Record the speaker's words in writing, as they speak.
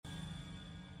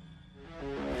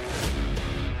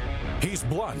He's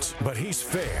blunt, but he's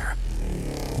fair.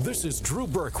 This is Drew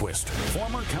Berquist,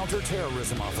 former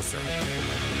counterterrorism officer,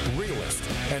 realist,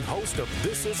 and host of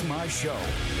This Is My Show,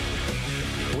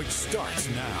 which starts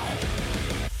now.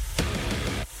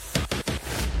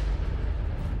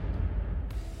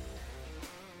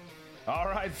 All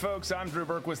right, folks, I'm Drew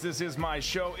Berquist. This is my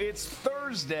show. It's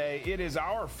Thursday. It is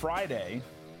our Friday,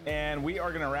 and we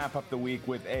are going to wrap up the week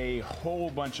with a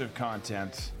whole bunch of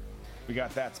content. We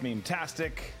got That's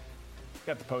Meme-tastic.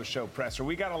 Got the post-show presser.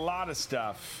 We got a lot of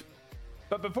stuff.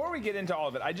 But before we get into all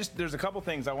of it, there's a couple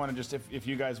things I want to just, if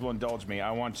you guys will indulge me,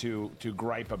 I want to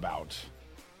gripe about.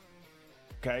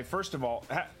 Okay, first of all,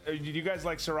 do you guys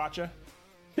like sriracha?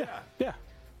 Yeah.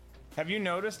 Have you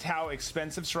noticed how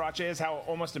expensive sriracha is? How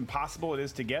almost impossible it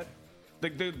is to get?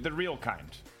 The real kind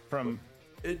from...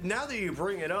 Now that you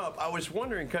bring it up, I was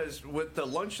wondering, because with the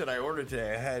lunch that I ordered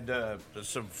today, I had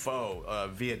some pho,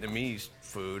 Vietnamese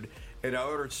food, and I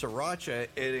ordered sriracha,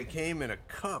 and it came in a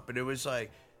cup, and it was like,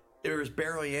 there was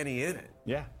barely any in it.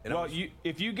 Yeah. And well,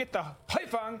 if you get the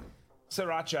Haifang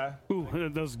sriracha... Ooh,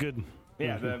 that was good.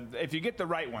 Yeah, if you get the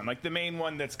right one, like the main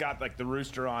one that's got like the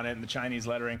rooster on it and the Chinese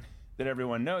lettering that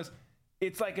everyone knows,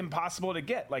 it's like impossible to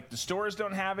get. Like the stores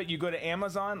don't have it. You go to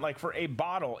Amazon, like for a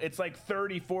bottle, it's like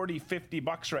 30, 40, 50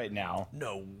 bucks right now.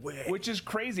 No way. Which is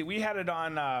crazy. We had it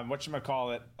on,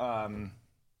 whatchamacallit,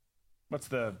 what's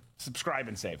the subscribe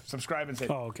and save.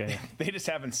 Oh, okay. They just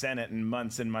haven't sent it in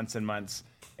months and months and months.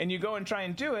 And you go and try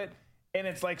and do it, and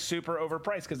it's like super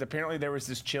overpriced because apparently there was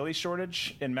this chili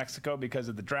shortage in Mexico because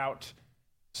of the drought.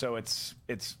 So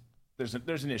there's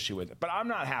an issue with it, but I'm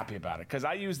not happy about it because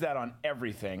I use that on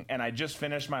everything, and I just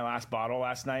finished my last bottle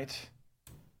last night,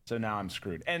 so now I'm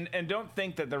screwed. And don't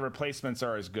think that the replacements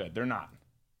are as good. They're not.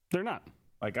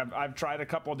 Like I've tried a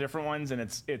couple different ones, and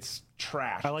it's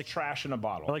trash. I like trash in a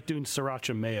bottle. I like doing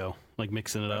sriracha mayo, like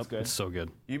mixing it up. Good. It's so good.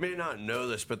 You may not know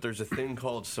this, but there's a thing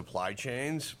called supply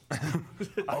chains.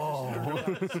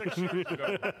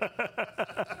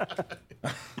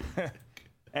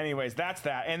 Anyways, that's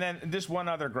that. And then just one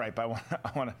other gripe. I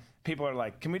want to. People are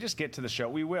like, "Can we just get to the show?"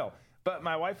 We will. But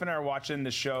my wife and I are watching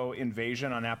the show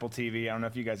Invasion on Apple TV. I don't know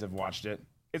if you guys have watched it.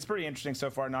 It's pretty interesting so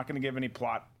far. Not going to give any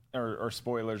plot or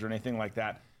spoilers or anything like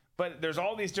that. But there's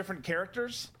all these different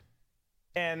characters,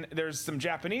 and there's some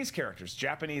Japanese characters,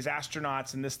 Japanese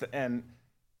astronauts, and and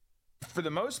for the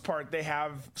most part, they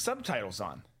have subtitles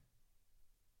on.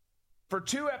 For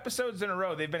 2 episodes in a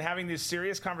row, they've been having these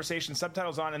serious conversations,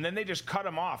 subtitles on, and then they just cut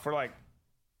them off. We're like...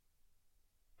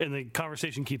 And the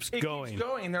conversation keeps going. Keeps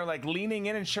going. They're like leaning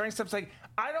in and sharing stuff. It's like,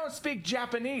 I don't speak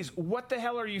Japanese. What the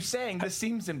hell are you saying? This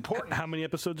seems important. How many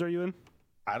episodes are you in?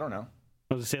 I don't know.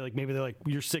 I was to say, like, maybe they're like,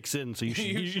 you're 6 in, so you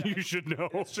should know.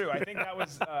 It's true. I think that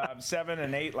was 7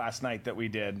 and 8 last night that we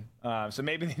did. So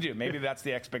maybe they do. Maybe that's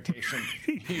the expectation.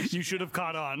 You should have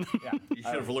caught on. Yeah. You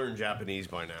should have learned Japanese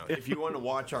by now. If you want to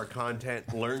watch our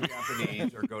content, learn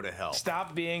Japanese or go to hell.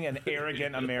 Stop being an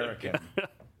arrogant American.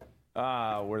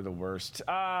 We're the worst.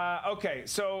 Okay,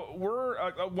 so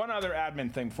we're one other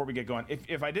admin thing before we get going.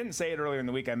 If I didn't say it earlier in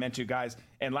the week, I meant to, guys,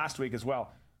 and last week as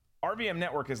well. RVM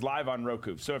Network is live on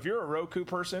Roku. So if you're a Roku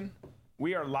person,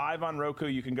 we are live on Roku.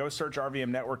 You can go search RVM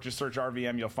Network. Just search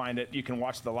RVM. You'll find it. You can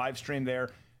watch the live stream there.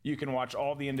 You can watch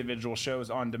all the individual shows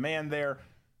on demand there.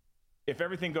 If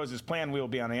everything goes as planned, we will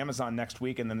be on Amazon next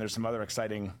week. And then there's some other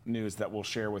exciting news that we'll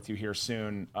share with you here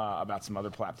soon about some other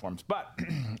platforms. But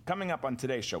coming up on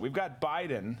today's show, we've got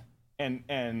Biden and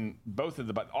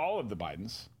all of the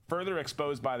Bidens further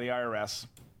exposed by the IRS.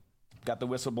 Got the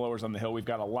whistleblowers on the Hill. We've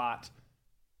got a lot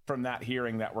from that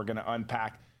hearing that we're going to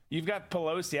unpack. You've got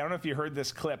Pelosi. I don't know if you heard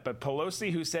this clip, but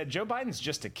Pelosi, who said Joe Biden's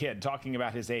just a kid, talking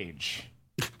about his age.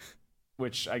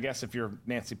 Which I guess if you're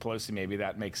Nancy Pelosi, maybe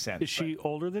that makes sense. Is she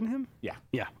older than him? Yeah.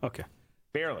 Yeah, okay.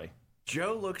 Barely.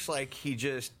 Joe looks like he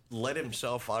just let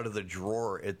himself out of the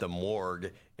drawer at the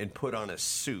morgue and put on a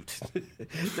suit.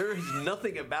 There is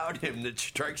nothing about him that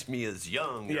strikes me as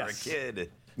young or a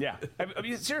kid. Yeah. I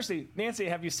mean, seriously, Nancy,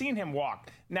 have you seen him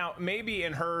walk? Now, maybe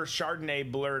in her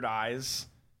Chardonnay blurred eyes,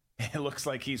 it looks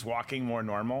like he's walking more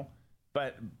normal,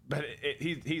 but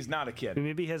he's not a kid.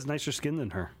 Maybe he has nicer skin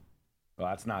than her.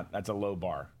 Well, that's a low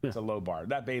bar. Yeah. It's a low bar.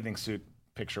 That bathing suit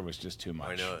picture was just too much.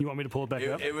 I know. You want me to pull it back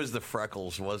up? It was the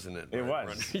freckles, wasn't it? It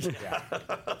was.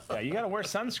 Yeah, you got to wear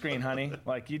sunscreen, honey.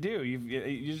 Like you do.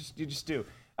 You just do.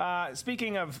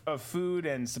 Speaking of food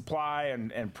and supply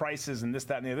and prices and this,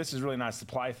 that, and the other, this is really not a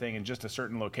supply thing in just a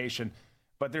certain location.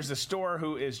 But there's a store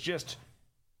who is just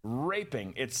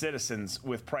raping its citizens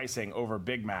with pricing over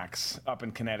Big Macs up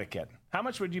in Connecticut. How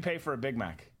much would you pay for a Big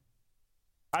Mac?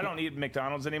 I don't eat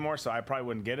McDonald's anymore, so I probably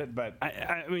wouldn't get it. But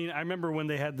I mean, I remember when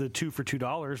they had the 2 for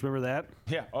 $2. Remember that?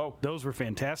 Yeah. Oh, those were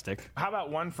fantastic. How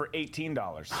about 1 for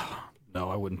 $18? No,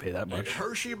 I wouldn't pay that much.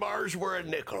 Hershey bars were a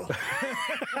nickel.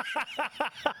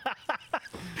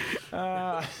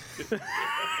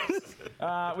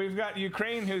 We've got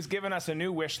Ukraine, who's given us a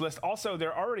new wish list. Also,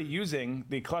 they're already using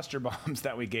the cluster bombs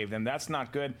that we gave them. That's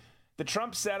not good. The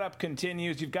Trump setup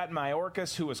continues. You've got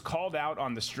Mayorkas, who was called out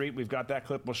on the street. We've got that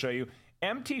clip we'll show you.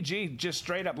 MTG just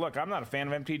straight up, look, I'm not a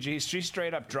fan of MTG. She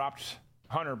straight up dropped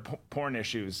Hunter porn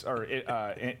issues or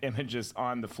images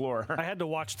on the floor. I had to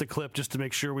watch the clip just to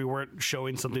make sure we weren't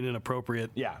showing something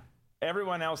inappropriate. Yeah.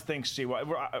 Everyone else thinks she was.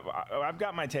 I've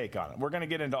got my take on it. We're going to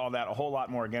get into all that a whole lot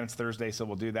more again. It's Thursday, so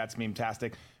we'll do that. It's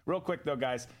meme-tastic. Real quick, though,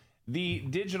 guys, the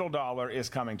digital dollar is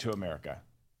coming to America.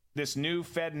 This new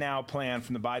FedNow plan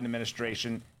from the Biden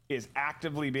administration is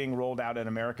actively being rolled out in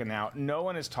America now. No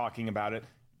one is talking about it.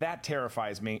 That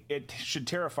terrifies me. It should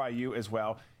terrify you as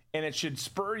well. And it should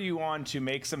spur you on to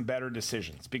make some better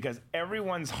decisions because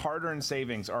everyone's hard-earned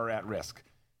savings are at risk.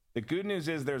 The good news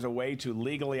is there's a way to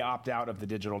legally opt out of the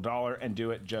digital dollar and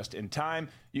do it just in time.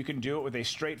 You can do it with a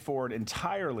straightforward,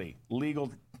 entirely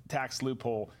legal tax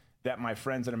loophole that my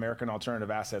friends at American Alternative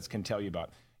Assets can tell you about.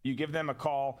 You give them a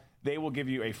call. They will give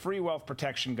you a free wealth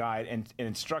protection guide and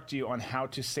instruct you on how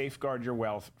to safeguard your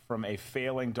wealth from a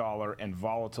failing dollar and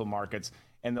volatile markets.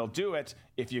 And they'll do it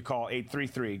if you call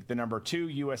 833, the number 2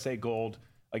 USA Gold.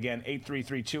 Again,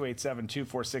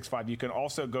 833-287-2465. You can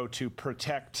also go to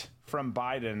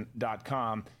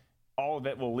protectfrombiden.com. All of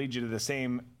it will lead you to the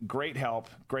same great help,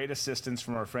 great assistance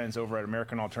from our friends over at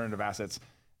American Alternative Assets.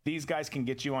 These guys can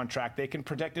get you on track. They can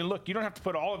protect. And look, you don't have to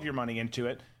put all of your money into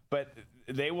it, but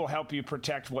they will help you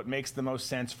protect what makes the most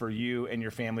sense for you and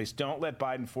your families. Don't let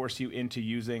Biden force you into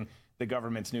using the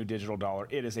government's new digital dollar.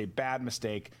 It is a bad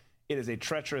mistake. It is a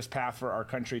treacherous path for our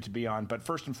country to be on. But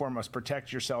first and foremost,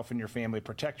 protect yourself and your family.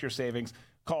 Protect your savings.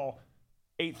 Call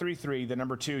 833, the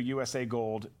number 2 USA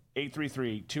Gold,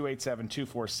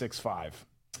 833-287-2465.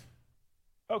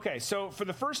 Okay, so for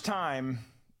the first time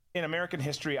in American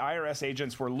history, IRS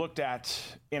agents were looked at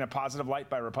in a positive light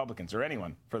by Republicans, or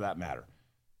anyone for that matter,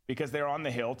 because they're on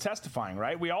the Hill testifying,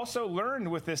 right? We also learned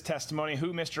with this testimony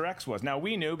who Mr. X was. Now,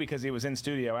 we knew because he was in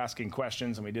studio asking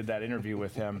questions, and we did that interview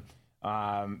with him.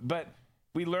 But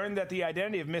we learned that the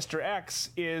identity of Mr. X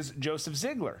is Joseph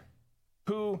Ziegler,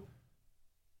 who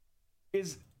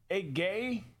is a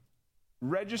gay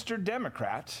registered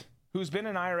Democrat who's been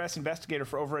an IRS investigator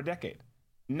for over a decade.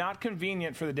 Not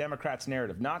convenient for the Democrats'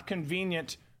 narrative, not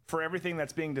convenient for everything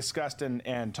that's being discussed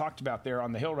and talked about there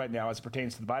on the Hill right now as it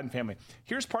pertains to the Biden family.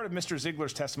 Here's part of Mr.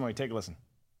 Ziegler's testimony. Take a listen.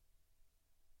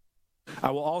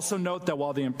 I will also note that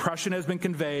while the impression has been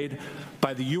conveyed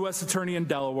by the U.S. Attorney in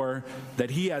Delaware that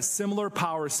he has similar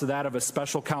powers to that of a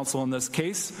special counsel in this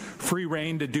case, free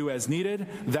rein to do as needed,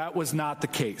 that was not the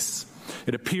case.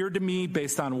 It appeared to me,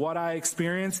 based on what I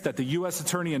experienced, that the U.S.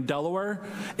 Attorney in Delaware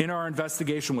in our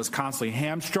investigation was constantly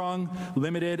hamstrung,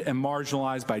 limited, and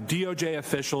marginalized by DOJ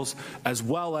officials as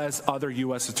well as other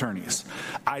U.S. attorneys.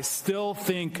 I still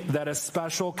think that a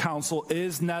special counsel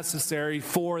is necessary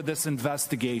for this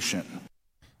investigation.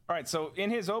 All right, so in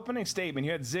his opening statement,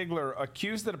 you had Ziegler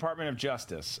accuse the Department of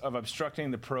Justice of obstructing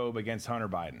the probe against Hunter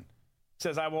Biden.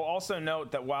 Says, I will also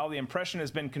note that while the impression has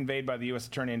been conveyed by the U.S.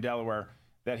 Attorney in Delaware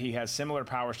that he has similar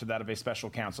powers to that of a special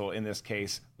counsel in this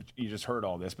case, which you just heard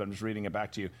all this, but I'm just reading it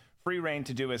back to you, free rein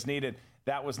to do as needed.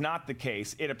 That was not the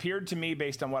case. It appeared to me,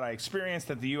 based on what I experienced,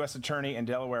 that the U.S. Attorney in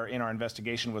Delaware in our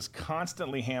investigation was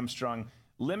constantly hamstrung,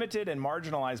 limited, and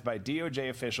marginalized by DOJ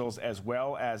officials as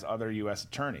well as other U.S.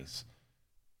 attorneys.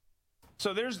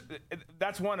 So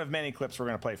that's one of many clips we're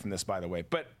going to play from this, by the way.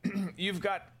 But you've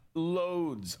got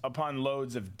loads upon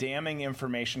loads of damning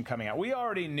information coming out. We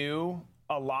already knew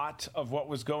a lot of what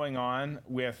was going on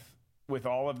with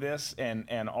all of this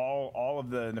and all of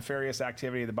the nefarious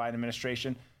activity of the Biden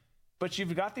administration. But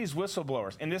you've got these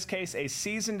whistleblowers. In this case, a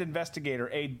seasoned investigator,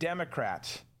 a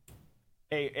Democrat,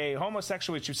 a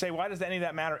homosexual, which you say, why does any of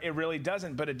that matter? It really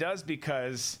doesn't, but it does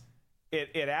because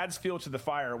it adds fuel to the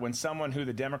fire when someone who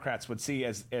the Democrats would see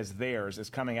as theirs is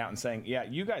coming out and saying, yeah,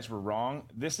 you guys were wrong.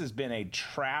 This has been a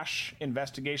trash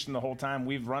investigation the whole time.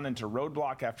 We've run into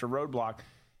roadblock after roadblock.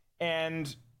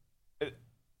 And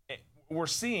we're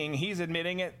seeing he's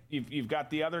admitting it. You've got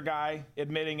the other guy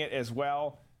admitting it as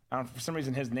well. For some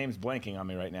reason, his name's blanking on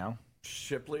me right now.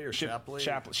 Shipley or Shapley?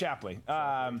 Shapley.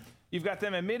 You've got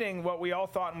them admitting what we all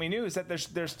thought and we knew is that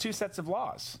there's two sets of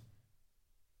laws.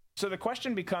 So the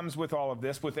question becomes with all of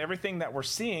this, with everything that we're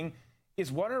seeing,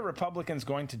 is what are Republicans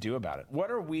going to do about it?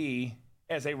 What are we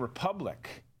as a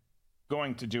republic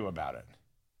going to do about it?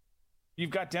 You've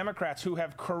got Democrats who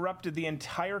have corrupted the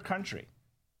entire country.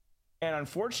 And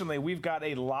unfortunately, we've got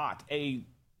a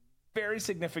very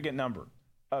significant number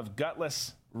of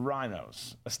gutless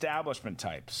rhinos, establishment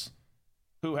types,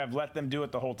 who have let them do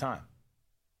it the whole time.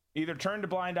 Either turned a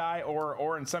blind eye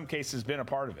or in some cases been a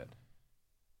part of it.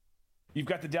 You've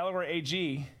got the Delaware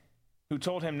AG who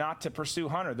told him not to pursue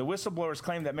Hunter. The whistleblowers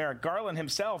claim that Merrick Garland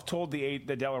himself told the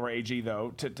Delaware AG,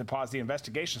 though, to pause the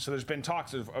investigation. So there's been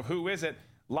talks of who is it.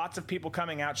 Lots of people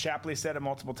coming out. Shapley said it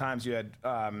multiple times. You had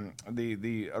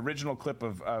the original clip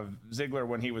of Ziegler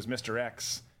when he was Mr.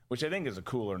 X, which I think is a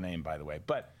cooler name, by the way.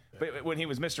 But when he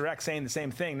was Mr. X saying the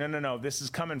same thing, no, this is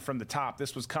coming from the top.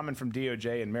 This was coming from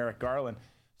DOJ and Merrick Garland.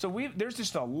 So there's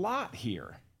just a lot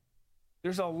here.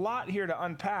 There's a lot here to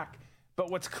unpack. But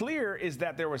what's clear is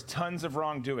that there was tons of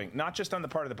wrongdoing, not just on the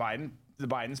part of the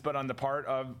Bidens, but on the part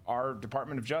of our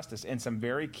Department of Justice and some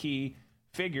very key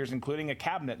figures, including a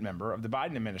cabinet member of the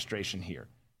Biden administration here.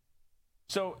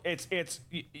 So it's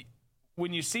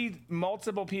when you see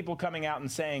multiple people coming out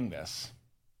and saying this,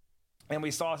 and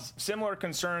we saw similar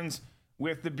concerns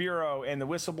with the Bureau and the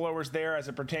whistleblowers there as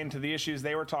it pertained to the issues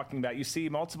they were talking about. You see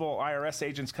multiple IRS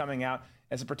agents coming out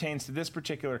as it pertains to this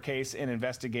particular case and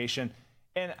investigation.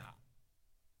 And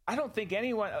I don't think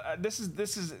anyone, this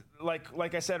is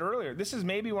like I said earlier, this is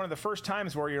maybe one of the first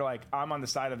times where you're like, I'm on the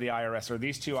side of the IRS or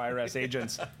these two IRS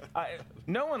agents.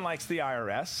 No one likes the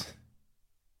IRS,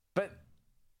 but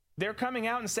they're coming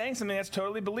out and saying something that's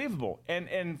totally believable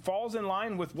and falls in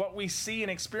line with what we see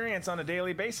and experience on a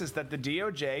daily basis, that the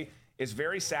DOJ is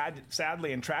very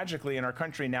sadly and tragically in our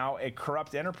country now a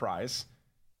corrupt enterprise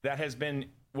that has been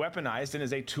weaponized and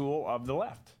is a tool of the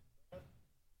left.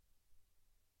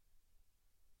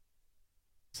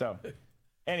 So,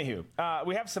 anywho,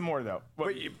 we have some more, though.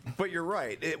 But you're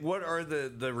right. What are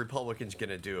the Republicans going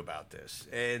to do about this?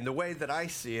 And the way that I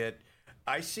see it,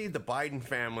 I see the Biden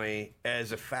family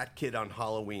as a fat kid on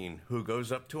Halloween who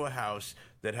goes up to a house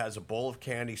that has a bowl of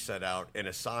candy set out and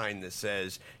a sign that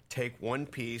says, take one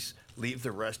piece, leave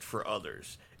the rest for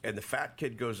others. And the fat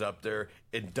kid goes up there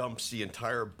and dumps the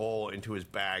entire bowl into his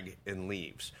bag and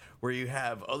leaves. Where you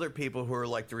have other people who are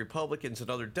like the Republicans and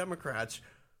other Democrats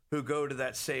who go to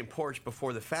that same porch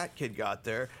before the fat kid got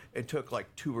there and took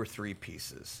like 2 or 3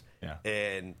 pieces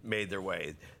and made their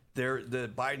way. The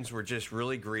Bidens were just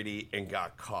really greedy and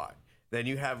got caught. Then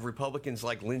you have Republicans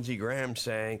like Lindsey Graham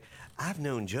saying, I've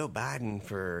known Joe Biden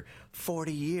for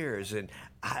 40 years, and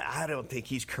I don't think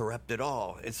he's corrupt at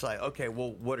all. It's like, okay,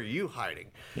 well, what are you hiding?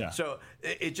 Yeah. So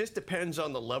it just depends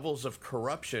on the levels of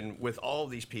corruption with all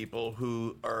these people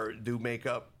who do make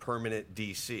up permanent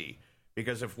D.C.,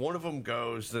 because if one of them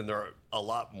goes, then a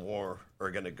lot more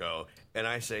are going to go. And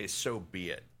I say, so be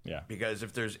it. Yeah. Because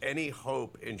if there's any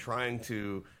hope in trying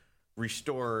to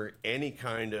restore any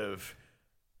kind of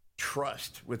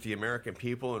trust with the American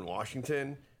people in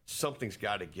Washington, something's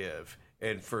got to give.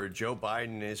 And for Joe Biden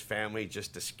and his family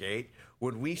just to skate,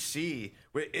 when we see,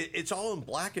 it's all in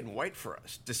black and white for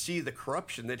us to see the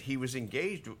corruption that he was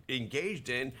engaged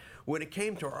in when it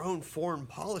came to our own foreign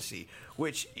policy,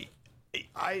 which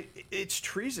it's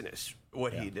treasonous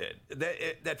what he did.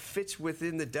 That fits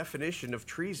within the definition of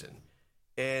treason,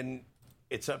 and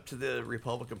it's up to the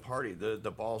Republican Party.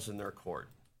 The ball's in their court.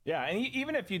 Yeah, and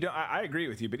even if you don't, I agree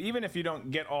with you. But even if you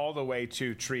don't get all the way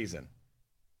to treason,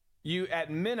 you at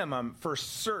minimum, for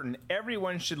certain,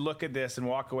 everyone should look at this and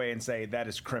walk away and say that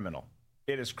is criminal.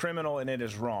 It is criminal and it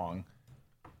is wrong.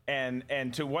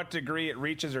 And to what degree it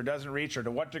reaches or doesn't reach, or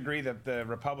to what degree that the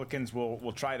Republicans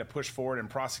will try to push forward and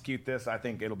prosecute this, I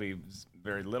think it'll be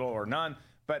very little or none.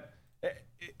 But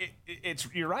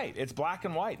you're right. It's black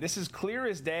and white. This is clear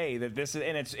as day that this is,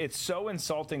 and it's so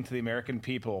insulting to the American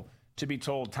people to be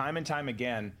told time and time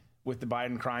again with the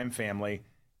Biden crime family,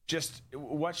 just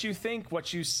what you think,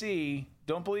 what you see,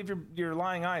 don't believe your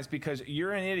lying eyes, because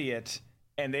you're an idiot.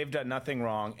 And they've done nothing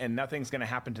wrong, and nothing's going to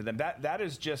happen to them. That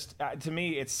is just, to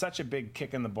me, it's such a big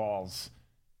kick in the balls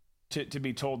to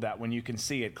be told that when you can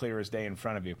see it clear as day in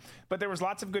front of you. But there was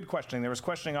lots of good questioning. There was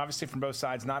questioning, obviously, from both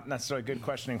sides, not necessarily good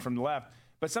questioning from the left.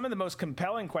 But some of the most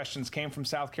compelling questions came from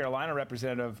South Carolina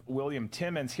Representative William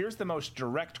Timmons. Here's the most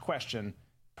direct question,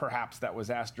 perhaps, that was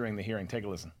asked during the hearing. Take a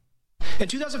listen. In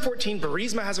 2014,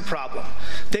 Burisma has a problem.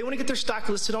 They want to get their stock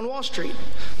listed on Wall Street.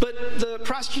 But the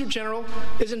prosecutor general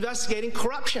is investigating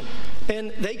corruption,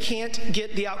 and they can't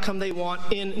get the outcome they want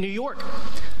in New York.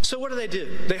 So what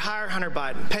do? They hire Hunter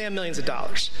Biden, pay him millions of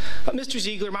dollars. Mr.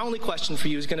 Ziegler, my only question for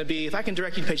you is going to be, if I can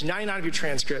direct you to page 99 of your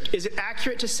transcript, is it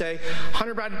accurate to say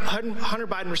Hunter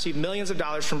Biden received millions of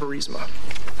dollars from Burisma?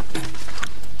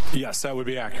 Yes, that would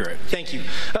be accurate. Thank you.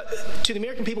 To the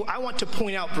American people, I want to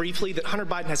point out briefly that Hunter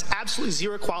Biden has absolutely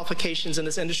zero qualifications in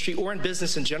this industry or in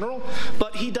business in general,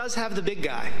 but he does have the big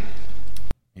guy.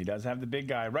 He does have the big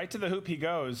guy. Right to the hoop he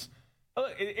goes.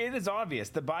 Look, it is obvious.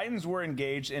 The Bidens were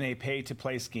engaged in a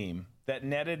pay-to-play scheme that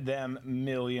netted them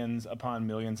millions upon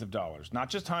millions of dollars. Not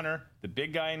just Hunter, the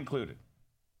big guy included.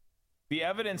 The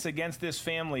evidence against this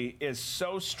family is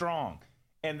so strong,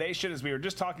 and they should, as we were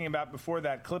just talking about before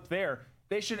that clip there,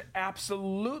 they should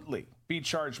absolutely be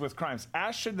charged with crimes,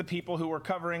 as should the people who were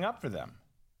covering up for them.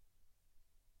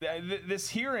 This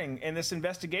hearing and this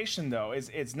investigation, though,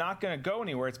 it's not going to go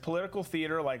anywhere. It's political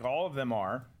theater like all of them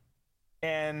are.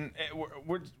 And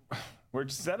we're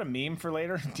just, is that a meme for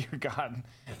later? Dear God.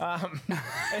 I'm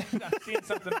seeing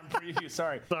something on preview.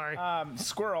 Sorry.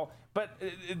 Squirrel. But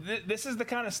this is the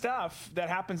kind of stuff that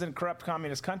happens in corrupt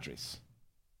communist countries.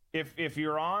 If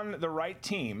you're on the right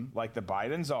team, like the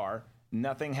Bidens are,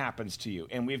 nothing happens to you.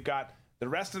 And we've got the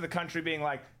rest of the country being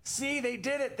like, see, they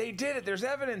did it. They did it. There's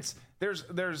evidence.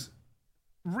 There's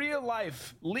real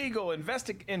life, legal,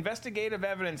 investigative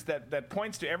evidence that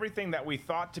points to everything that we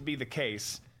thought to be the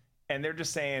case. And they're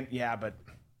just saying, yeah, but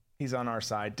he's on our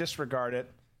side. Disregard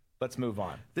it. Let's move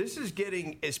on. This is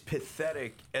getting as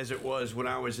pathetic as it was when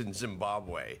I was in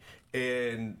Zimbabwe.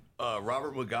 And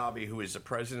Robert Mugabe, who was the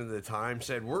president at the time,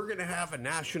 said, we're going to have a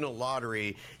national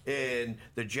lottery and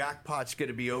the jackpot's going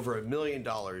to be over $1 million.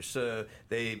 So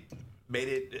they made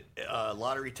it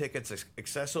lottery tickets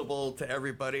accessible to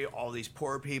everybody. All these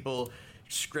poor people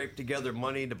scraped together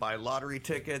money to buy lottery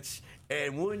tickets.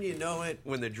 And wouldn't you know it,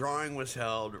 when the drawing was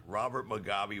held, Robert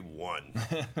Mugabe won.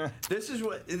 This is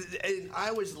what, and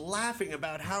I was laughing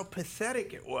about how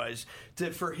pathetic it was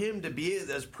for him to be,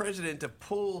 as president, to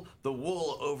pull the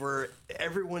wool over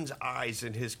everyone's eyes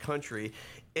in his country.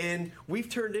 And we've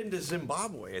turned into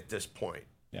Zimbabwe at this point.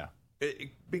 Yeah.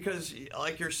 Because,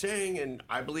 like you're saying, and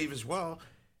I believe as well,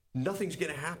 nothing's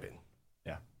going to happen.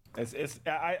 Yeah.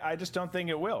 I just don't think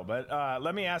it will. But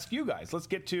let me ask you guys. Let's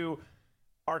get to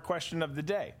our question of the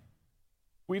day.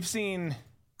 We've seen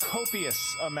copious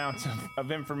amounts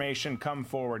of information come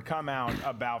out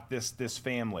about this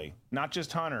family. Not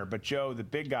just Hunter, but Joe, the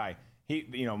big guy.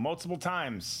 He, multiple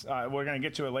times, we're going to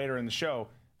get to it later in the show,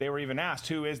 they were even asked,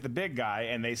 who is the big guy?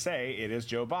 And they say it is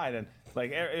Joe Biden.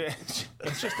 Like, it's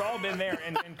just all been there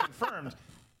and confirmed.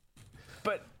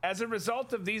 But as a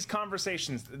result of these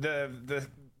conversations, the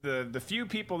few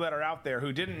people that are out there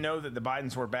who didn't know that the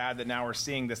Bidens were bad, that now are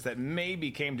seeing this, that maybe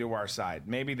came to our side.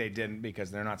 Maybe they didn't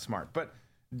because they're not smart. But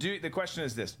the question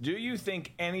is this. Do you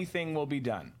think anything will be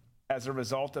done as a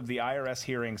result of the IRS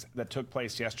hearings that took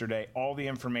place yesterday, all the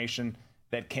information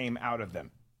that came out of them?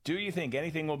 Do you think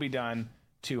anything will be done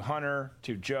to Hunter,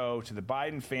 to Joe, to the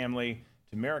Biden family,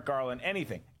 to Merrick Garland,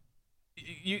 anything?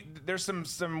 There's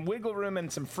some wiggle room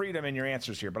and some freedom in your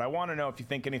answers here, but I want to know if you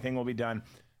think anything will be done.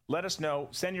 Let us know.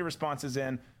 Send your responses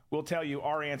in. We'll tell you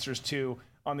our answers too.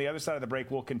 On the other side of the break,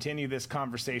 we'll continue this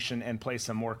conversation and play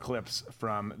some more clips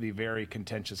from the very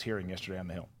contentious hearing yesterday on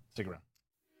the Hill. Stick around.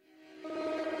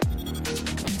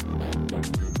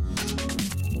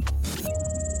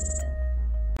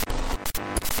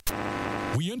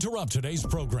 We interrupt today's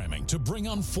programming to bring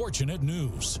unfortunate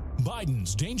news.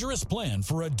 Biden's dangerous plan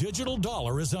for a digital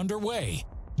dollar is underway.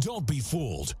 Don't be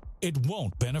fooled. It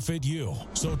won't benefit you.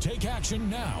 So take action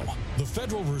now. The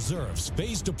Federal Reserve's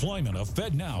phased deployment of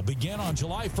FedNow began on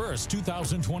July 1st,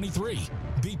 2023.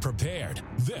 Be prepared.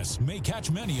 This may catch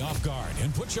many off guard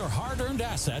and put your hard-earned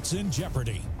assets in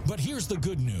jeopardy. But here's the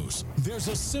good news. There's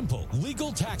a simple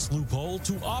legal tax loophole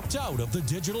to opt out of the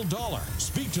digital dollar.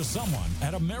 Speak to someone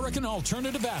at American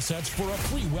Alternative Assets for a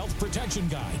free wealth protection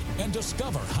guide and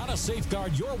discover how to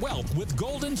safeguard your wealth with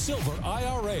gold and silver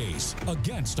IRAs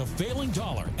against a failing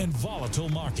dollar and volatile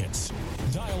markets.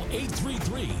 Dial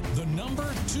 833, the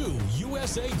number 2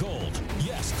 USA Gold.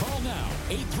 Yes, call now,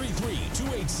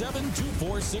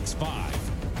 833-287-2465.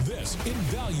 This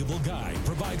invaluable guide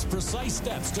provides precise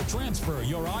steps to transfer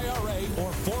your IRA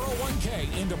or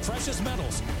 401k into precious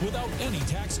metals without any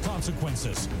tax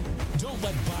consequences. Don't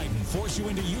let Biden force you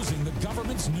into using the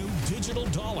government's new digital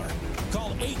dollar.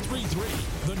 Call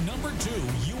 833, the number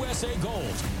 2 USA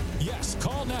Gold. Yes,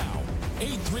 call now,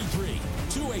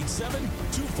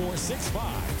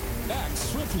 833-287-2465. Act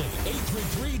swiftly,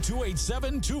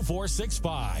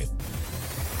 833-287-2465.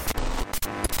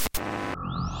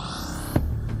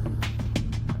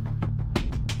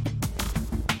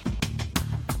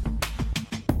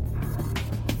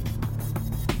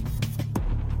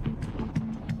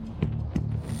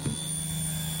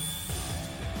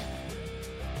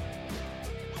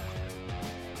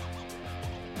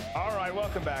 All right,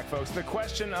 welcome back, folks. The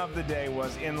question of the day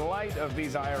was, in light of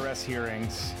these IRS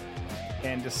hearings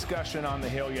and discussion on the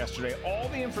Hill yesterday, all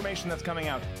the information that's coming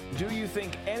out, do you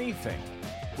think anything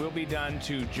will be done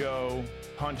to Joe,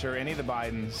 Hunter, any of the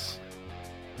Bidens,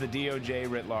 the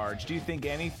DOJ writ large? Do you think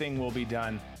anything will be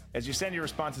done? As you send your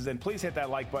responses in, please hit that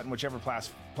like button, whichever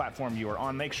platform you are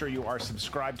on. Make sure you are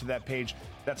subscribed to that page.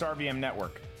 That's RVM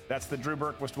Network. That's the Drew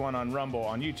Berquist one on Rumble,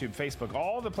 on YouTube, Facebook,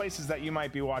 all the places that you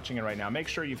might be watching it right now. Make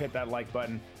sure you've hit that like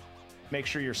button. Make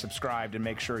sure you're subscribed, and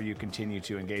make sure you continue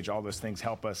to engage. All those things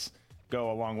help us go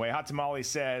a long way. Hot Tamale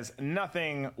says,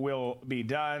 nothing will be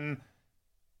done.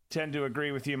 Tend to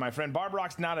agree with you, my friend. Barb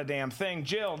Rock's not a damn thing.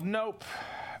 Jill, nope.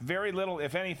 Very little,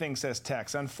 if anything, says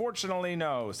Tex. Unfortunately,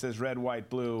 no, says Red, White,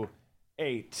 Blue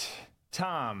 8.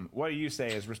 Tom, what do you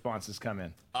say as responses come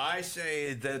in? I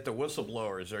say that the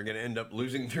whistleblowers are going to end up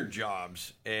losing their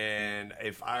jobs. And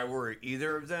if I were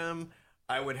either of them,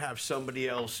 I would have somebody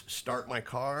else start my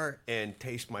car and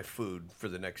taste my food for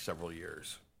the next several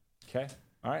years. Okay.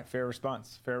 All right. Fair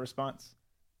response. Fair response.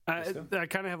 I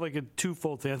kind of have like a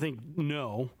twofold thing. I think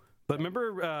no. But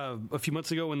remember a few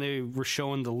months ago when they were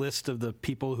showing the list of the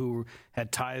people who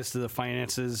had ties to the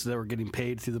finances that were getting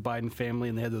paid through the Biden family,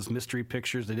 and they had those mystery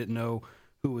pictures. They didn't know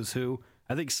who was who.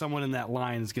 I think someone in that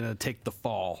line is going to take the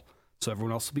fall. So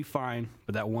everyone else will be fine,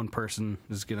 but that one person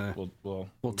is going to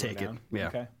will take it. Yeah.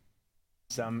 Okay.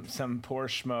 Some poor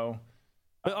schmo.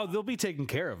 But, they'll be taken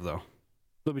care of, though.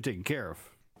 They'll be taken care of,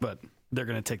 but they're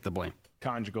going to take the blame.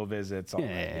 Conjugal visits. All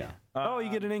that. Yeah. You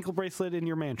get an ankle bracelet in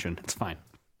your mansion. It's fine.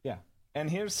 Yeah. And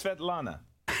here's Svetlana.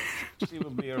 She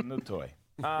will be our new toy.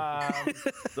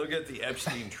 They'll get the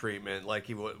Epstein treatment, like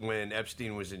when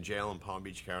Epstein was in jail in Palm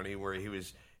Beach County, where he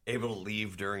was able to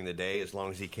leave during the day as long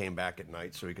as he came back at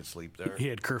night so he could sleep there. He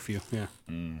had curfew, yeah.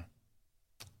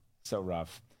 So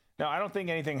rough. No, I don't think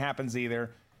anything happens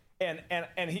either. And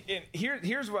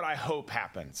here's what I hope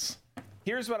happens.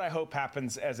 Here's what I hope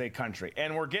happens as a country.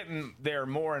 And we're getting there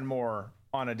more and more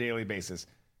on a daily basis.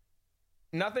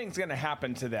 Nothing's going to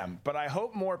happen to them, but I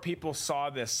hope more people saw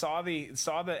this, saw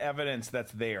the evidence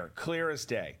that's there, clear as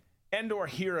day, and or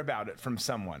hear about it from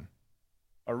someone.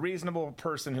 A reasonable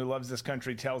person who loves this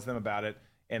country tells them about it,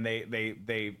 and they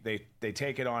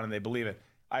take it on and they believe it.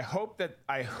 I hope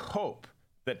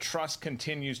that trust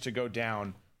continues to go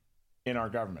down in our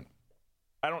government.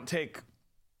 I don't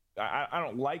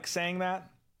like saying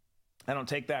that. I don't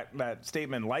take that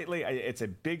statement lightly. It's a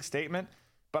big statement,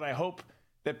 but I hope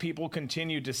that people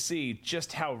continue to see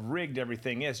just how rigged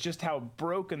everything is, just how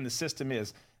broken the system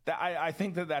is. That I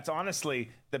think that's honestly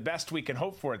the best we can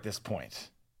hope for at this point.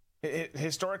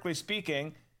 Historically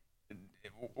speaking,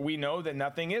 we know that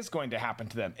nothing is going to happen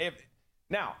to them.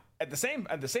 Now, at the same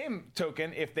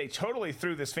token, if they totally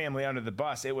threw this family under the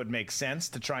bus, it would make sense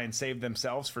to try and save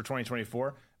themselves for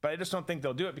 2024. But I just don't think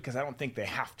they'll do it because I don't think they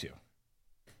have to.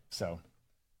 So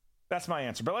that's my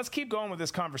answer. But let's keep going with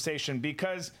this conversation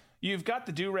because you've got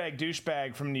the do-rag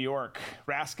douchebag from New York,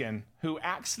 Raskin, who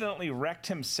accidentally wrecked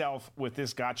himself with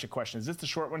this gotcha question. Is this the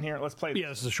short one here? Let's play this. Yeah,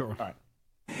 this is the short one. All right.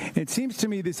 It seems to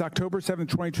me this October 7th,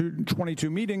 2022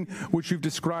 meeting, which you've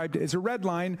described as a red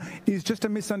line, is just a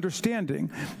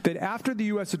misunderstanding. That after the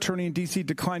U.S. Attorney in D.C.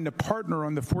 declined to partner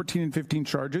on the 14 and 15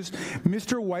 charges,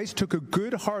 Mr. Weiss took a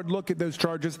good hard look at those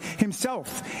charges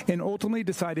himself and ultimately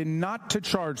decided not to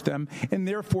charge them and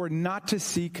therefore not to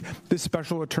seek the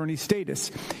special attorney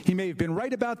status. He may have been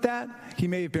right about that. He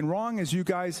may have been wrong, as you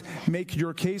guys make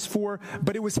your case for,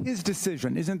 but it was his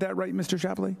decision. Isn't that right, Mr.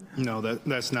 Shapley? No,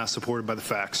 that's not supported by the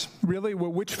facts. Really?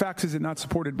 Well, which facts is it not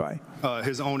supported by?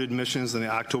 His own admissions in the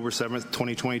October 7th,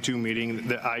 2022 meeting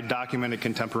that I documented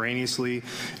contemporaneously,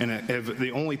 and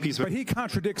the only piece of... But he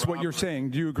contradicts what you're saying.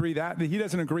 Do you agree that? He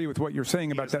doesn't agree with what you're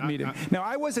saying about that meeting. Now,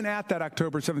 I wasn't at that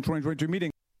October 7th, 2022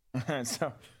 meeting.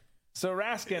 So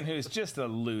Raskin, who's just a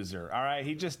loser, all right?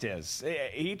 He just is.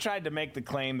 He tried to make the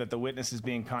claim that the witness is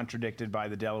being contradicted by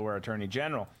the Delaware Attorney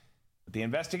General. But the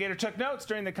investigator took notes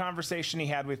during the conversation he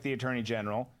had with the Attorney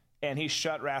General, and he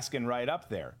shut Raskin right up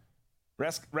there.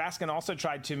 Raskin also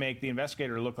tried to make the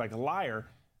investigator look like a liar,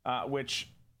 which,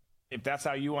 if that's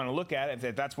how you want to look at it,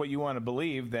 if that's what you want to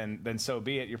believe, then so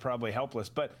be it. You're probably helpless.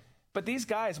 But these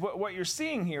guys, what you're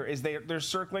seeing here is they're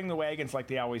circling the wagons like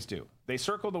they always do. They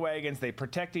circle the wagons. They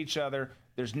protect each other.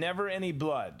 There's never any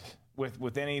blood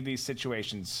with any of these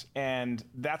situations. And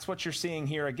that's what you're seeing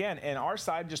here again. And our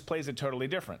side just plays it totally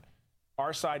different.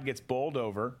 Our side gets bowled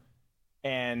over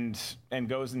and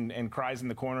goes and cries in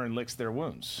the corner and licks their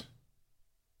wounds.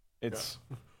 It's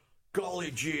golly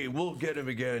gee, we'll get him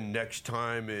again next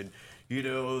time. And you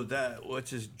know that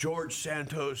George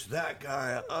Santos, that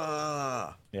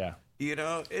guy. Yeah. You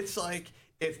know, it's like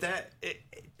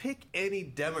pick any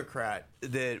Democrat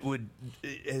that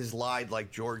has lied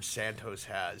like George Santos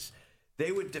has.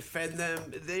 They would defend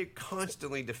them. They're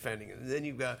constantly defending them. And then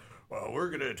you've got, well, we're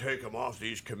going to take them off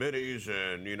these committees,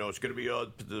 and, you know, it's going to be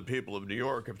up to the people of New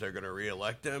York if they're going to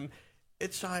reelect them.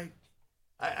 It's like,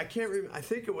 I can't remember. I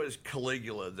think it was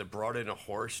Caligula that brought in a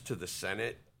horse to the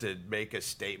Senate to make a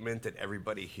statement that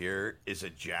everybody here is a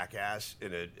jackass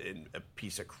and a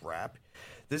piece of crap.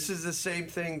 This is the same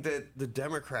thing that the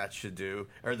Democrats should do,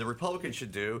 or the Republicans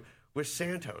should do with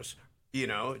Santos. You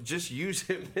know, just use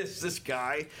him as this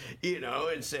guy, you know,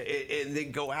 and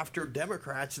then go after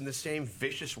Democrats in the same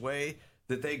vicious way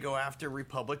that they go after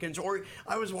Republicans. Or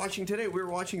we were watching today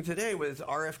with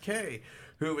RFK,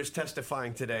 who was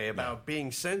testifying today about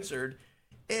being censored,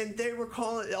 and they were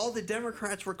all the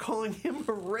Democrats were calling him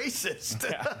a racist.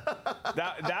 Yeah.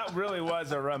 That really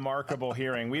was a remarkable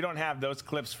hearing. We don't have those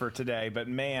clips for today, but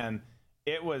man,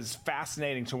 it was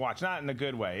fascinating to watch. Not in a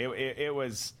good way. It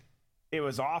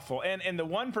was awful. And the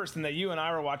one person that you and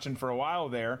I were watching for a while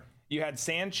there, you had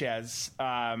Sanchez,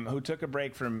 who took a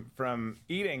break from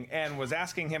eating and was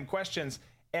asking him questions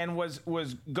and was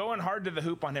going hard to the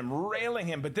hoop on him, railing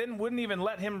him, but then wouldn't even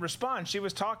let him respond. She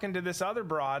was talking to this other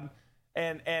broad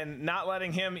and not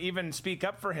letting him even speak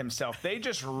up for himself. They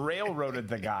just railroaded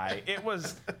the guy. It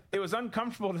was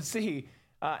uncomfortable to see.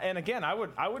 And again, I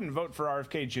wouldn't vote for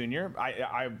RFK Jr.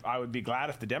 I would be glad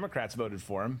if the Democrats voted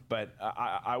for him, but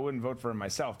I wouldn't vote for him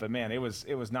myself. But man, it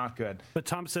was not good. But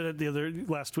Tom said it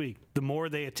last week. The more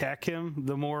they attack him,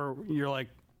 the more you're like,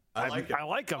 I like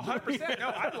him. 100%. No,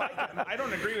 I like him. I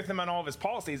don't agree with him on all of his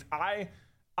policies. I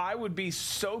would be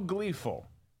so gleeful.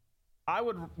 I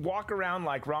would walk around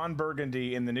like Ron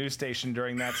Burgundy in the news station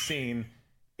during that scene.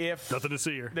 If nothing to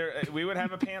see here, we would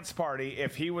have a pants party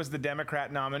if he was the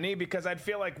Democrat nominee, because I'd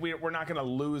feel like we're not going to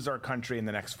lose our country in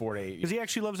the next 4 to 8 years. Because he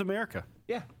actually loves America.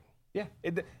 Yeah.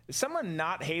 Someone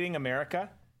not hating America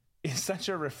is such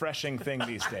a refreshing thing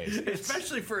these days,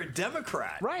 especially for a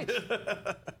Democrat. Right?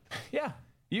 Yeah.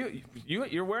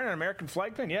 You're wearing an American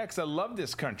flag pin? Yeah, because I love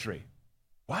this country.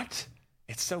 What?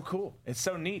 It's so cool. It's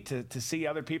so neat to see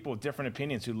other people with different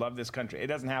opinions who love this country. It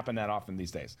doesn't happen that often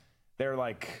these days. They're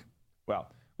like, well,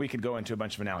 we could go into a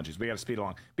bunch of analogies. We got to speed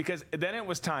along. Because then it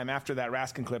was time, after that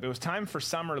Raskin clip, it was time for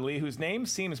Summer Lee, whose name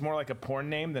seems more like a porn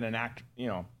name than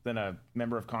than a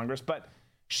member of Congress. But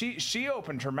she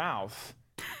opened her mouth,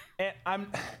 and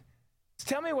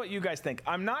tell me what you guys think.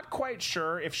 I'm not quite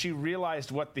sure if she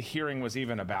realized what the hearing was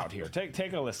even about here.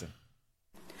 Take a listen.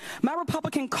 My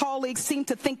Republican colleagues seem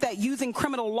to think that using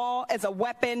criminal law as a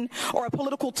weapon or a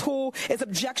political tool is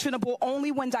objectionable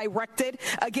only when directed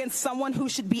against someone who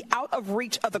should be out of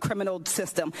reach of the criminal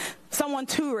system, someone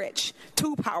too rich,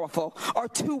 too powerful, or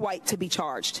too white to be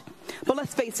charged. But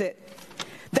let's face it,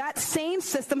 that same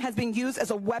system has been used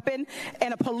as a weapon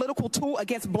and a political tool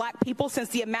against black people since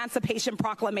the Emancipation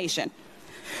Proclamation.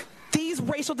 These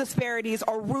racial disparities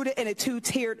are rooted in a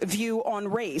two-tiered view on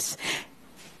race.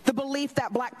 The belief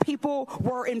that black people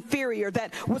were inferior,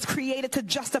 that was created to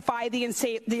justify the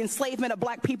enslavement of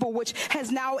black people, which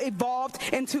has now evolved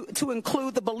to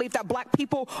include the belief that black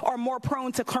people are more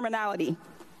prone to criminality.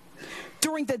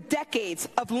 During the decades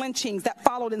of lynchings that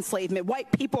followed enslavement,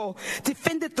 white people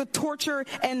defended the torture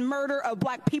and murder of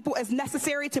black people as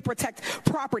necessary to protect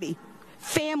property,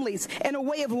 families, and a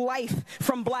way of life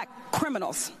from black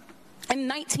criminals. In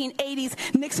the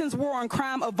 1980s, Nixon's war on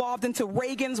crime evolved into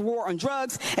Reagan's war on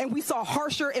drugs, and we saw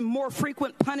harsher and more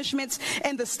frequent punishments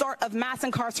and the start of mass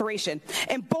incarceration.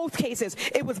 In both cases,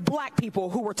 it was black people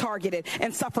who were targeted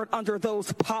and suffered under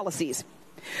those policies.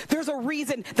 There's a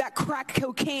reason that crack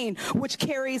cocaine, which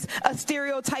carries a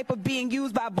stereotype of being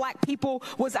used by black people,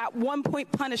 was at one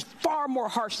point punished far more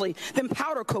harshly than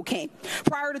powder cocaine.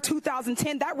 Prior to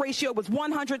 2010, that ratio was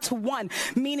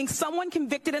 100-1, meaning someone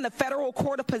convicted in a federal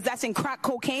court of possessing crack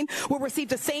cocaine will receive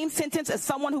the same sentence as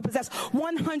someone who possessed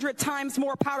 100 times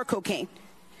more powder cocaine.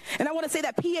 And I want to say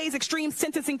that PA's extreme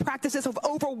sentencing practices have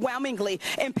overwhelmingly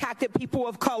impacted people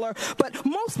of color, but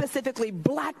most specifically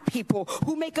black people,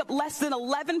 who make up less than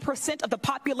 11% of the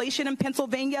population in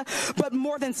Pennsylvania, but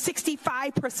more than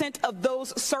 65% of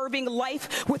those serving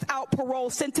life without parole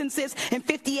sentences and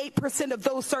 58% of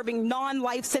those serving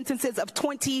non-life sentences of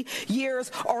 20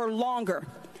 years or longer.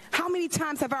 How many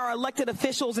times have our elected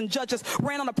officials and judges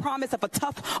ran on a promise of a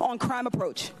tough on crime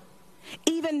approach?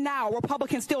 Even now,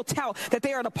 Republicans still tout that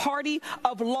they are the party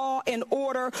of law and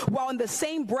order, while in the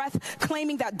same breath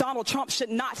claiming that Donald Trump should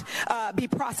not be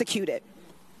prosecuted.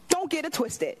 Don't get it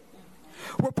twisted.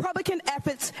 Republican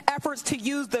efforts to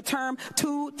use the term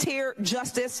two-tier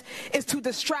justice is to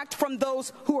distract from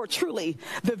those who are truly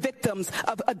the victims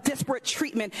of a disparate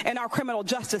treatment in our criminal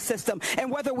justice system.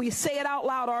 And whether we say it out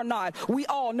loud or not, we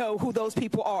all know who those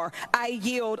people are. I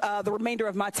yield the remainder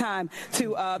of my time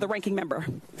to the ranking member.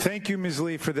 Thank you, Ms.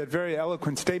 Lee, for that very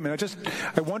eloquent statement.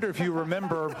 I wonder if you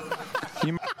remember.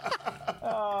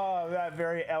 Oh, that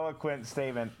very eloquent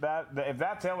statement. If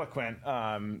that's eloquent,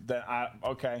 then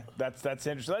okay, that's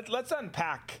interesting. Let's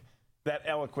unpack that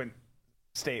eloquent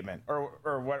statement,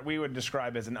 or what we would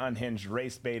describe as an unhinged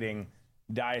race-baiting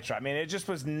diatribe. I mean, it just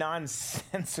was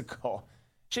nonsensical.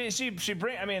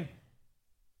 I mean,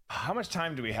 how much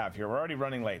time do we have here? We're already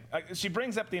running late. She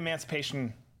brings up the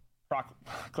Emancipation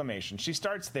Proclamation. She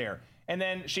starts there. And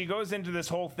then she goes into this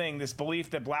whole thing, this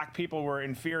belief that black people were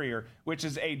inferior, which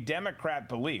is a Democrat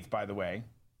belief, by the way.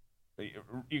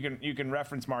 You can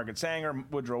reference Margaret Sanger,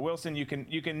 Woodrow Wilson. You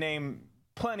can name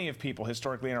plenty of people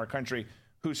historically in our country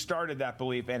who started that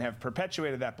belief and have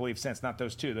perpetuated that belief since. Not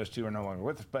those two. Those two are no longer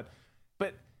with us.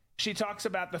 But she talks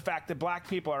about the fact that black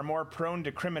people are more prone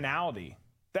to criminality.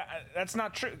 That's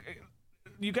not true.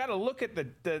 You got to look at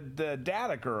the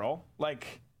data, girl.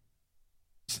 Like,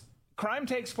 crime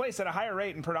takes place at a higher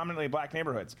rate in predominantly black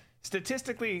neighborhoods.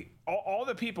 Statistically, all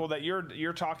the people that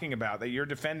you're talking about, that you're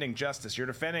defending justice, you're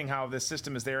defending how this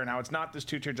system is there and how it's not this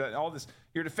two-tier justice, all this,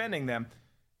 you're defending them.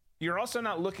 You're also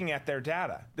not looking at their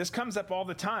data. This comes up all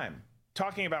the time,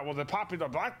 talking about, well, the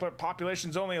black population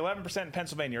is only 11% in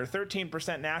Pennsylvania or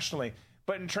 13% nationally.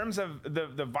 But in terms of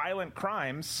the violent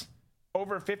crimes,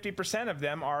 over 50% of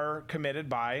them are committed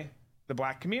by the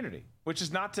black community, which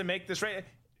is not to make this right.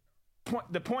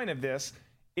 The point of this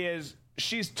is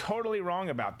she's totally wrong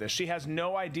about this. She has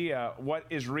no idea what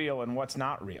is real and what's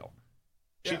not real.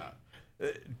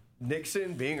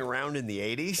 Nixon being around in the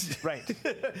 80s. Right.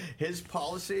 His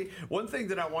policy. One thing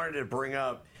that I wanted to bring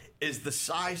up is the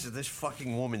size of this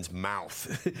fucking woman's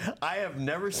mouth. I have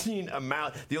never seen a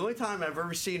mouth. The only time I've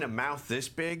ever seen a mouth this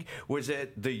big was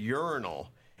at the urinal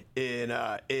in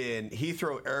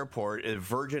Heathrow Airport at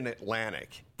Virgin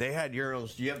Atlantic. They had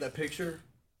urinals. Do you have that picture?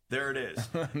 There it is.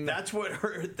 That's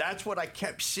what I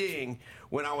kept seeing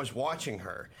when I was watching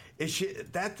her.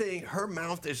 Her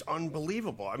mouth is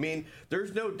unbelievable. I mean,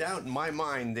 there's no doubt in my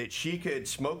mind that she could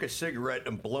smoke a cigarette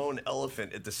and blow an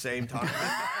elephant at the same time.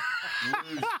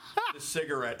 Lose the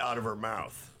cigarette out of her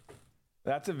mouth.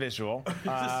 That's a visual.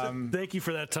 Thank you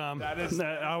for that, Tom.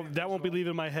 That won't be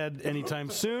leaving my head anytime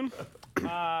soon.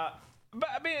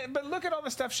 But look at all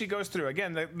the stuff she goes through.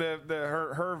 Again,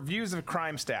 her views of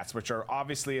crime stats, which are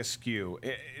obviously askew.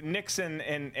 Nixon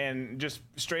and just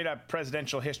straight up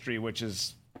presidential history, which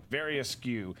is very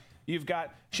askew.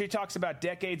 She talks about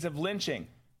decades of lynching.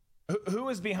 Who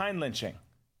is behind lynching?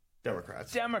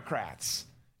 Democrats.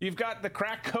 You've got the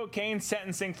crack cocaine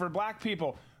sentencing for black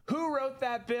people. Who wrote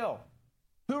that bill?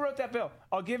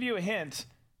 I'll give you a hint.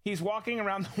 He's walking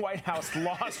around the White House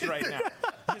lost right now.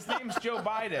 His name's Joe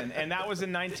Biden, and that was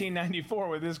in 1994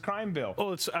 with his crime bill.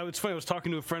 Oh, it's funny. I was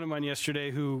talking to a friend of mine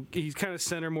yesterday who he's kind of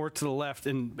center more to the left,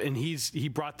 and he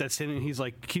brought that in, and he's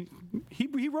like,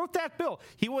 he wrote that bill.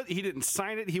 He didn't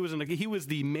sign it. He was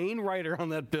the main writer on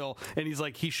that bill, and he's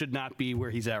like, he should not be where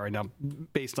he's at right now,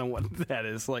 based on what that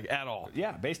is like at all.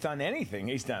 Yeah, based on anything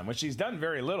he's done, which he's done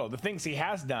very little. The things he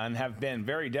has done have been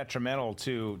very detrimental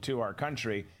to our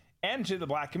country and to the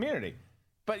black community.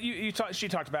 But she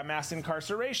talked about mass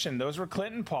incarceration. Those were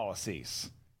Clinton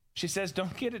policies. She says,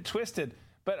 don't get it twisted.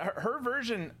 But her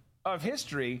version of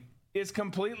history is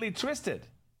completely twisted.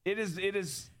 It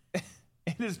is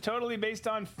totally based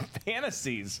on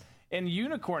fantasies and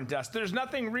unicorn dust. There's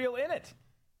nothing real in it.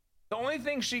 The only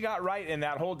thing she got right in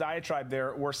that whole diatribe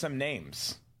there were some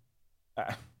names.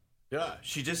 Yeah,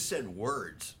 she just said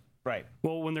words. Right.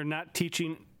 Well, when they're not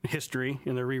teaching history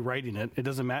and they're rewriting it, it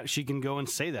doesn't matter. She can go and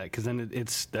say that because then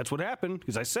that's what happened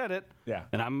because I said it. Yeah.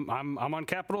 And I'm on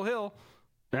Capitol Hill.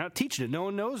 They're not teaching it. No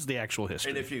one knows the actual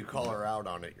history. And if you call her out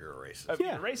on it, you're a racist. You're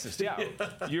a racist.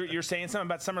 Yeah. You're saying something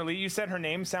about Summer Lee. You said her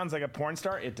name sounds like a porn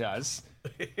star. It does.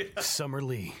 Summer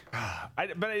Lee.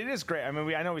 But it is great. I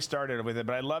mean, I know we started with it,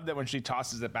 but I love that when she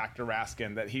tosses it back to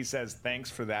Raskin, that he says, "Thanks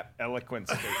for that eloquent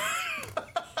statement."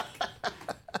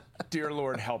 Dear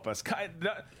Lord, help us.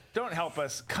 Don't help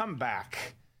us. Come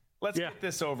back. Let's get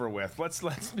this over with.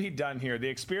 Let's be done here. The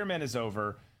experiment is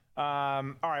over. All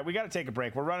right, we got to take a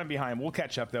break. We're running behind. We'll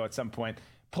catch up, though, at some point.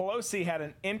 Pelosi had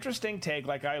an interesting take,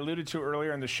 like I alluded to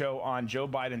earlier in the show, on Joe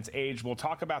Biden's age. We'll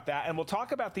talk about that, and we'll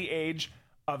talk about the age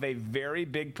of a very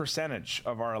big percentage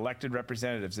of our elected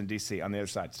representatives in D.C. on the other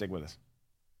side. Stick with us.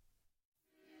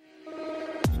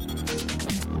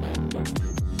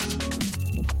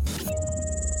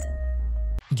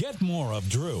 Get more of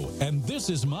Drew and This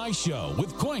Is My Show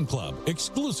with Coin Club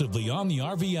exclusively on the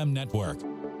RVM network.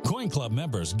 Coin Club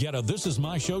members get a This Is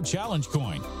My Show challenge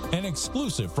coin, an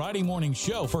exclusive Friday morning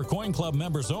show for Coin Club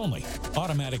members only,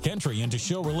 automatic entry into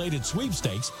show-related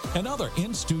sweepstakes, and other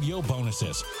in-studio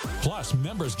bonuses. Plus,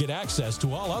 members get access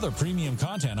to all other premium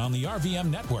content on the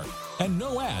RVM network and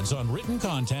no ads on written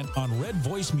content on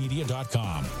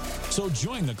redvoicemedia.com. So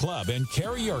join the club and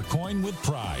carry your coin with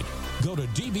pride. Go to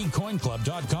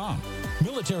dbcoinclub.com.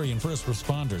 Military and first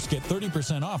responders get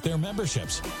 30% off their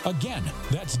memberships. Again,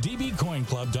 that's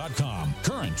dbcoinclub.com.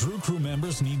 Current Drew Crew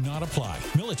members need not apply.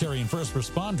 Military and first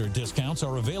responder discounts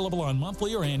are available on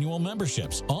monthly or annual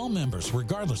memberships. All members,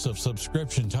 regardless of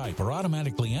subscription type, are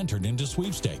automatically entered into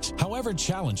sweepstakes. However,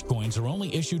 challenge coins are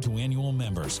only issued to annual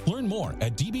members. Learn more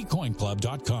at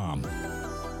dbcoinclub.com.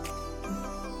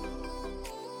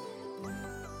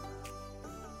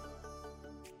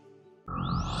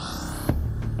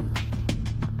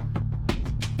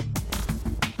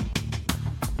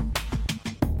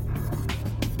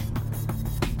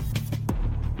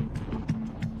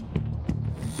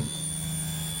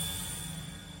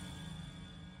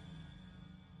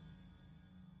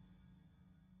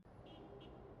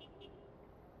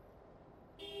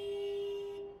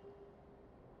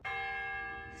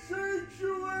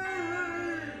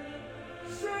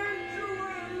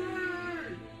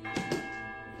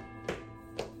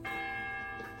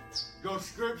 Your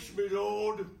scripts, me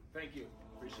lord. Thank you.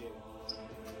 Appreciate it.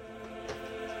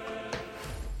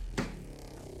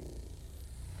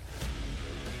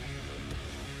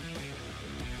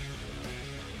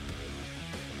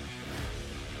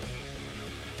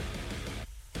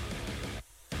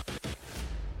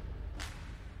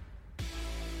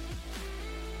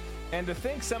 And to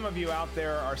think some of you out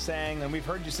there are saying, and we've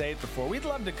heard you say it before, we'd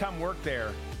love to come work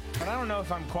there, but I don't know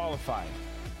if I'm qualified.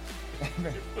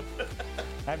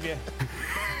 Have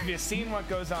you seen what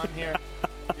goes on here?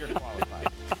 You're qualified.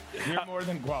 You're more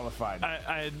than qualified.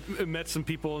 I had met some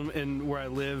people in where I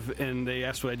live, and they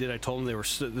asked what I did. I told them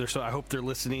they're so. I hope they're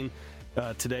listening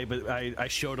today. But I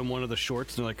showed them one of the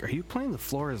shorts, and they're like, "Are you playing The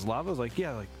Floor Is Lava?" I was like,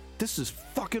 "Yeah." Like, this is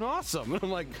fucking awesome. And I'm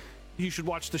like, "You should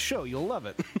watch the show. You'll love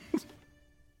it."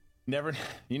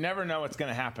 You never know what's going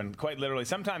to happen. Quite literally.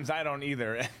 Sometimes I don't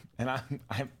either. And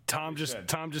Tom just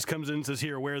comes in and says,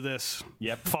 "Here, wear this.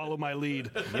 Yep. Follow my lead."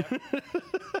 Yep.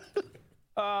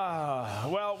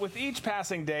 Well, with each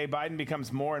passing day, Biden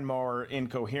becomes more and more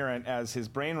incoherent as his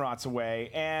brain rots away.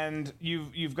 And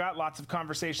you've got lots of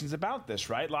conversations about this,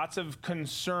 right? Lots of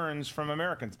concerns from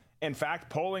Americans. In fact,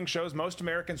 polling shows most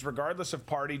Americans, regardless of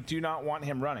party, do not want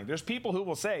him running. There's people who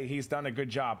will say he's done a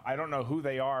good job. I don't know who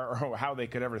they are or how they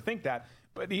could ever think that.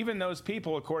 But even those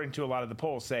people, according to a lot of the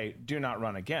polls, say do not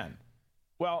run again.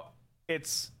 Well,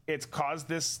 it's caused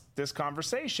this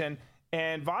conversation.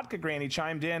 And Vodka Granny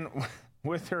chimed in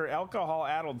with her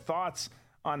alcohol-addled thoughts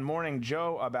on Morning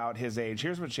Joe about his age.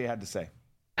 Here's what she had to say.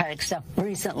 Stuff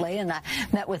recently, and I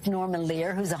met with Norman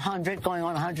Lear, who's 100, going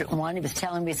on 101. He was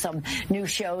telling me some new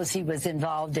shows he was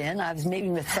involved in. I was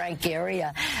meeting with Frank Gehry,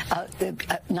 a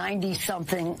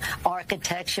 90-something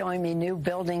architect, showing me new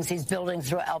buildings he's building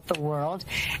throughout the world.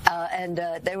 And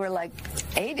they were like,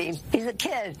 80? He's a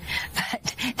kid.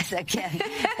 But it's a kid.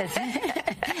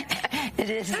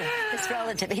 It's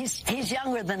relative. He's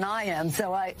younger than I am,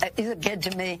 so he's a kid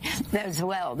to me as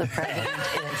well, the president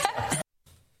is.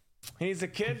 He's a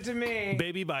kid to me.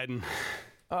 Baby Biden.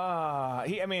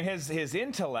 His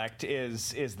intellect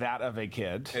is that of a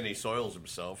kid. And he soils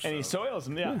himself. And he soils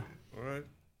him, yeah. All right.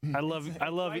 I love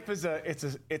life is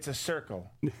it's a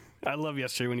circle. I love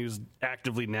yesterday when he was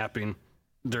actively napping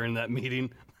during that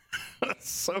meeting. That's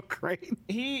so great.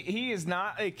 He is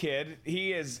not a kid.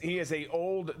 He is a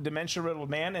old dementia riddled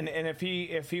man, and if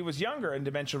he was younger and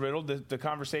dementia riddled, the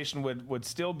conversation would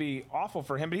still be awful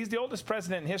for him. But he's the oldest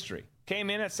president in history. Came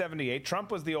in at 78.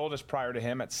 Trump was the oldest prior to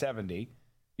him at 70.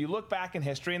 You look back in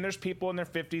history, and there's people in their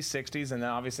 50s, 60s, and then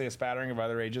obviously a spattering of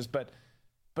other ages. But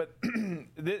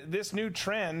this new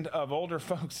trend of older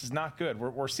folks is not good.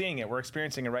 We're seeing it. We're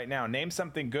experiencing it right now. Name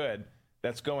something good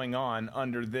that's going on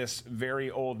under this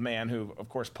very old man who, of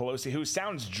course, Pelosi, who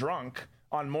sounds drunk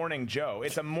on Morning Joe.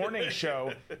 It's a morning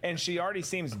show, and she already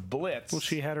seems blitzed. Well,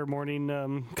 she had her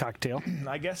morning cocktail.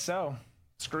 I guess so.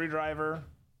 Screwdriver.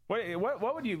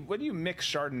 What would you mix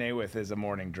Chardonnay with as a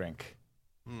morning drink?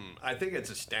 I think it's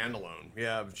a standalone.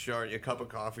 Yeah, a cup of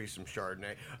coffee, some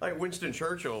Chardonnay. Like Winston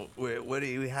Churchill, what do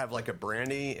you have, like a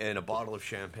brandy and a bottle of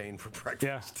champagne for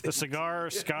breakfast? Yeah, a cigar,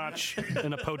 scotch,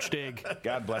 and a poached egg.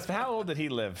 God bless. How old did he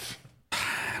live?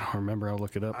 I don't remember. I'll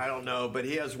look it up. I don't know, but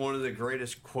he has one of the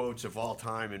greatest quotes of all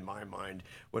time in my mind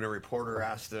when a reporter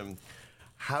asked him,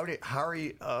 how are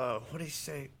you, what did he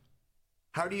say?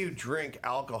 How do you drink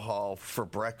alcohol for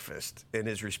breakfast? And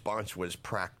his response was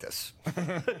practice. All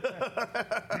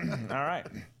right.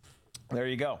 There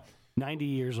you go. 90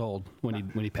 years old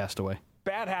when he passed away.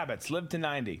 Bad habits. Live to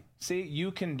 90. See,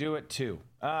 you can do it too.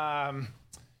 Don't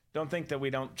think that we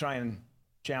don't try and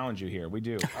challenge you here. We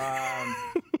do.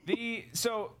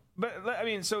 So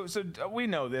we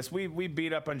know this. We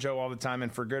beat up on Joe all the time,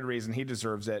 and for good reason. He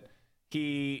deserves it.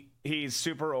 He's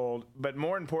super old, but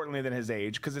more importantly than his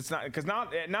age, because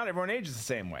not everyone ages the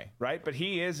same way, right? But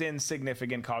he is in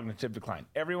significant cognitive decline.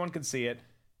 Everyone can see it.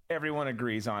 Everyone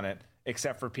agrees on it,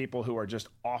 except for people who are just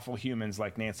awful humans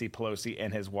like Nancy Pelosi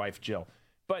and his wife Jill.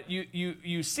 But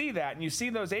you see that, and you see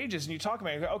those ages, and you talk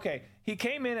about it. Okay, he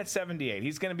came in at 78.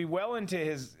 He's going to be into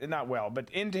his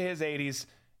 80s,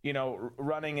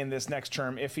 running in this next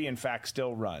term if he in fact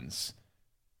still runs.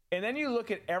 And then you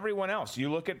look at everyone else.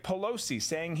 You look at Pelosi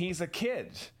saying he's a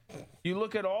kid. You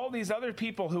look at all these other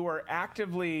people who are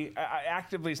actively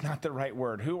is not the right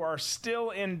word, who are still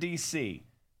in D.C.,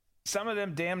 some of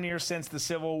them damn near since the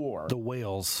Civil War. The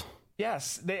whales.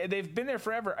 Yes, they've been there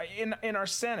forever. In our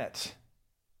Senate,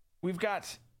 we've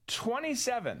got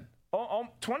 27 of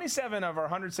our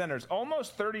 100 senators,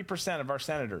 almost 30% of our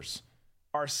senators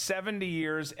are 70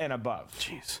 years and above.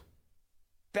 Jeez.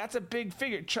 That's a big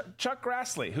figure. Chuck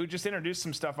Grassley, who just introduced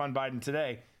some stuff on Biden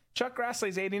today, Chuck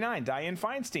Grassley's 89. Dianne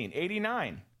Feinstein,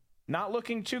 89. Not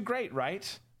looking too great,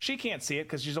 right? She can't see it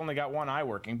because she's only got one eye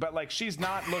working, but she's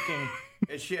not looking.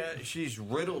 She's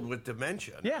riddled with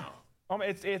dementia. Yeah.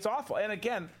 It's awful. And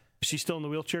again, is she still in the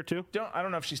wheelchair too? I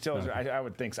don't know if she still is. I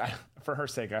would think so. For her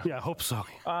sake. I hope so.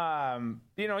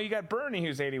 You got Bernie,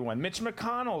 who's 81. Mitch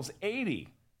McConnell's 80.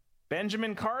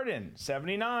 Benjamin Cardin,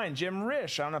 79. Jim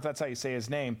Risch, I don't know if that's how you say his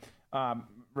name,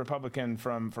 Republican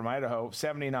from Idaho,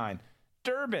 79.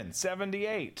 Durbin,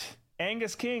 78.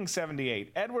 Angus King,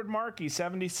 78. Edward Markey,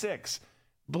 76.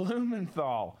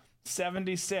 Blumenthal,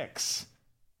 76.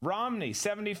 Romney,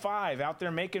 75, out there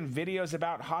making videos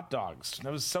about hot dogs.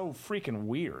 That was so freaking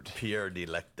weird. Pierre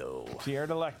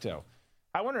Delecto.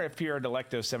 I wonder if Pierre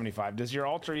Delecto's 75. Does your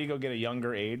alter ego get a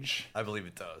younger age? I believe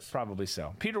it does. Probably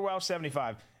so. Peter Welch,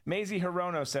 75. Mazie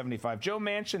Hirono, 75. Joe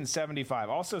Manchin,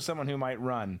 75. Also someone who might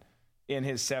run in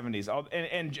his 70s.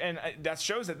 And that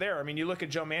shows it there. I mean, you look at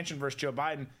Joe Manchin versus Joe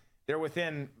Biden, they're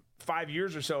within 5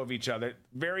 years or so of each other.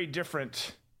 Very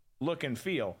different look and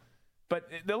feel. But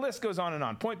the list goes on and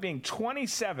on. Point being,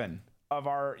 27 of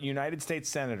our United States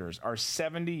senators are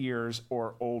 70 years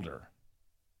or older.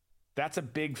 That's a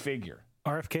big figure.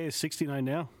 RFK is 69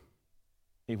 now.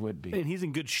 He would be. And he's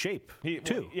in good shape,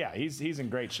 too. Yeah, he's in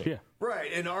great shape. Yeah.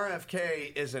 Right, and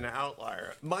RFK is an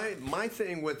outlier. My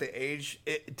thing with the age,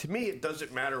 to me, it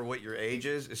doesn't matter what your age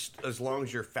is as long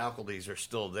as your faculties are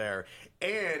still there.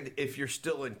 And if you're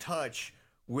still in touch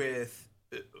with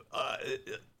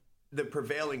the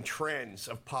prevailing trends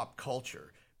of pop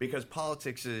culture. Because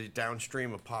politics is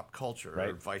downstream of pop culture, right?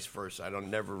 Or vice versa. I don't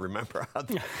never remember how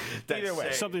that either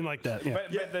way, something like that.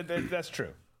 Yeah. But that's true.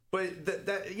 But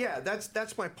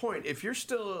that's my point. If you're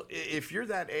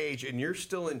that age and you're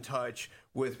still in touch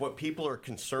with what people are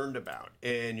concerned about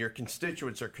and your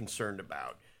constituents are concerned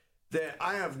about, then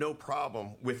I have no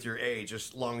problem with your age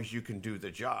as long as you can do the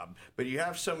job. But you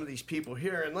have some of these people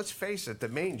here, and let's face it, the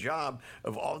main job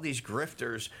of all these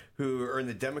grifters who are in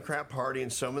the Democrat Party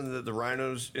and some of the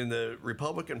rhinos in the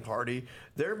Republican Party,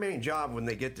 their main job when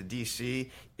they get to D.C.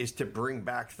 is to bring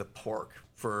back the pork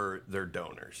for their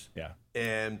donors. Yeah.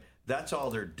 And that's all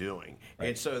they're doing. Right.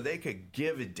 And so they could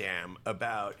give a damn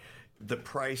about the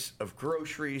price of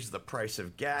groceries, the price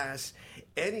of gas,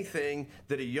 anything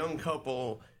that a young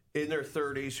couple in their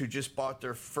 30s who just bought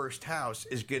their first house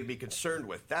is going to be concerned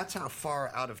with. That's how far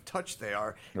out of touch they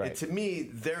are. Right. And to me,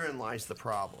 therein lies the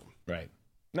problem. Right.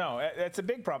 No, that's a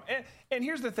big problem. And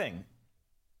here's the thing.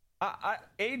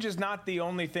 Age is not the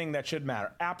only thing that should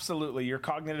matter. Absolutely, your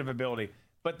cognitive ability.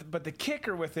 But the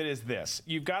kicker with it is this.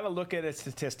 You've got to look at it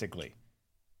statistically.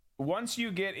 Once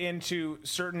you get into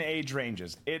certain age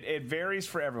ranges, it varies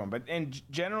for everyone. But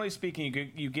generally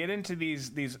speaking, you get into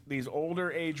these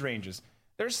older age ranges.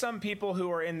 There's some people who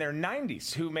are in their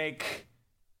 90s who make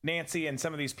Nancy and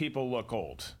some of these people look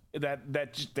old. That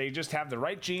they just have the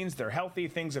right genes, they're healthy,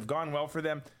 things have gone well for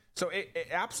them. So it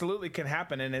absolutely can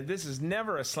happen, and this is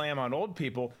never a slam on old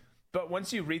people. But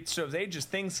once you reach those ages,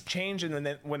 things change, and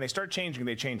then when they start changing,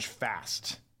 they change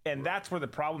fast. And that's where the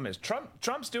problem is.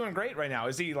 Trump's doing great right now.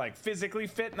 Is he physically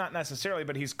fit? Not necessarily,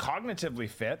 but he's cognitively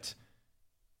fit.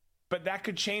 But that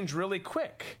could change really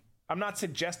quick. I'm not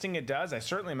suggesting it does. I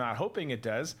certainly am not hoping it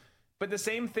does. But the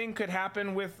same thing could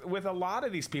happen with a lot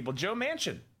of these people. Joe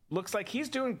Manchin, looks like he's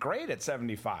doing great at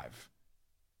 75.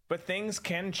 But things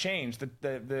can change.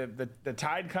 The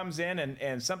tide comes in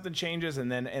and something changes,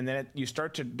 and then you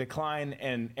start to decline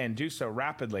and do so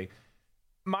rapidly.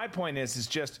 My point is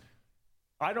just,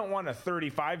 I don't want a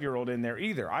 35-year-old in there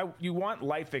either. You want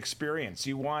life experience.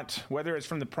 You want, whether it's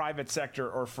from the private sector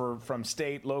or from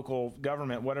state, local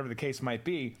government, whatever the case might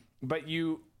be. But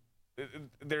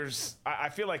I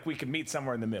feel like we could meet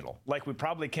somewhere in the middle, like we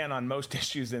probably can on most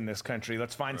issues in this country.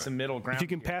 Let's find some middle ground. If you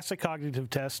can pass a cognitive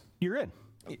test, you're in.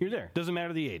 You're there. Doesn't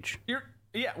matter the age. You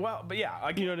know what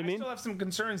I mean? I still have some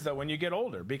concerns though when you get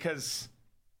older, because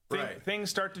things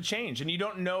start to change, and you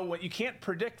don't know what you can't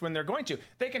predict when they're going to.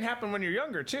 They can happen when you're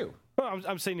younger too. Well,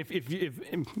 I'm saying if we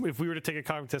were to take a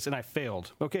cognitive test and I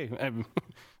failed, okay,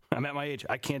 I'm at my age.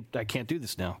 I can't do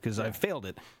this now because I've failed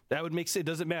it. That would make sense. It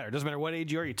doesn't matter. It doesn't matter what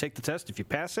age you are. You take the test. If you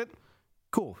pass it,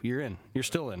 cool, you're in. You're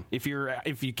still in. If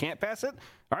you can't pass it,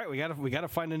 all right, we gotta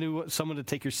find someone to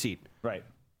take your seat. Right.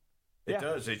 It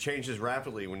does. It changes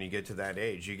rapidly when you get to that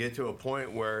age. You get to a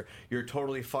point where you're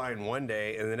totally fine one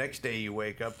day, and the next day you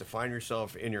wake up to find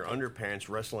yourself in your underpants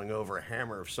wrestling over a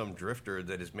hammer of some drifter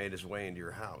that has made his way into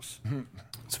your house.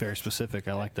 It's very specific.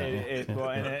 I like that. It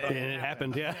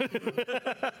happened, yeah.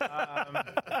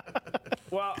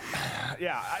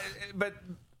 But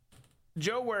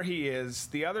Joe where he is,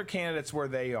 the other candidates where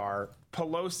they are,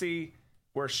 Pelosi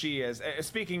where she is.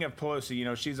 Speaking of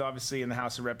Pelosi, she's obviously in the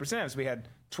House of Representatives. We had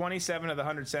 27 of the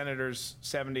 100 senators,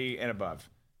 70 and above.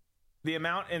 The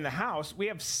amount in the House, we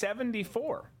have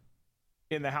 74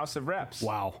 in the House of Reps.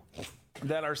 Wow.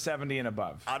 That are 70 and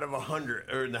above. Out of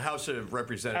 100, or in the House of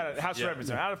Representatives. Of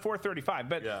Representatives, out of 435.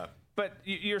 But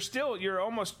you're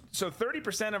almost, so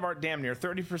 30% of damn near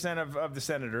 30% of the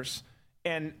senators,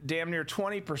 and damn near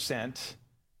 20%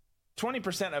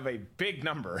 of a big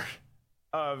number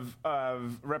of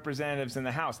representatives in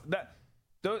the House.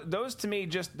 Those to me,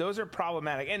 those are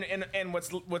problematic. And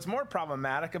what's more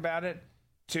problematic about it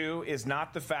too is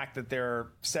not the fact that they're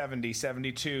 70,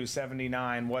 72,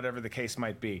 79, whatever the case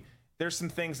might be. There's some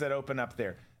things that open up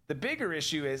there. The bigger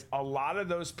issue is a lot of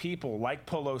those people, like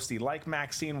Pelosi, like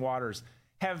Maxine Waters,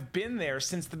 have been there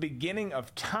since the beginning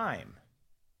of time.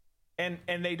 And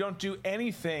they don't do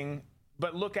anything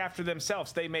but look after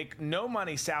themselves. They make no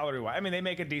money salary-wise. I mean, they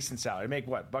make a decent salary. They make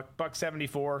what,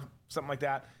 $1.74, something like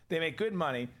that. They make good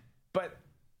money, but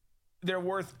they're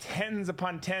worth tens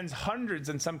upon tens, hundreds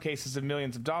in some cases of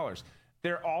millions of dollars.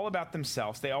 They're all about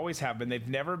themselves. They always have been. They've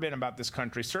never been about this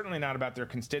country, certainly not about their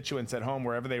constituents at home,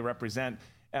 wherever they represent,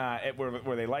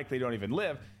 where they likely don't even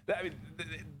live.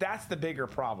 That's the bigger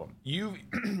problem.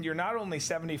 You're not only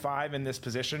 75 in this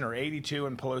position or 82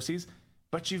 in Pelosi's,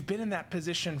 but you've been in that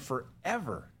position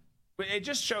forever. It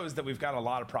just shows that we've got a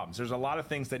lot of problems. There's a lot of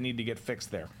things that need to get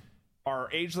fixed there. Are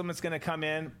age limits going to come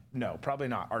in? No, probably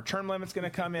not. Are term limits going to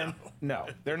come in? No,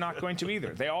 they're not going to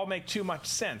either. They all make too much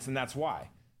sense, and that's why.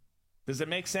 Does it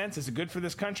make sense? Is it good for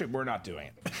this country? We're not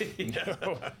doing it.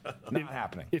 No, not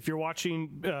happening. If you're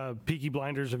watching Peaky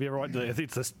Blinders, have you ever watched? I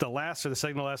think it's the last or the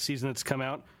second to last season that's come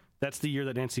out. That's the year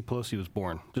that Nancy Pelosi was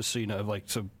born. Just so you know,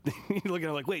 so you're looking at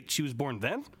it like, wait, she was born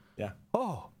then? Yeah.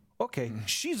 Oh, okay.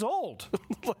 She's old.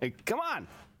 Come on.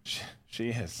 She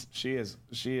is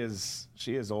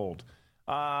old.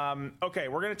 Okay,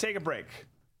 we're going to take a break.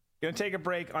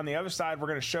 On the other side, we're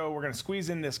going to squeeze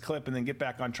in this clip and then get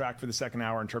back on track for the second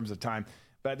hour in terms of time.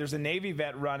 But there's a Navy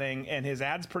vet running, and his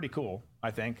ad's pretty cool,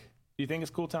 I think. Do you think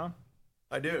it's cool, Tom?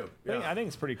 I do. Yeah. I think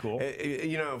it's pretty cool.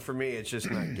 For me, it's just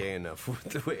not gay enough with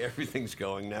the way everything's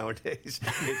going nowadays.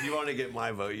 If you want to get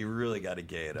my vote, you really got to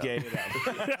gay it up. Gay it up.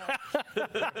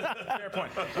 Fair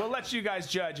point. We'll let you guys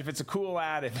judge if it's a cool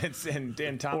ad, if it's in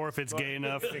Tom, or if it's gay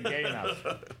enough. Is it gay enough?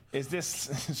 Is this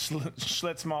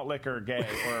Schlitz malt liquor gay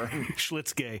or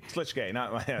Schlitz gay? Schlitz gay,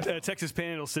 not my Texas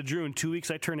Panhandle said, Drew, in 2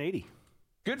 weeks I turn 80.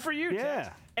 Good for you, yeah.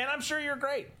 Tex. And I'm sure you're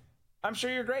great. And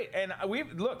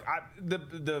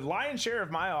the lion's share of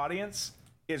my audience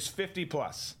is 50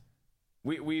 plus.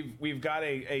 We've got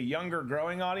a younger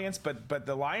growing audience, but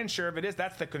the lion's share of it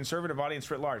that's the conservative audience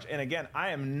writ large. And again,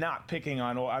 I am not picking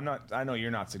on old. I know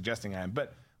you're not suggesting I am,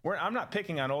 but I'm not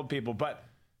picking on old people. But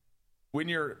when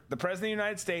you're the president of the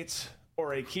United States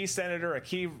or a key senator, a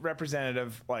key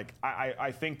representative,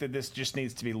 I think that this just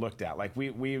needs to be looked at.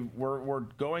 We're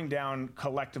going down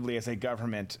collectively as a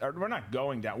government. Or we're not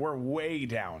going down. We're way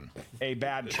down a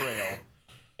bad trail.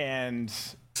 And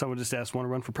someone just asked, want to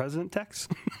run for president, Tex?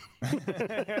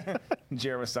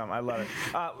 Jared with some. I love it.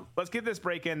 Let's get this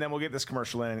break in, then we'll get this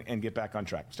commercial in and get back on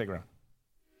track. Stick around.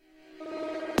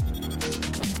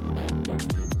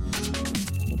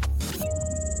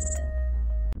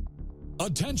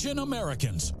 Attention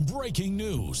Americans, breaking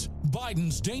news.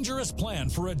 Biden's dangerous plan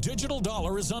for a digital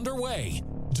dollar is underway.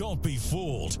 Don't be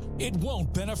fooled. It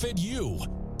won't benefit you.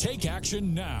 Take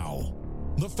action now.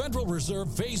 The Federal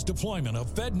Reserve phased deployment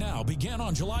of FedNow began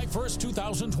on July 1st,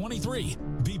 2023.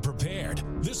 Be prepared.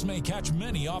 This may catch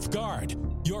many off guard.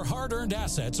 Your hard-earned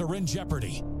assets are in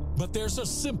jeopardy. But there's a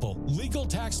simple legal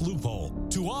tax loophole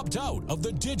to opt out of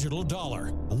the digital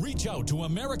dollar. Reach out to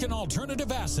American Alternative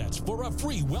Assets for a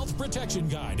free wealth protection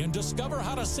guide and discover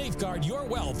how to safeguard your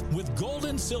wealth with gold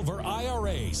and silver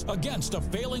IRAs against a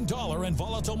failing dollar and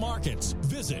volatile markets.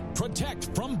 Visit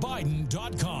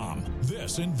protectfrombiden.com.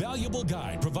 This invaluable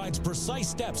guide provides precise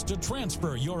steps to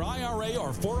transfer your IRA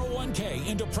or 401k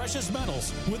into precious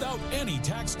metals without any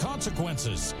tax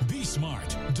consequences. Be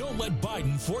smart. Don't let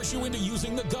Biden force you into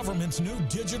using the government's new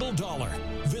digital dollar.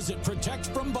 Visit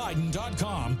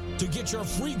protectfrombiden.com to get your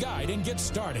free guide and get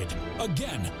started.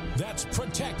 Again, that's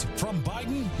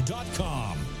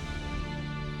protectfrombiden.com.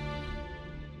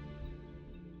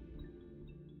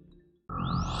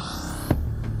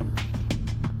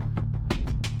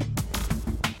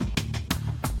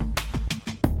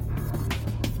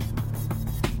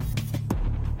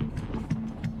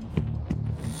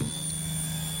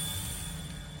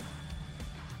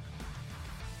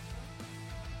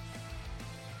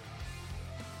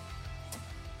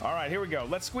 All right, here we go.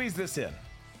 Let's squeeze this in.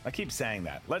 I keep saying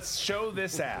that. Let's show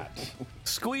this ad.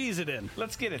 Squeeze it in.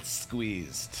 Let's get it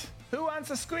squeezed. Who wants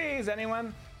a squeeze?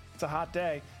 Anyone? It's a hot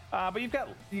day. But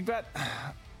you've got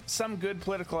some good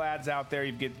political ads out there.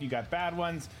 You got bad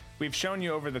ones. We've shown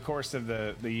you over the course of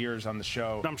the years on the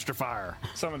show. Dumpster fire.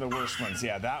 Some of the worst ones.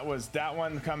 Yeah, that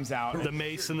one comes out. The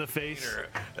mace in the face.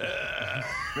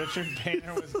 Richard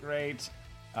Painter was great.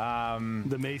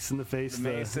 The mace in the face. The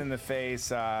mace in the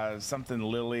face. Something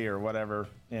Lily or whatever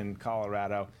in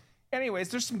Colorado. Anyways,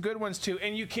 there's some good ones too,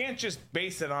 and you can't just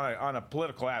base it on a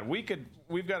political ad.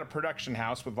 We've got a production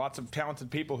house with lots of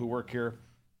talented people who work here.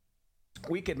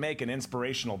 We could make an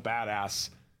inspirational, badass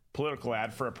political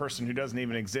ad for a person who doesn't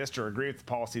even exist or agree with the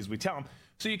policies we tell them.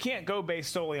 So you can't go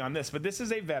based solely on this. But this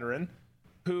is a veteran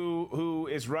who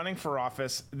is running for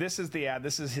office. This is the ad.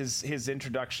 This is his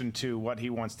introduction to what he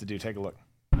wants to do. Take a look.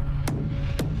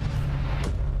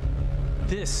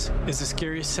 This is the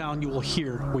scariest sound you will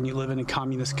hear when you live in a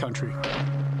communist country.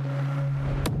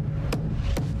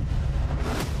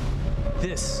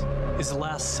 This is the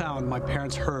last sound my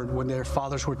parents heard when their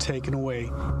fathers were taken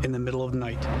away in the middle of the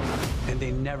night, and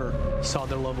they never saw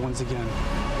their loved ones again.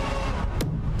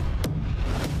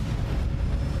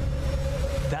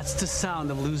 That's the sound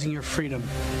of losing your freedom,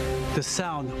 the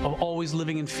sound of always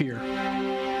living in fear.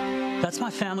 That's my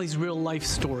family's real life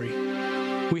story.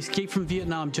 We escaped from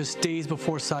Vietnam just days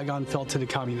before Saigon fell to the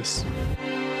communists.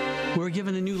 We were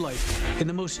given a new life in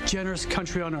the most generous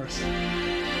country on earth.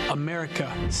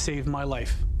 America saved my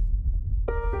life.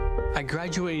 I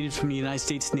graduated from the United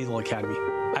States Naval Academy.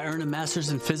 I earned a master's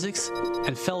in physics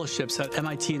and fellowships at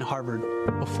MIT and Harvard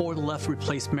before the left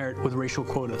replaced merit with racial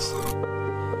quotas.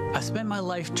 I spent my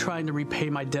life trying to repay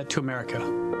my debt to America,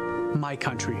 my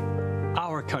country,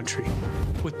 our country,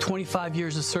 with 25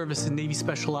 years of service in Navy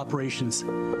Special Operations,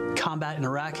 combat in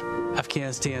Iraq,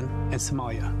 Afghanistan, and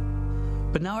Somalia.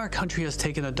 But now our country has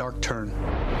taken a dark turn.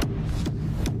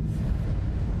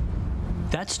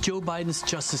 That's Joe Biden's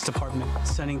Justice Department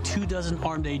sending 24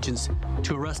 armed agents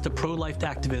to arrest a pro-life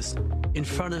activist in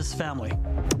front of his family.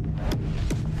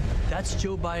 That's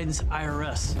Joe Biden's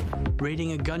IRS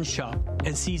raiding a gun shop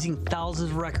and seizing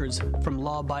thousands of records from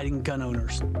law-abiding gun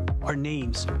owners. Our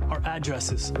names, our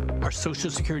addresses, our social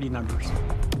security numbers.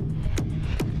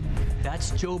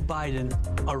 That's Joe Biden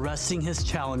arresting his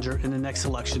challenger in the next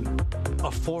election,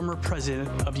 a former president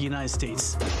of the United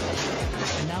States.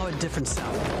 And now a different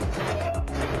sound.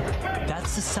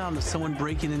 That's the sound of someone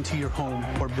breaking into your home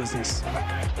or business.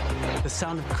 The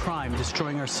sound of crime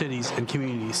destroying our cities and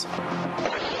communities.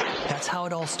 That's how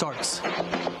it all starts.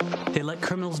 They let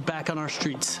criminals back on our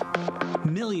streets.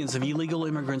 Millions of illegal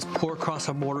immigrants pour across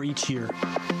our border each year,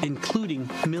 including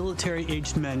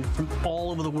military-aged men from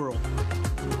all over the world.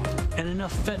 And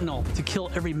enough fentanyl to kill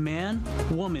every man,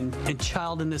 woman, and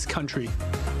child in this country.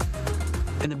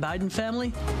 And the Biden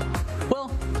family? Well,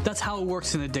 that's how it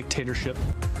works in a dictatorship.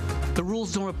 The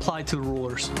rules don't apply to the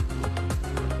rulers.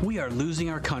 We are losing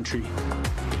our country.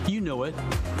 You know it,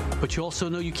 but you also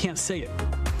know you can't say it.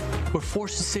 We're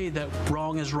forced to say that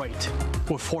wrong is right.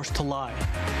 We're forced to lie.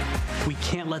 We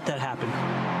can't let that happen.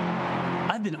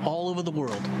 I've been all over the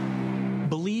world.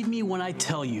 Believe me when I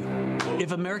tell you,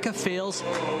 if America fails,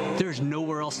 there's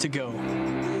nowhere else to go.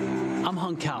 I'm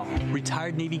Hung Cao,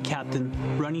 retired Navy captain,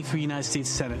 running for United States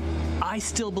Senate. I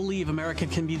still believe America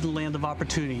can be the land of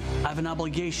opportunity. I have an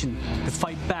obligation to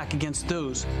fight back against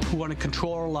those who want to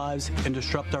control our lives and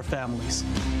disrupt our families.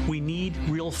 We need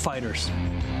real fighters,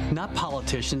 not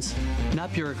politicians,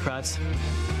 not bureaucrats,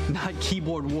 not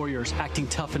keyboard warriors acting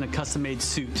tough in a custom-made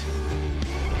suit.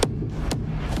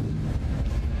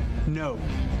 No,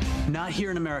 not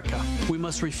here in America. We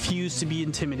must refuse to be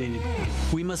intimidated.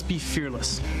 We must be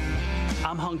fearless.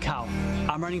 I'm Hung Cao.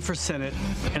 I'm running for Senate,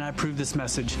 and I approve this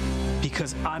message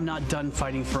because I'm not done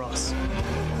fighting for us.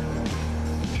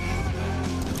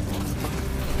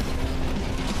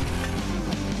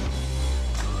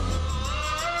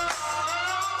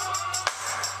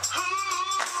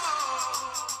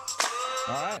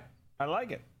 All right. I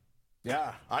like it.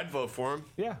 Yeah, I'd vote for him.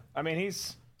 Yeah. I mean,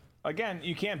 he's, again,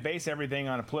 you can't base everything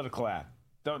on a political ad.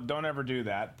 Don't ever do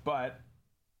that. But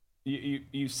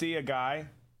you see a guy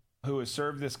who has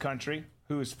served this country,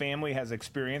 whose family has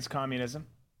experienced communism,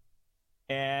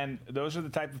 and those are the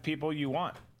type of people you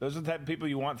want. Those are the type of people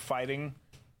you want fighting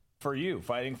for you,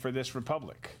 fighting for this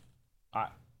republic.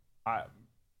 Again,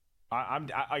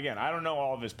 I don't know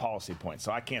all of his policy points,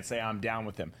 so I can't say I'm down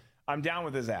with him. I'm down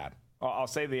with his ad. I'll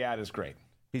say the ad is great.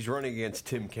 He's running against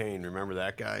Tim Kaine. Remember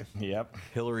that guy? Yep.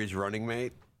 Hillary's running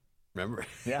mate. Remember?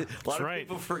 Yeah, a lot of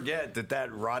people forget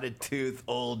that rotted tooth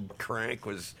old crank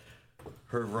was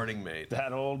her running mate.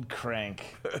 That old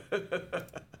crank.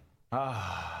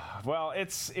 Well,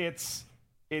 it's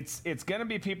going to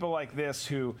be people like this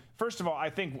who, first of all, I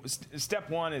think step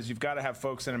one is you've got to have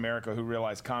folks in America who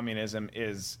realize communism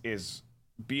is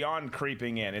beyond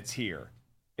creeping in. It's here.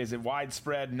 Is it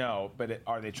widespread? No. But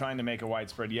are they trying to make it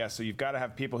widespread? Yes. So you've got to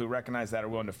have people who recognize that are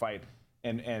willing to fight.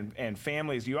 And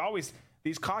families,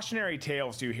 these cautionary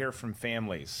tales you hear from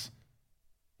families,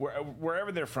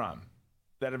 wherever they're from,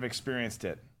 that have experienced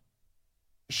it,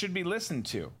 should be listened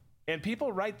to. And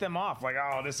people write them off like,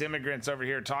 oh, this immigrant's over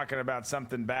here talking about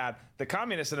something bad. The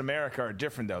communists in America are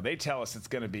different, though. They tell us it's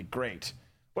going to be great.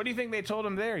 What do you think they told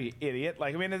them there, you idiot?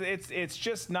 Like, I mean, it's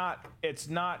just not, it's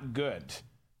not good.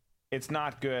 It's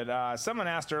not good. Someone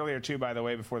asked earlier, too, by the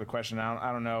way, before the question,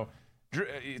 I don't know. Drew,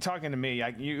 talking to me,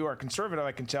 you are conservative,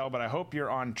 I can tell, but I hope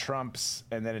you're on Trump's,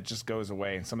 and then it just goes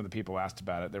away. And some of the people asked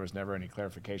about it. There was never any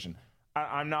clarification.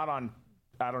 I'm not on,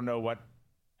 I don't know what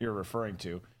you're referring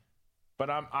to, but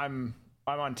I'm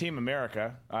on Team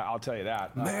America. I'll tell you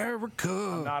that. America.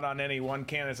 I'm not on any one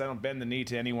candidate. I don't bend the knee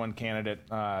to any one candidate.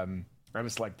 I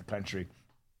just like the country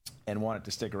and want it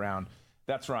to stick around.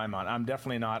 That's where I'm on. I'm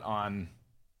definitely not on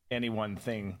any one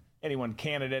thing, any one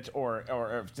candidate,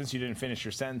 or since you didn't finish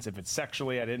your sentence, if it's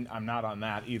sexually, I'm not on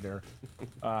that either.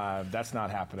 That's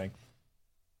not happening.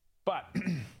 But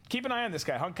keep an eye on this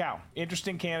guy, Hung Cao.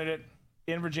 Interesting candidate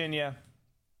in Virginia.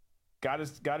 Got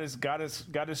his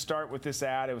start with this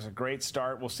ad. It was a great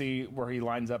start. We'll see where he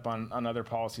lines up on other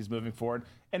policies moving forward.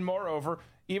 And moreover,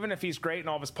 even if he's great and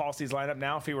all of his policies line up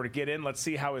now, if he were to get in, let's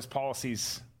see how his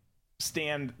policies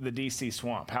stand the D.C.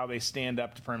 swamp, how they stand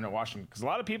up to permanent Washington. Because a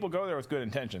lot of people go there with good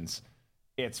intentions.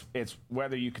 It's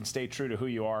whether you can stay true to who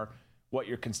you are, what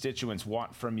your constituents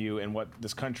want from you, and what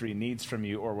this country needs from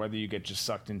you, or whether you get just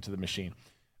sucked into the machine.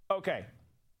 Okay.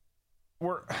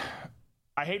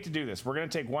 I hate to do this. We're going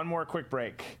to take one more quick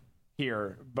break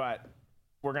here, but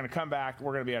we're going to come back.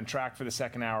 We're going to be on track for the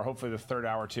second hour, hopefully the third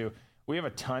hour too. We have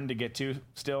a ton to get to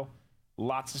still.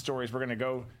 Lots of stories. We're going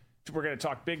to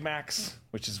talk Big Macs,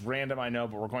 which is random, I know,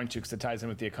 but we're going to because it ties in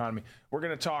with the economy. We're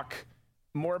going to talk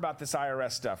more about this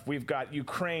IRS stuff. We've got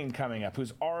Ukraine coming up,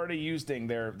 who's already using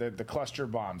the cluster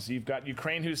bombs. You've got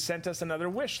Ukraine, who's sent us another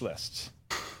wish list.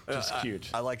 Just cute.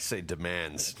 I like to say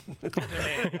demands.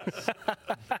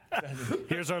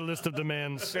 Here's our list of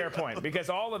demands. Fair point, because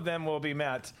all of them will be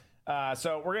met.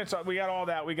 So we're going to talk. We got all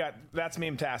that. That's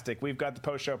meme-tastic. We've got the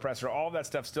post-show presser. All that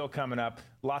stuff still coming up.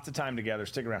 Lots of time together.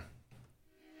 Stick around.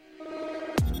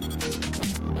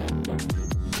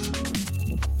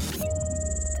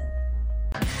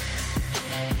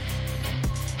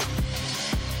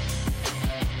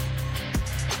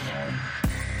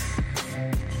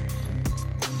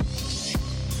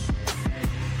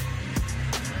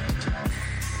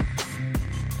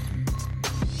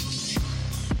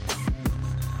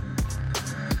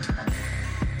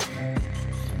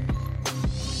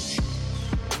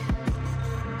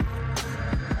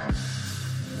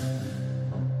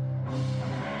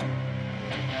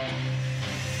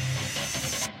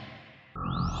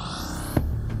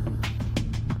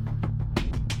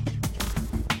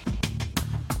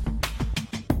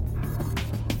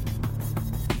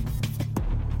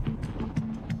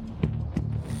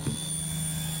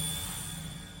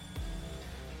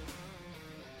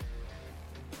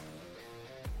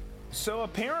 So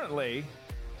apparently,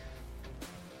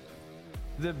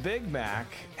 the Big Mac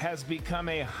has become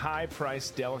a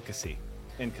high-priced delicacy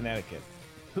in Connecticut.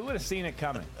 Who would have seen it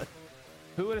coming?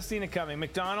 Who would have seen it coming?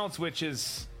 McDonald's, which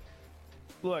is,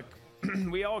 look,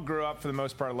 we all grew up for the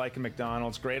most part liking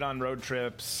McDonald's. Great on road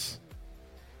trips.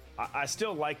 I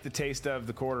still like the taste of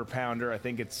the Quarter Pounder. I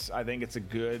think it's a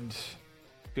good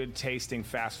tasting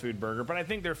fast food burger, but I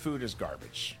think their food is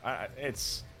garbage.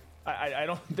 I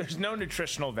don't. There's no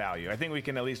nutritional value. I think we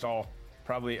can at least all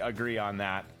probably agree on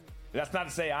that. That's not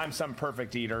to say I'm some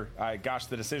perfect eater. Gosh,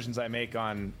 the decisions I make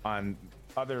on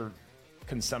other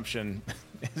consumption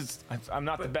I'm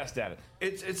not the best at it.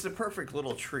 It's the perfect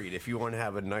little treat if you want to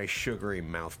have a nice sugary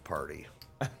mouth party.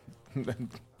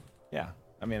 Yeah.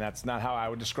 I mean, that's not how I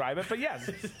would describe it, but yes,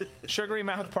 sugary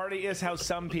mouth party is how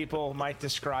some people might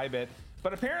describe it.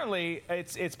 But apparently,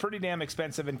 it's pretty damn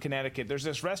expensive in Connecticut. There's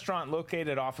this restaurant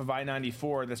located off of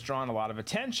I-94 that's drawn a lot of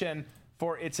attention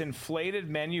for its inflated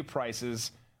menu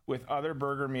prices, with other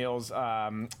burger meals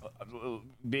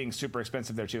being super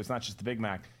expensive there too. It's not just the Big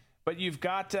Mac. But you've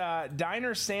got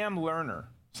Diner Sam Lerner,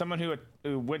 someone who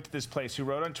went to this place, who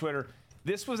wrote on Twitter,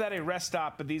 this was at a rest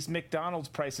stop, but these McDonald's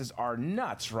prices are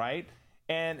nuts, right?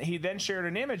 And he then shared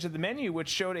an image of the menu, which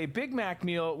showed a Big Mac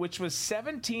meal, which was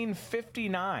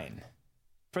 $17.59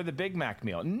 for the Big Mac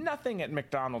meal. Nothing at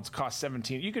McDonald's costs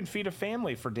 $17. You can feed a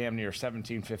family for damn near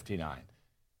 $17.59.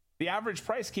 The average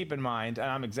price, keep in mind, and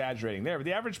I'm exaggerating there, but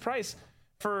the average price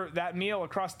for that meal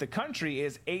across the country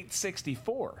is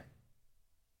 $8.64.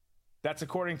 That's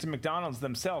according to McDonald's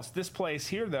themselves. This place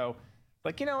here, though,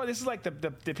 like, you know, this is like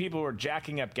the people who are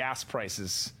jacking up gas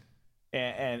prices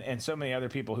and so many other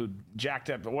people who jacked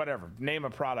up whatever, name a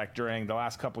product during the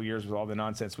last couple years with all the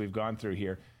nonsense we've gone through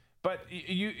here. But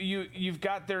you've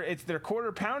got their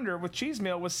Quarter Pounder with cheese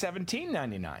meal was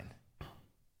 $17.99.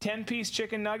 10-piece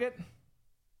chicken nugget,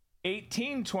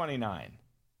 $18.29.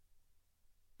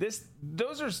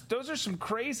 Those are some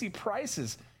crazy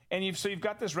prices. And you've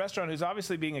got this restaurant who's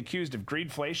obviously being accused of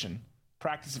greedflation,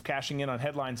 practice of cashing in on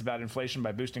headlines about inflation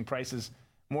by boosting prices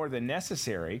more than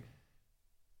necessary.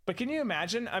 But can you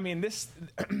imagine? I mean,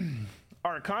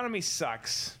 our economy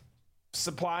sucks.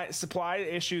 Supply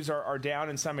issues are down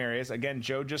in some areas. Again,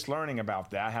 Joe just learning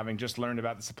about that, having just learned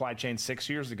about the supply chain 6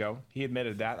 years ago. He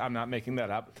admitted that. I'm not making that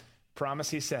up. Promise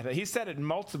he said it. He said it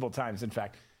multiple times, in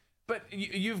fact. But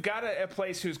you've got a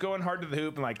place who's going hard to the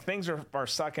hoop and like things are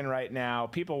sucking right now.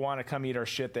 People want to come eat our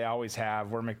shit. They always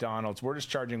have. We're McDonald's. We're just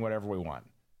charging whatever we want.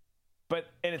 And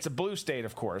it's a blue state,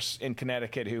 of course, in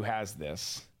Connecticut who has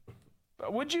this.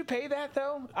 Would you pay that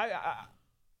though?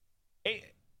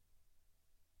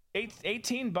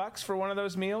 $18 for one of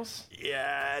those meals?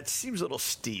 Yeah, it seems a little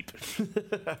steep.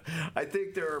 I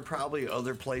think there are probably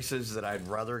other places that I'd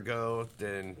rather go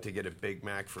than to get a Big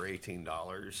Mac for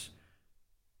 $18.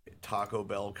 Taco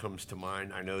Bell comes to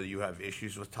mind. I know you have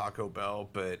issues with Taco Bell,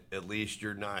 but at least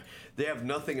you're not. They have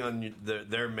nothing on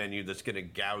their menu that's going to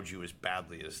gouge you as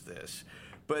badly as this.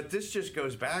 But this just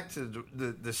goes back to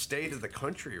the state of the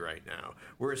country right now.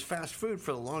 Whereas fast food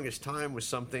for the longest time was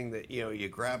something that, you know, you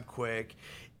grab quick.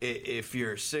 If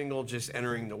you're single, just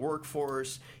entering the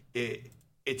workforce,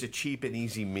 it's a cheap and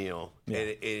easy meal. Yeah.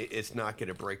 It's not going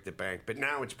to break the bank. But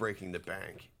now it's breaking the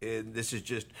bank. This is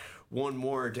just one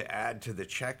more to add to the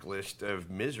checklist of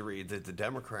misery that the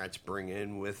Democrats bring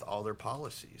in with all their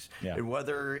policies. Yeah. And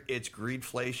whether it's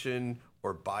greedflation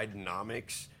or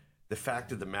Bidenomics, the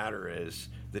fact of the matter is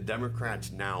the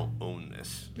Democrats now own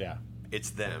this. Yeah. It's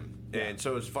them. Yeah. And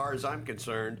so as far as I'm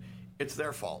concerned, it's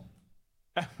their fault.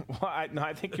 Well,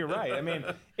 I think you're right. I mean,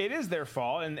 it is their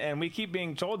fault, and we keep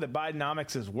being told that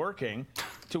Bidenomics is working,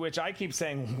 to which I keep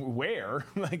saying, where?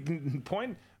 Like,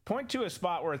 point to a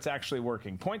spot where it's actually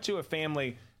working. Point to a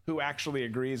family who actually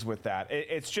agrees with that.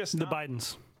 It's just the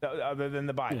Bidens. Other than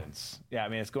the Bidens. Yeah, I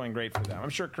mean, it's going great for them. I'm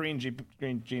sure Karine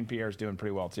Jean-Pierre is doing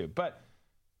pretty well, too. But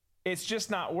it's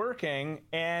just not working,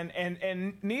 and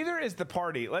neither is the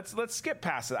party. Let's skip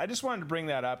past it. I just wanted to bring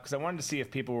that up because I wanted to see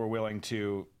if people were willing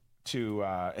to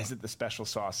is it the special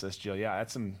sauce, Jill? Yeah,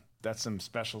 that's some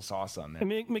special sauce on there. I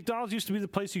mean, McDonald's used to be the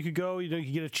place you could go, you know, you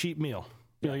could get a cheap meal.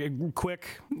 You know, like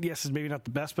quick. Yes, it's maybe not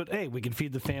the best, but hey, we can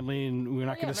feed the family, and we're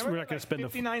not going to spend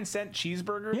 59-cent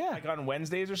cheeseburger like on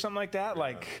Wednesdays or something like that.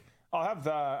 Like, I'll have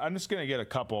I'm just going to get a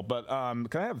couple, but can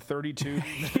I have 32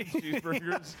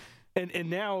 cheeseburgers? And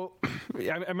now,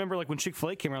 I remember like when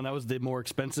Chick-fil-A came around, that was the more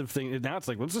expensive thing. And now it's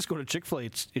like, let's just go to Chick-fil-A.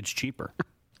 It's cheaper.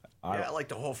 Yeah, like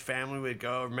the whole family would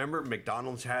go. Remember,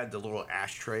 McDonald's had the little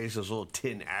ashtrays, those little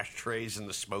tin ashtrays in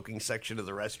the smoking section of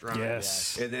the restaurant?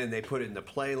 Yes. And then they put it in the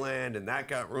playland, and that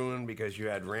got ruined because you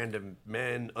had random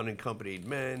men, unaccompanied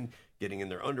men, getting in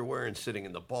their underwear and sitting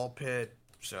in the ball pit.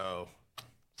 So,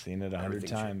 seen it 100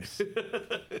 times.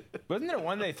 Wasn't there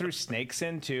one they threw snakes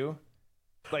in too?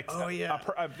 Like, oh yeah,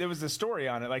 there was a story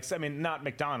on it. Like, I mean, not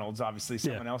McDonald's, obviously,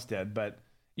 someone else did, but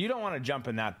you don't want to jump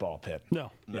in that ball pit.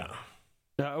 No.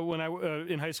 When I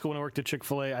in high school when I worked at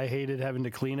Chick-fil-A, I hated having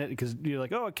to clean it because you're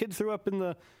like, oh, a kid threw up in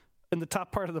the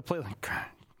top part of the plate. Like,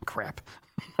 crap.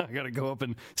 I got to go up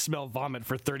and smell vomit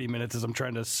for 30 minutes as I'm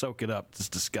trying to soak it up. It's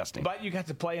disgusting. But you got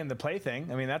to play in the plaything.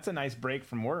 I mean, that's a nice break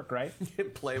from work, right?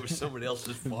 Play with someone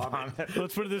else's vomit.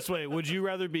 Let's put it this way. Would you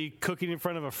rather be cooking in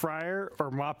front of a fryer or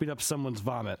mopping up someone's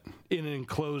vomit in an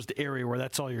enclosed area where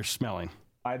that's all you're smelling?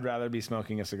 I'd rather be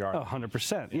smoking a cigar. Oh,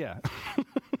 100%. Yeah.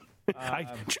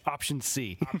 Option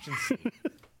C. Option C.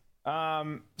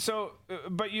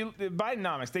 But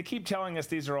Bidenomics, they keep telling us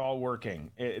these are all working.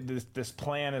 This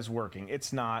plan is working.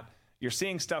 It's not. You're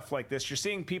seeing stuff like this. You're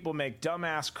seeing people make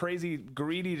dumbass, crazy,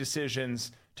 greedy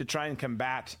decisions to try and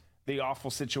combat the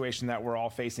awful situation that we're all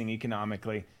facing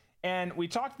economically. And we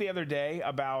talked the other day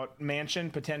about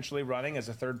Manchin potentially running as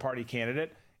a third-party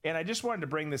candidate. And I just wanted to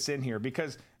bring this in here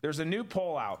because there's a new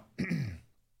poll out.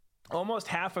 Almost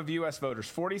half of U.S.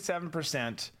 voters,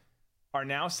 47%, are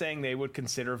now saying they would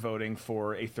consider voting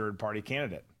for a third-party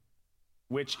candidate,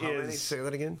 which How many? Say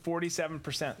that again?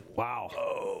 47%. Wow.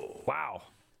 Oh. Wow.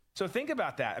 So think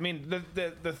about that. I mean,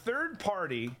 the third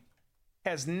party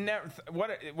has never,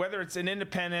 whether it's an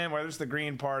independent, whether it's the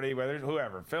Green Party, whether it's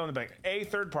whoever, fill in the blank, a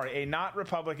third party, a not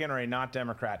Republican or a not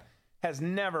Democrat, has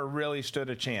never really stood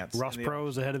a chance. Ross Perot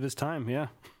was ahead of his time, yeah.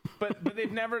 But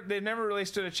they've never really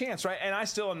stood a chance, right? And I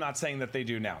still am not saying that they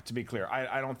do now, to be clear.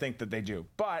 I don't think that they do.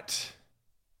 But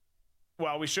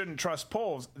while we shouldn't trust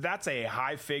polls, that's a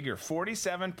high figure,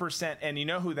 47%. And you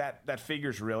know who that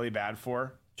figure's really bad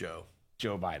for? Joe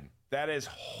Biden. That is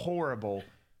horrible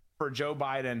for Joe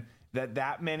Biden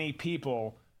that many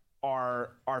people are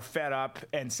fed up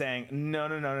and saying, no.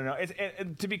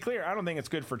 To be clear, I don't think it's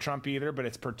good for Trump either, but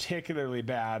it's particularly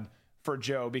bad for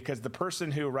Joe because the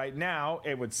person who right now,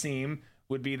 it would seem,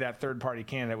 would be that third-party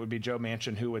candidate would be Joe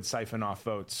Manchin, who would siphon off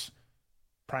votes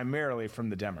primarily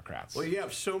from the Democrats. Well, you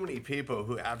have so many people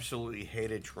who absolutely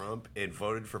hated Trump and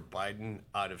voted for Biden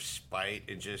out of spite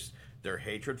and just their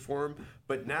hatred for him.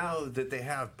 But now that they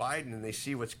have Biden and they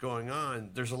see what's going on,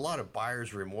 there's a lot of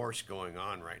buyer's remorse going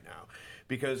on right now.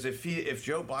 Because if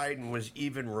Joe Biden was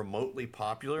even remotely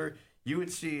popular, you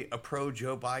would see a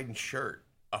pro-Joe Biden shirt,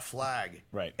 a flag,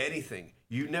 right? Anything.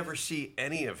 You never see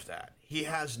any of that. He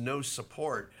has no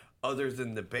support other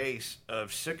than the base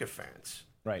of sycophants.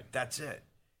 Right. That's it.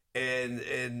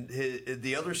 And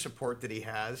the other support that he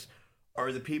has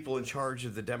are the people in charge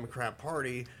of the Democrat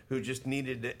Party who just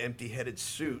needed an empty-headed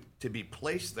suit to be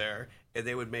placed there, and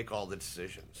they would make all the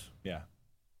decisions. Yeah.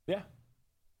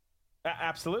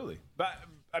 Absolutely. But,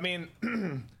 I mean,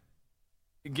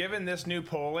 given this new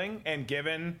polling and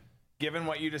given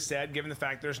what you just said, given the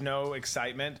fact there's no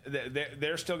excitement,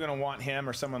 they're still going to want him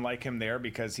or someone like him there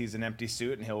because he's an empty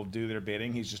suit and he'll do their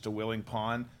bidding. He's just a willing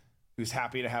pawn who's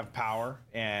happy to have power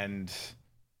and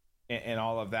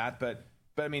all of that. But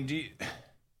I mean,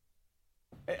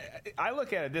 I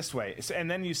look at it this way, and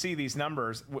then you see these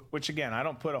numbers, which again, I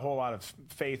don't put a whole lot of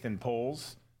faith in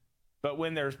polls, but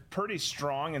when there's pretty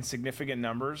strong and significant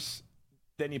numbers,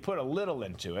 then you put a little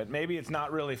into it. Maybe it's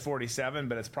not really 47,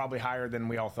 but it's probably higher than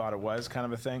we all thought it was, kind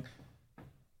of a thing.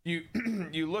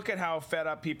 You look at how fed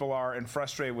up people are and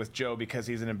frustrated with Joe because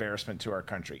he's an embarrassment to our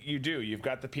country. You do. You've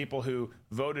got the people who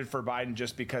voted for Biden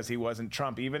just because he wasn't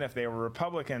Trump, even if they were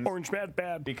Republicans. Orange man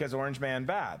bad. Because orange man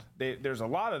bad. There's a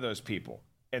lot of those people.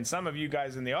 And some of you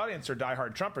guys in the audience are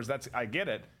diehard Trumpers. I get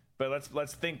it. But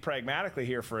let's think pragmatically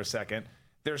here for a second.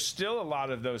 There's still a lot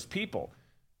of those people.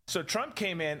 So Trump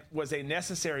came in, was a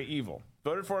necessary evil.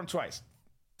 Voted for him twice.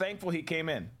 Thankful he came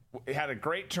in. Had a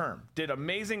great term. Did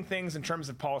amazing things in terms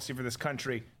of policy for this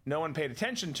country. No one paid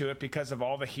attention to it because of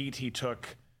all the heat he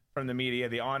took from the media,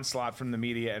 the onslaught from the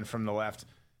media and from the left.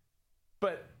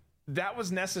 But that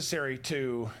was necessary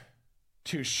to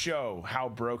show how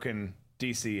broken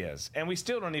D.C. is. And we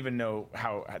still don't even know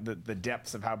how the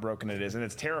depths of how broken it is. And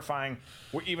it's terrifying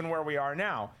even where we are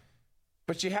now.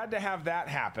 But you had to have that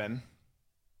happen.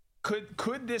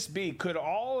 Could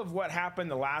all of what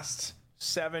happened the last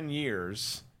 7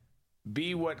 years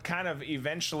be what kind of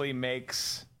eventually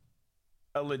makes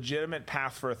a legitimate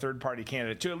path for a third-party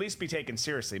candidate to at least be taken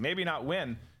seriously? Maybe not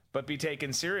win, but be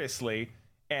taken seriously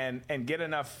and get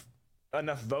enough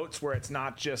votes where it's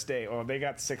not just they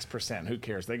got 6%, who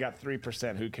cares? They got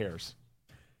 3%, who cares?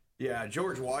 Yeah,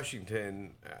 George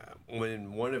Washington,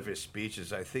 when one of his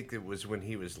speeches, I think it was when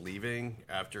he was leaving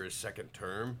after his second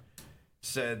term,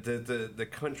 said that the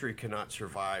country cannot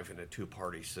survive in a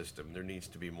two-party system. There needs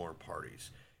to be more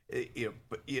parties.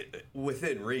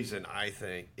 Within reason, I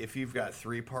think. If you've got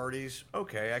three parties,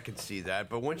 okay, I can see that.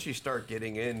 But once you start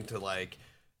getting into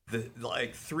the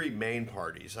three main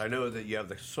parties, I know that you have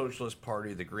the Socialist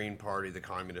Party, the Green Party, the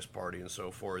Communist Party, and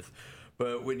so forth.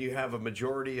 But when you have a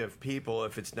majority of people,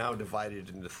 if it's now divided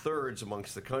into thirds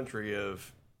amongst the country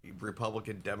of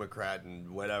Republican, Democrat,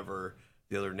 and whatever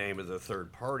the other name of the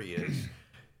third party is,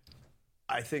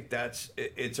 I think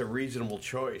it's a reasonable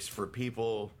choice for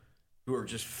people who are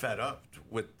just fed up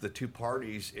with the two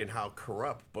parties and how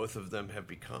corrupt both of them have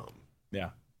become. Yeah.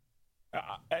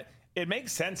 It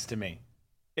makes sense to me.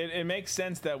 It makes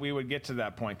sense that we would get to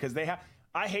that point because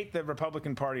I hate the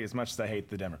Republican Party as much as I hate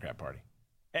the Democrat Party.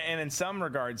 And in some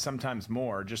regards, sometimes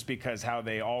more, just because how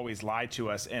they always lie to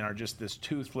us and are just this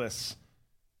toothless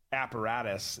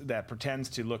apparatus that pretends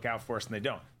to look out for us and they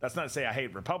don't. That's not to say I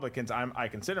hate Republicans. I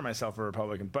consider myself a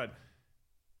Republican, but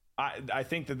I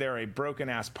think that they're a broken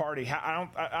ass party. I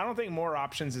don't think more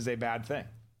options is a bad thing.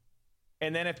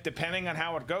 And then if depending on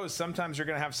how it goes, sometimes you're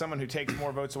going to have someone who takes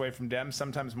more votes away from Dems,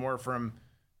 sometimes more from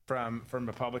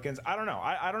Republicans. I don't know.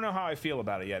 I don't know how I feel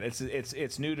about it yet.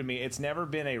 It's new to me. It's never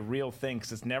been a real thing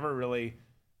because it's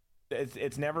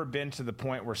never been to the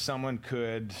point where someone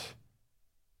could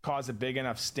cause a big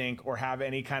enough stink or have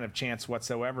any kind of chance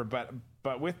whatsoever.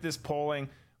 But with this polling,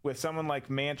 with someone like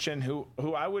Manchin,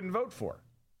 who I wouldn't vote for,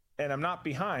 and I'm not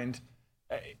behind,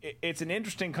 it's an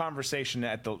interesting conversation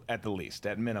at the least,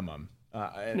 at minimum.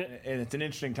 And it's an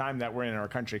interesting time that we're in our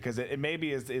country because it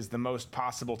maybe is the most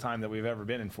possible time that we've ever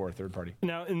been in for a third party.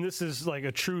 Now, and this is like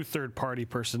a true third party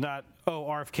person, not,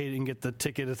 RFK didn't get the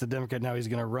ticket as the Democrat, now he's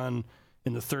going to run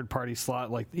in the third party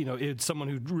slot. Like, it's someone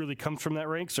who really comes from that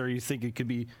ranks, or you think it could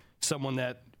be someone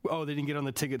that, they didn't get on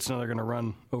the ticket, so now they're going to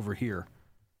run over here?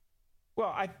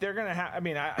 Well, they're going to have,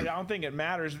 I don't think it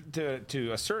matters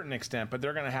to a certain extent, but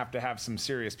they're going to have some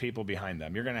serious people behind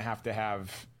them. You're going to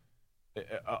have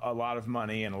a lot of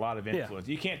money and a lot of influence.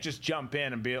 Yeah. You can't just jump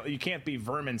in and you can't be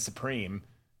Vermin Supreme,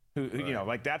 who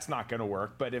that's not going to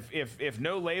work. But if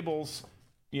No Labels,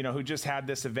 who just had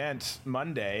this event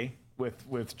Monday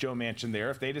with Joe Manchin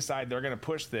there, if they decide they're going to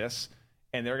push this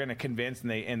and they're going to convince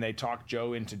and they talk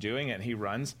Joe into doing it and he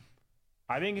runs,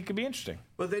 I think it could be interesting.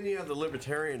 But then you have the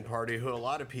Libertarian Party, who a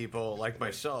lot of people, like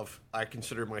myself, I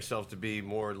consider myself to be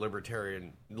more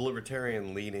libertarian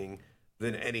leaning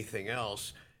than anything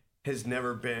else, has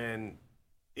never been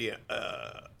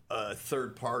a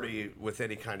third party with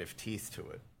any kind of teeth to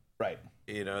it. Right.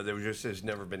 There just has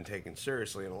never been taken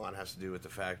seriously, and a lot has to do with the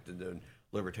fact that the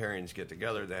libertarians get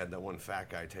together. They had that one fat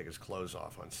guy take his clothes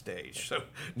off on stage. So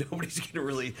nobody's going to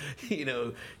really,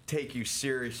 take you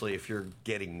seriously if you're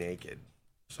getting naked.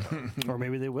 So. Or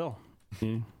maybe they will.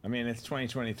 It's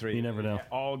 2023. You never know.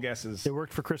 All guesses. It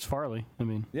worked for Chris Farley.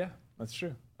 Yeah, that's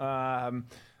true.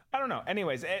 I don't know.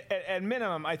 Anyways, at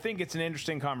minimum, I think it's an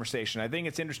interesting conversation. I think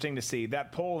it's interesting to see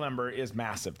that poll number is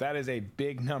massive. That is a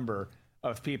big number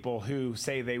of people who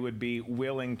say they would be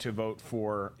willing to vote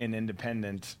for an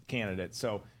independent candidate.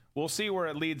 So we'll see where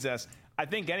it leads us. I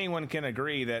think anyone can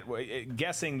agree that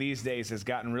guessing these days has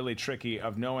gotten really tricky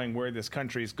of knowing where this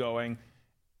country is going.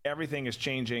 Everything is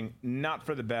changing, not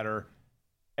for the better.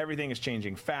 Everything is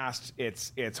changing fast.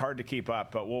 It's hard to keep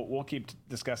up, but we'll keep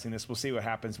discussing this. We'll see what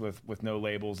happens with No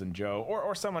Labels and Joe,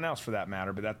 or someone else for that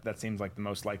matter. But that seems like the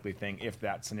most likely thing if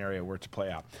that scenario were to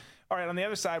play out. All right, on the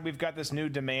other side, we've got this new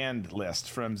demand list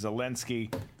from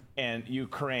Zelensky and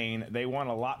Ukraine. They want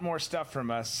a lot more stuff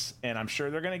from us, and I'm sure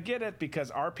they're going to get it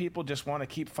because our people just want to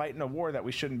keep fighting a war that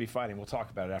we shouldn't be fighting. We'll talk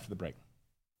about it after the break.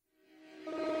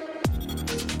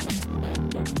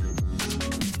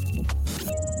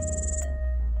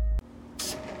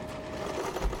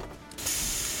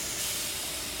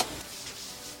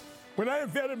 When I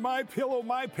invented MyPillow,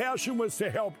 my passion was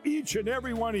to help each and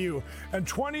every one of you. And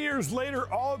 20 years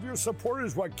later, all of your support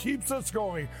is what keeps us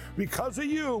going. Because of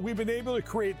you, we've been able to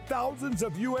create thousands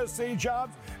of USA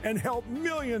jobs and help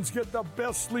millions get the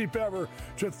best sleep ever.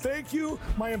 To thank you,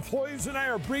 my employees and I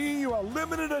are bringing you a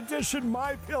limited edition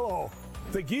MyPillow.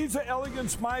 The Giza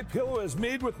Elegance MyPillow is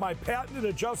made with my patented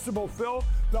adjustable fill,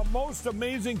 the most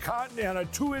amazing cotton, and a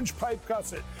 2-inch pipe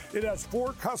gusset. It has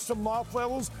 4 custom loft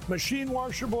levels, machine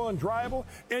washable and dryable,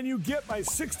 and you get my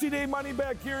 60-day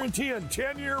money-back guarantee and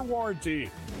 10-year warranty.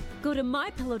 Go to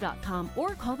MyPillow.com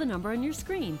or call the number on your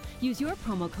screen. Use your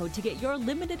promo code to get your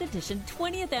limited edition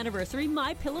 20th anniversary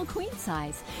MyPillow queen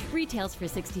size. Retails for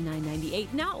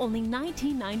 $69.98, now only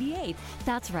 $19.98.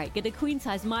 That's right, get a queen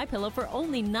size MyPillow for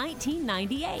only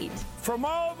 $19.98. From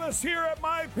all of us here at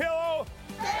MyPillow,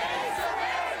 thanks,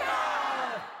 America!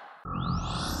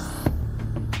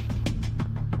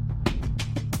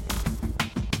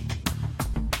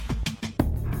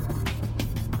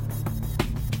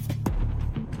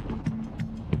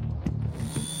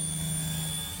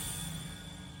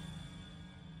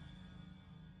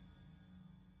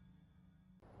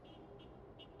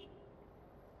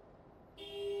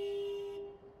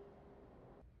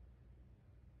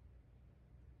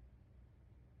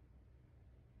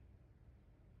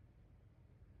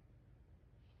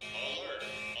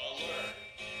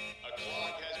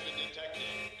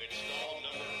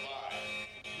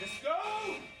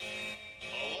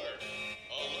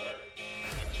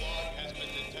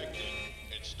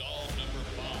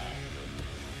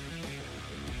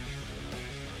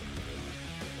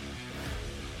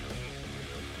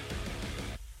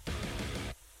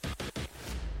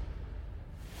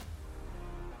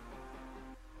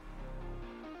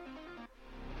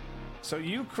 So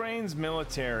Ukraine's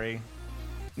military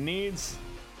needs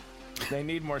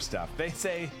more stuff. They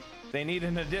say they need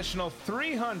an additional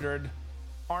 300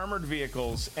 armored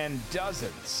vehicles and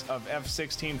dozens of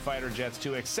F-16 fighter jets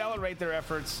to accelerate their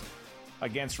efforts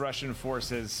against Russian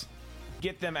forces,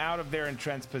 get them out of their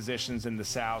entrenched positions in the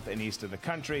south and east of the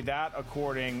country. That,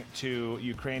 according to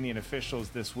Ukrainian officials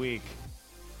this week.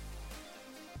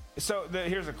 So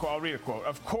here's a quote. I'll read a quote.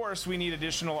 Of course, we need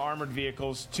additional armored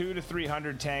vehicles, 200 to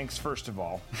 300 tanks, first of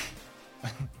all.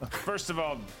 First of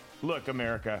all, look,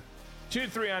 America,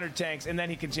 200 to 300 tanks. And then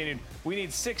he continued, we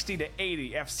need 60 to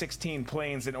 80 F-16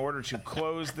 planes in order to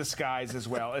close the skies as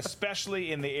well,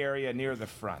 especially in the area near the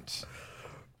front.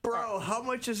 Bro, how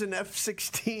much is an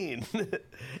F-16?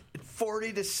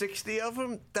 40 to 60 of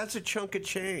them? That's a chunk of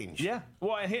change. Yeah.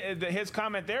 Well, his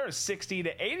comment there is 60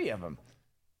 to 80 of them.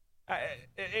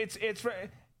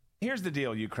 Here's the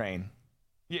deal, Ukraine.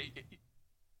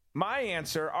 Our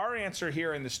answer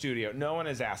here in the studio, no one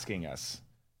is asking us,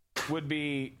 would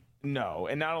be no.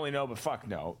 And not only no, but fuck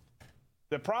no.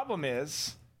 The problem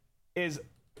is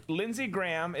Lindsey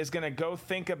Graham is going to go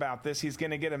think about this. He's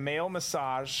going to get a male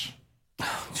massage.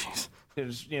 Oh, jeez.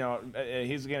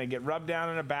 He's going to get rubbed down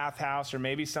in a bathhouse or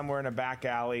maybe somewhere in a back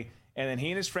alley. And then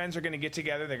he and his friends are going to get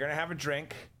together. They're going to have a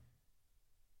drink.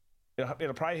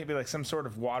 It'll probably be like some sort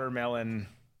of watermelon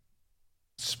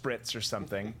spritz or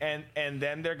something. And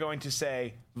then they're going to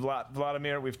say,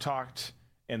 Vladimir, we've talked.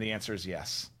 And the answer is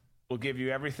yes. We'll give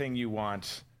you everything you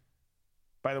want.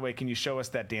 By the way, can you show us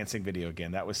that dancing video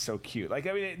again? That was so cute.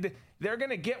 They're going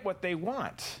to get what they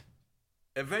want.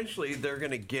 Eventually, they're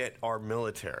going to get our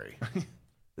military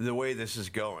the way this is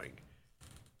going.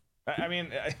 I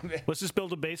mean, let's just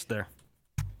build a base there.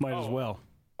 Might as well.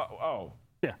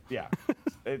 Yeah.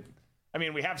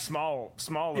 We have small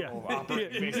little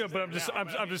operating bases. Yeah, but I'm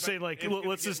just saying,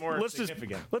 let's just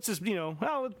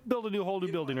build a whole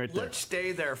new building right there. Let's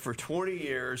stay there for 20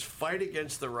 years, fight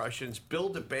against the Russians,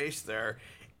 build a base there,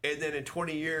 and then in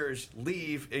 20 years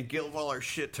leave and give all our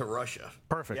shit to Russia.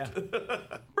 Perfect. Yeah.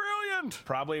 Brilliant.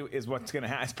 Probably is what's going to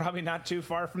happen. It's probably not too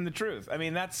far from the truth. I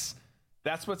mean, that's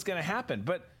what's going to happen.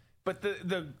 But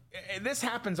this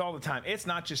happens all the time. It's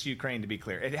not just Ukraine, to be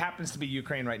clear. It happens to be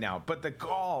Ukraine right now. But the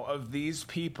gall of these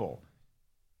people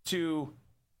to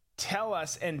tell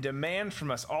us and demand from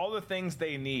us all the things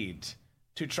they need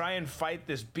to try and fight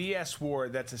this BS war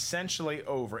that's essentially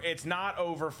over. It's not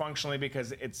over functionally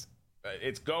because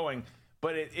it's going,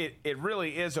 but it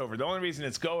really is over. The only reason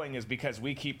it's going is because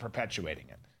we keep perpetuating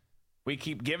it. We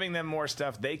keep giving them more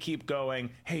stuff. They keep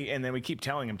going. Hey, and then we keep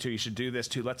telling them too. You should do this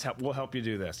too. We'll help you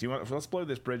do this. Let's blow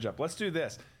this bridge up. Let's do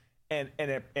this, and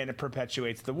it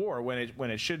perpetuates the war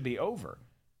when it should be over.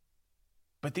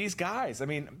 But these guys,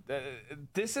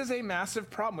 this is a massive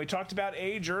problem. We talked about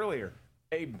age earlier.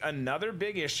 Another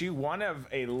big issue. One of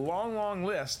a long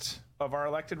list of our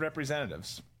elected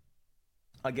representatives.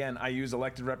 Again, I use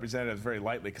elected representatives very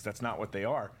lightly because that's not what they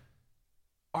are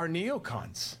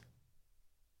neocons.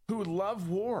 Who love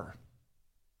war,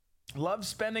 love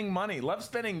spending money, love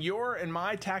spending your and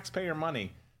my taxpayer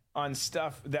money on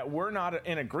stuff that we're not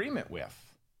in agreement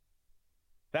with.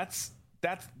 That's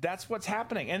what's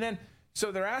happening. And then,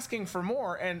 so they're asking for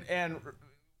more. And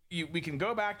we can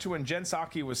go back to when Jen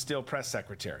Psaki was still press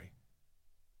secretary.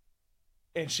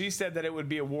 And she said that it would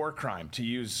be a war crime to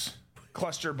use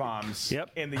cluster bombs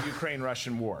in the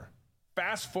Ukraine-Russian war.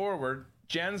 Fast forward,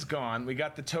 Jen's gone. We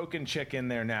got the token chick in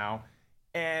there now.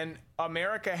 And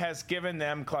America has given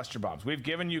them cluster bombs. We've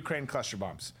given Ukraine cluster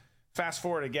bombs. Fast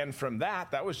forward again from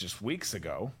that was just weeks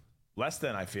ago, less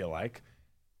than I feel like.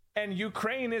 And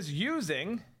Ukraine is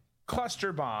using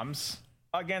cluster bombs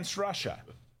against Russia.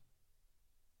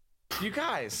 You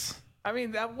guys,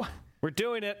 we're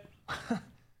doing it.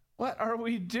 What are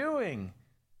we doing?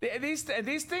 These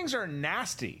things are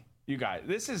nasty, you guys.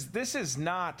 This is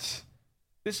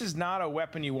not a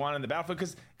weapon you want in the battlefield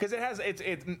because it has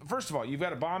first of all, you've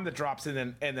got a bomb that drops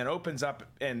and then opens up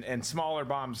and smaller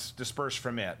bombs disperse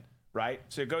from it, right?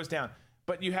 So it goes down.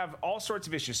 But you have all sorts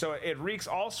of issues. So it wreaks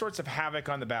all sorts of havoc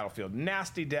on the battlefield.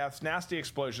 Nasty deaths, nasty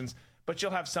explosions, but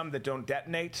you'll have some that don't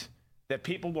detonate, that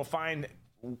people will find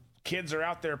kids are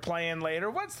out there playing later.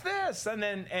 What's this? And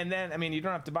then you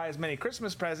don't have to buy as many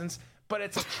Christmas presents, but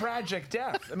it's a tragic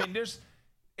death.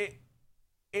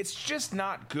 It's just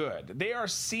not good. They are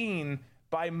seen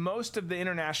by most of the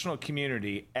international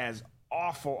community as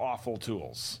awful, awful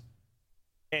tools.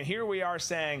 And here we are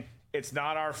saying, it's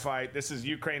not our fight. This is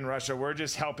Ukraine, Russia. We're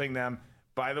just helping them.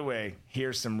 By the way,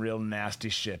 here's some real nasty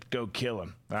shit. Go kill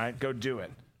them. All right? Go do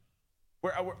it.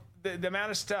 The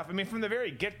amount of stuff, from the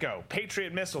very get-go,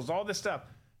 Patriot missiles, all this stuff.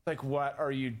 Like, what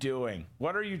are you doing?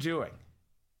 What are you doing?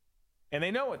 and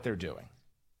they know what they're doing.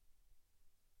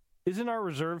 Isn't our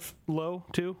reserve low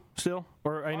too still?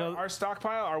 Or I know our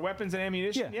stockpile, our weapons and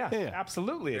ammunition. Yeah,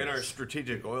 absolutely. And our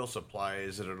strategic oil supply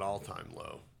is at an all-time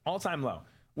low. All-time low.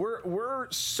 We're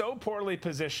so poorly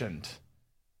positioned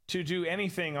to do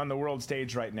anything on the world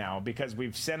stage right now because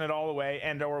we've sent it all away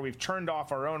or we've turned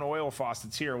off our own oil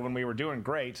faucets here when we were doing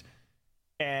great,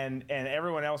 and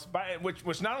everyone else.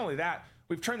 Which not only that,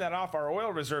 we've turned that off. Our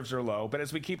oil reserves are low, but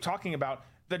as we keep talking about,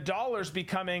 the dollar's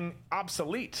becoming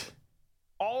obsolete.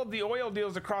 All of the oil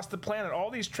deals across the planet,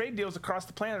 all these trade deals across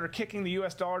the planet are kicking the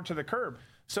U.S. dollar to the curb.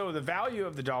 So the value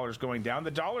of the dollar is going down. The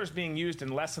dollar is being used in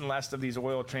less and less of these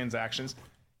oil transactions.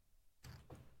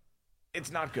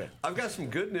 It's not good. I've got some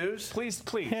good news. Please.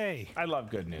 Hey. I love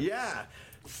good news. Yeah.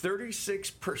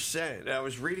 36%. I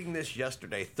was reading this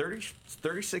yesterday.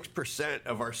 36%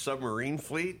 of our submarine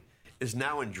fleet is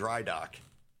now in dry dock.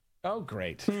 Oh,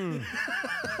 great.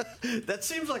 That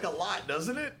seems like a lot,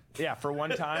 doesn't it? Yeah, for one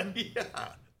time.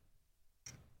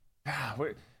 Yeah.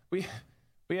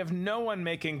 We have no one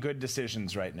making good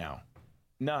decisions right now.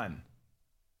 None.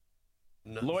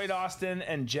 Lloyd Austin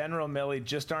and General Milley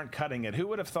just aren't cutting it. Who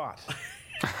would have thought?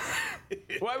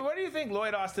 What do you think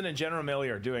Lloyd Austin and General Milley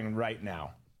are doing right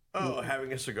now? Oh,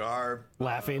 having a cigar.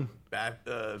 Laughing.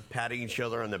 Patting each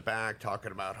other on the back,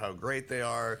 talking about how great they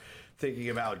are, thinking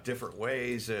about different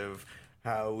ways of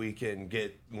how we can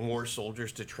get more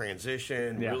soldiers to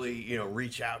transition, really,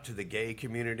 reach out to the gay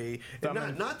community.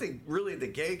 And not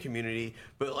the gay community,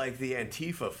 but like the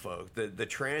Antifa folk, the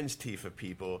trans Tifa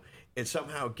people, and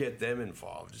somehow get them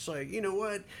involved. It's like, you know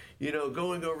what?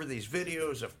 Going over these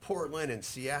videos of Portland and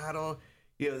Seattle,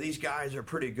 these guys are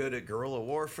pretty good at guerrilla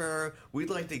warfare. We'd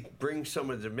like to bring some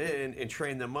of them in and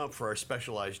train them up for our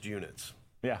specialized units.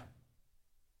 Yeah.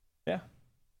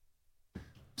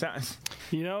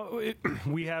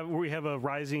 We have a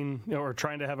rising, or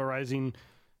trying to have a rising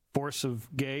force of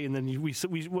gay, and then we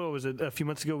what was it, a few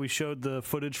months ago we showed the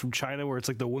footage from China where it's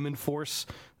like the women force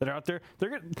that are out there.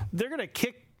 They're gonna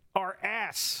kick our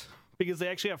ass because they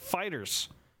actually have fighters.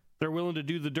 They're willing to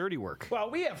do the dirty work. Well,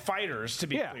 we have fighters, to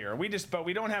be clear. But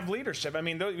we don't have leadership. I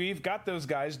mean, we've got those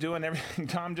guys doing everything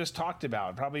Tom just talked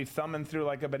about, probably thumbing through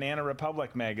like a Banana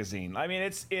Republic magazine. I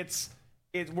mean,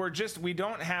 we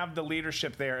don't have the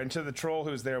leadership there. And to the troll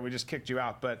who's there, we just kicked you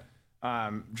out. But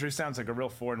Drew sounds like a real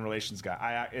foreign relations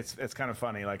guy. It's kind of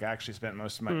funny. Like, I actually spent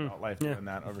most of my adult life doing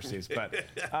that overseas.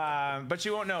 But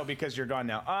you won't know because you're gone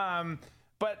now.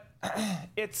 But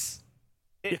it's...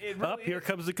 It really here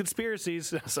comes the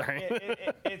conspiracies. Sorry.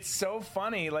 It's so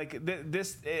funny. Like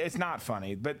this, it's not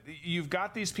funny, but you've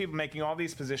got these people making all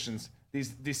these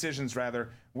decisions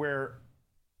rather, where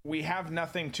we have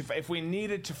nothing to. If we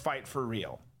needed to fight for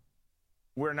real,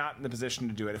 we're not in the position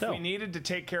to do it. If we needed to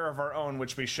take care of our own,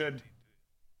 which we should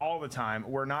all the time,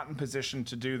 we're not in position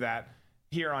to do that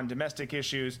here on domestic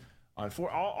issues, on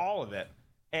all of it,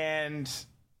 and.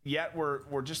 Yet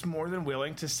we're just more than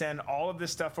willing to send all of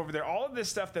this stuff over there. All of this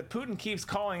stuff that Putin keeps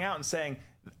calling out and saying,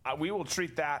 we will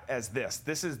treat that as this.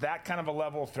 This is that kind of a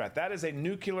level of threat. That is a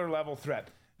nuclear level threat.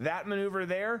 That maneuver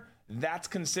there, that's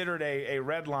considered a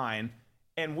red line.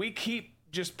 And we keep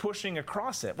just pushing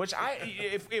across it, which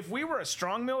if we were a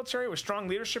strong military with strong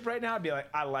leadership right now, I'd be like,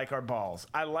 I like our balls.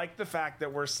 I like the fact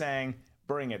that we're saying,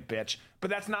 bring it, bitch.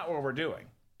 But that's not what we're doing.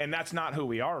 And that's not who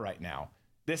we are right now.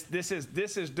 There's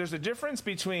a difference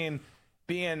between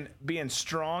being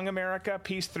strong America,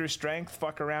 peace through strength,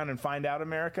 fuck around and find out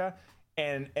America,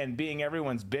 and being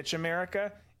everyone's bitch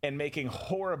America and making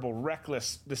horrible,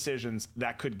 reckless decisions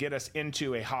that could get us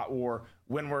into a hot war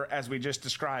when we're, as we just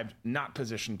described, not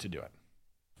positioned to do it.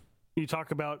 You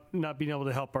talk about not being able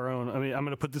to help our own. I mean, I'm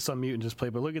going to put this on mute and just play,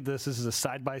 but look at this. This is a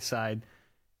side-by-side,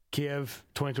 Kiev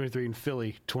 2023 and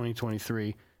Philly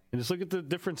 2023. And just look at the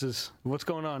differences of what's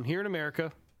going on here in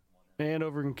America and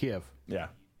over in Kiev. Yeah.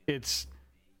 It's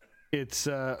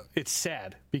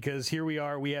sad because here we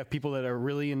are. We have people that are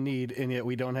really in need, and yet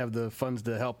we don't have the funds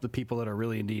to help the people that are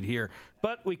really in need here.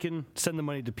 But we can send the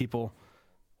money to people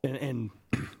and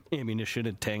ammunition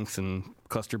and tanks and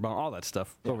cluster bomb, all that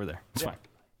stuff over there. It's fine.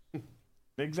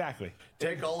 Exactly.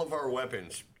 Take all of our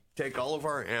weapons. Take all of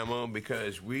our ammo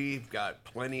because we've got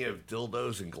plenty of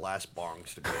dildos and glass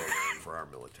bongs to go around for our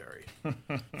military.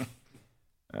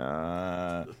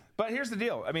 But here's the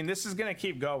deal. I mean, this is going to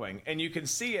keep going, and you can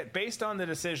see it based on the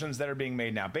decisions that are being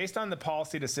made now, based on the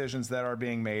policy decisions that are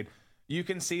being made. You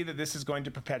can see that this is going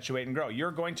to perpetuate and grow.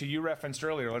 You referenced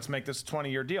earlier, let's make this a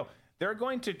 20-year deal. They're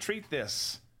going to treat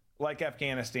this like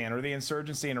Afghanistan or the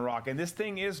insurgency in Iraq, and this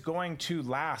thing is going to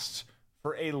last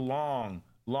for a long,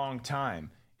 long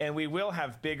time. And we will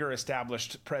have bigger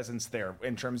established presence there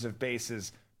in terms of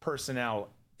bases, personnel,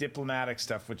 diplomatic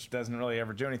stuff, which doesn't really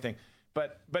ever do anything.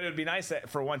 But it would be nice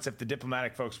for once if the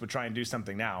diplomatic folks would try and do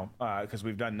something now, because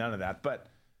we've done none of that. But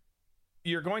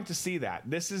you're going to see that.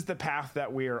 This is the path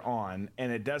that we are on,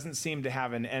 and it doesn't seem to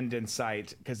have an end in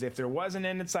sight, because if there was an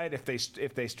end in sight,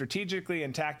 if they strategically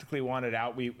and tactically wanted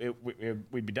out, we'd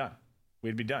be done.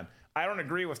 We'd be done. I don't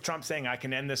agree with Trump saying I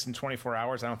can end this in 24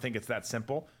 hours. I don't think it's that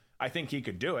simple. I think he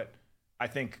could do it. I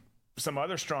think some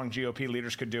other strong GOP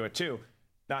leaders could do it too.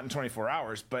 Not in 24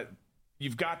 hours, but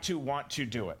you've got to want to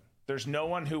do it. There's no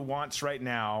one who wants right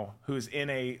now, who's in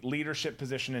a leadership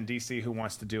position in D.C., who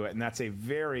wants to do it. And that's a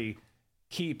very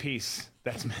key piece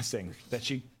that's missing that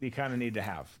you kind of need to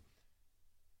have.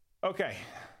 Okay,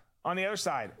 on the other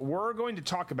side, we're going to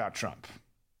talk about Trump.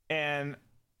 And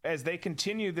as they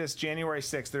continue this January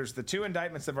 6th, there's the 2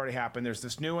 indictments that have already happened. There's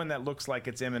this new one that looks like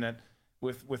it's imminent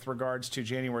with regards to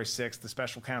January 6th, the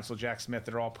special counsel, Jack Smith,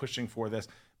 that are all pushing for this.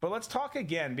 But let's talk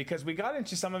again, because we got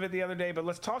into some of it the other day, but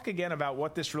let's talk again about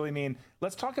what this really means.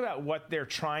 Let's talk about what they're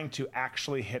trying to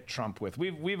actually hit Trump with.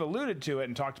 We've alluded to it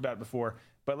and talked about it before,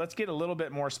 but let's get a little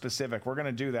bit more specific. We're going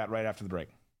to do that right after the break.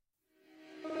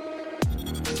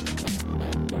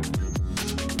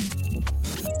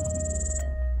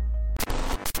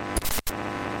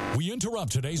 We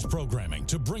interrupt today's programming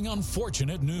to bring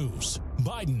unfortunate news.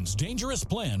 Biden's dangerous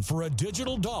plan for a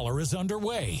digital dollar is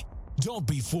underway. Don't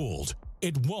be fooled.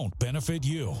 It won't benefit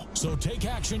you. So take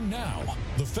action now.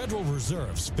 The Federal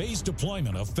Reserve's phased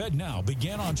deployment of FedNow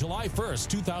began on July 1st,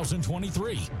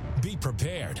 2023. Be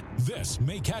prepared. This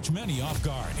may catch many off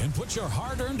guard and put your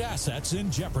hard-earned assets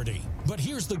in jeopardy. But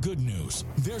here's the good news.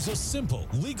 There's a simple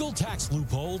legal tax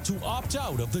loophole to opt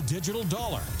out of the digital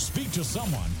dollar. Speak to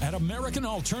someone at American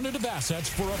Alternative Assets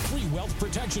for a free wealth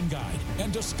protection guide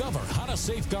and discover how to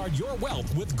safeguard your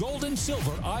wealth with gold and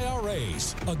silver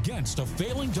IRAs against a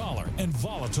failing dollar and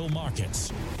volatile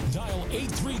markets. Dial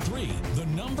 833, the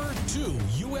number 2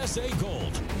 USA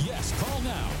Gold. Yes, call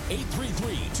now,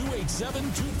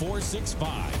 833-287-2465.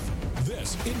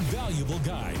 This invaluable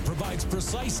guide provides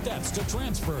precise steps to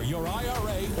transfer your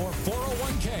IRA or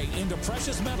 401k into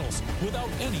precious metals without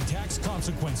any tax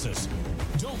consequences.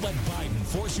 Don't let Biden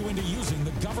force you into using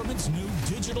the government's new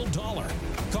digital dollar.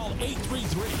 Call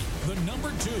 833, the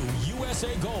number 2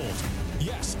 USA Gold.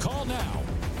 Yes, call now,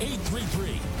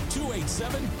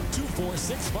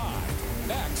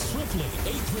 833-287-2465. Act swiftly,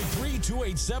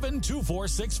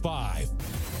 833-287-2465.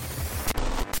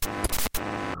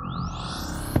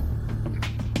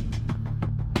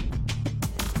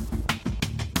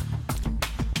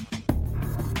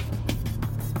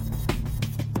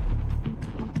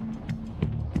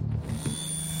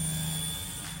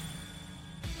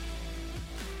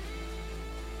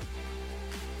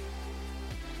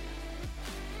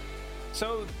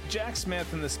 So Jack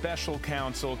Smith and the special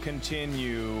counsel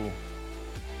continue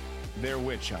their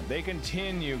witch hunt. They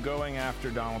continue going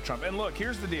after Donald Trump. And look,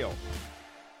 here's the deal.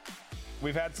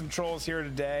 We've had some trolls here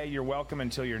today. You're welcome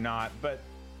until you're not. But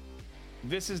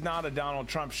this is not a Donald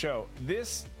Trump show.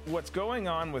 What's going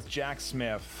on with Jack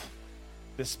Smith,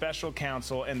 the special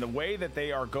counsel, and the way that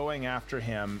they are going after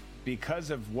him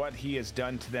because of what he has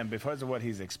done to them, because of what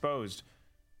he's exposed,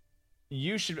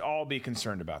 you should all be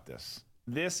concerned about this.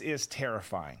 This is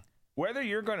terrifying. Whether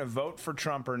you're going to vote for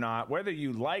Trump or not, whether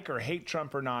you like or hate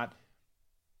Trump or not,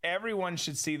 everyone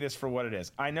should see this for what it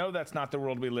is. I know that's not the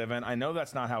world we live in. I know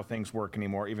that's not how things work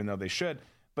anymore, even though they should.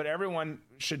 But everyone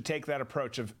should take that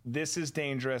approach of this is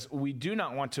dangerous. We do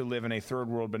not want to live in a third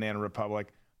world banana republic.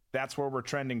 That's where we're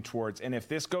trending towards. And if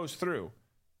this goes through,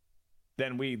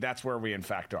 then that's where we in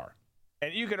fact are.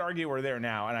 And you could argue we're there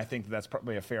now, and I think that's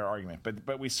probably a fair argument.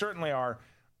 But we certainly are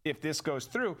if this goes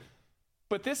through.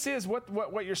 But this is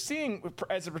what you're seeing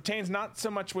as it pertains not so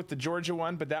much with the Georgia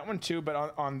one, but that one too,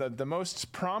 but on the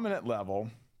most prominent level,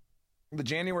 the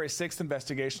January 6th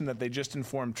investigation that they just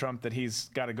informed Trump that he's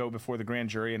got to go before the grand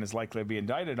jury and is likely to be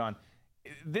indicted on.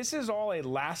 This is all a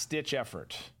last-ditch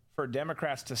effort for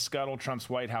Democrats to scuttle Trump's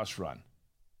White House run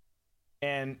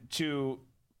and to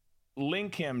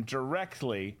link him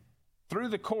directly through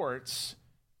the courts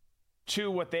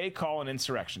to what they call an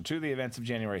insurrection, to the events of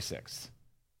January 6th.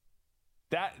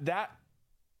 That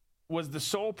was the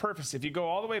sole purpose. If you go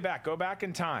all the way back, go back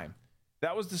in time,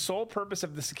 that was the sole purpose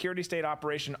of the security state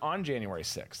operation on January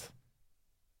 6th.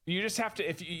 You just have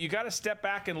to, you got to step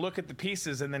back and look at the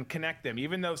pieces and then connect them,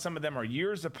 even though some of them are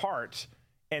years apart,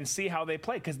 and see how they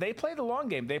play. Because they play the long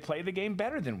game. They play the game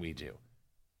better than we do.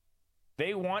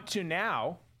 They want to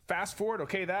now, fast forward,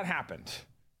 okay, that happened.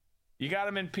 You got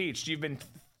him impeached. You've been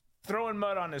throwing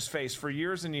mud on his face for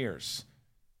years and years.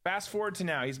 Fast forward to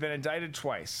now, he's been indicted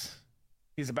twice.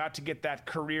 He's about to get that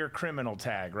career criminal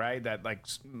tag, right? That like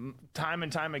time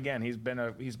and time again, he's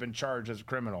been charged as a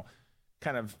criminal.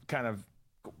 Kind of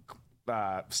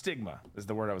stigma is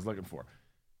the word I was looking for.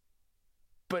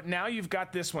 But now you've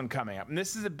got this one coming up, and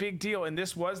this is a big deal, and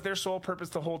this was their sole purpose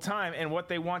the whole time. And what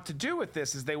they want to do with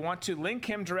this is they want to link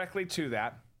him directly to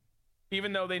that,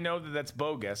 even though they know that that's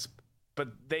bogus. But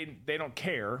they don't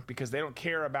care, because they don't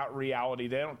care about reality.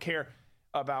 They don't care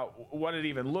about what it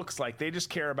even looks like. They just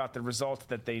care about the results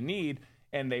that they need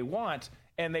and they want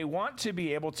to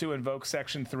be able to invoke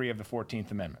Section 3 of the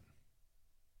 14th Amendment.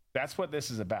 That's what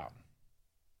this is about.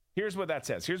 Here's what that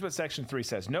says. Here's what Section 3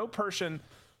 says. No person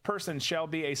shall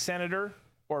be a senator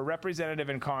or representative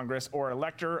in Congress or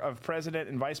elector of president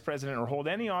and vice president or hold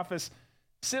any office,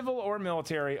 civil or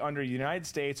military, under the United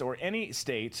States or any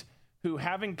state, who,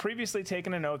 having previously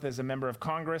taken an oath as a member of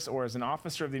Congress or as an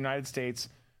officer of the United States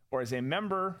or as a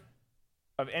member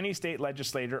of any state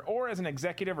legislature or as an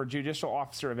executive or judicial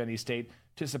officer of any state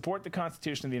to support the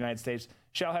Constitution of the United States,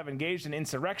 shall have engaged in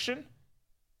insurrection,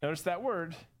 notice that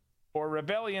word, or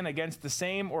rebellion against the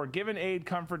same, or given aid,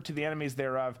 comfort to the enemies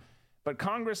thereof. But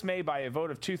Congress may, by a vote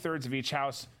of 2/3 of each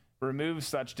house, remove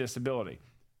such disability.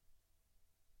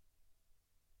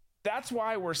 That's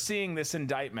why we're seeing this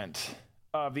indictment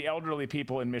of the elderly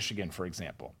people in Michigan, for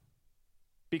example,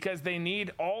 because they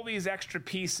need all these extra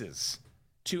pieces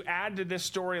to add to this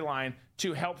storyline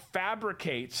to help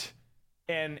fabricate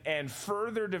and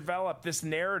further develop this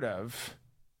narrative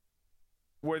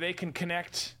where they can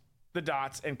connect the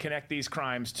dots and connect these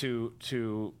crimes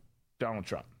to Donald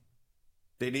Trump.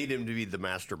 They need him to be the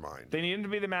mastermind. They need him to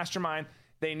be the mastermind.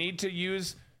 They need to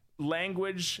use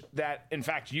language that, in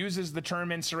fact, uses the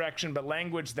term insurrection, but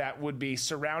language that would be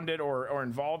surrounded or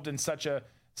involved in such a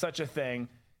thing.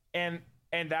 And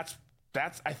that's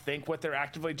I think what they're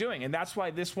actively doing. And that's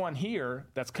why this one here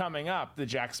that's coming up, the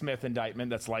Jack Smith indictment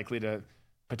that's likely to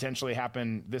potentially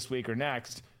happen this week or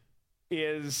next,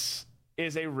 is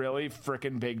a really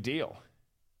freaking big deal.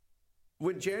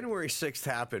 When January 6th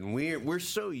happened, we're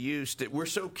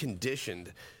so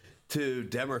conditioned to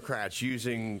Democrats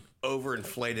using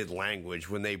overinflated language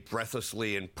when they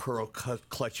breathlessly and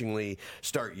pearl-clutchingly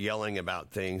start yelling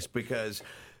about things, because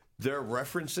their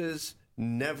references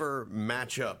never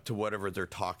match up to whatever they're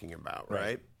talking about,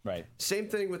 right? Right. Same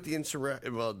thing with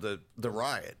the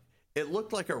riot. It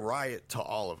looked like a riot to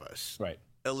all of us. Right.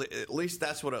 At least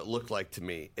that's what it looked like to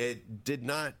me. It did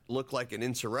not look like an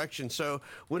insurrection. So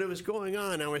when it was going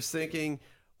on, I was thinking,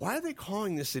 why are they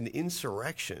calling this an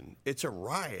insurrection? It's a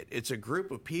riot. It's a group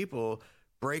of people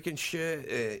breaking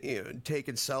shit,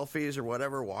 taking selfies or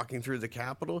whatever, walking through the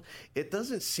Capitol. It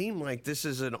doesn't seem like this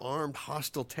is an armed,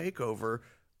 hostile takeover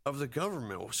of the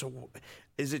government. So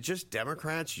is it just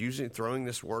Democrats throwing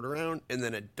this word around? And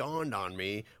then it dawned on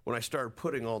me when I started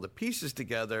putting all the pieces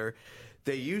together.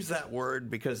 They used that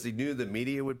word because they knew the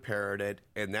media would parrot it,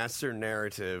 and that's their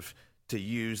narrative, to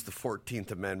use the 14th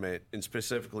Amendment and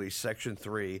specifically Section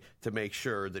 3 to make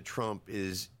sure that Trump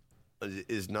is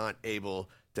not able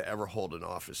to ever hold an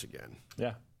office again.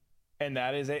 Yeah. And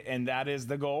that is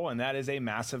the goal, and that is a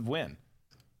massive win.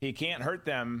 He can't hurt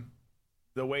them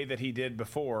the way that he did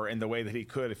before, and the way that he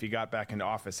could if he got back into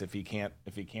office, if he can't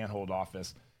hold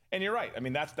office. And you're right. I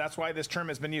mean, that's why this term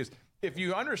has been used. If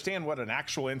you understand what an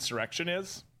actual insurrection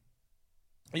is,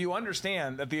 you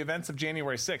understand that the events of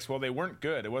January 6th, well, they weren't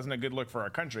good. It wasn't a good look for our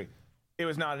country. It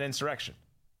was not an insurrection.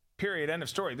 Period. End of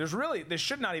story. There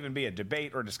should not even be a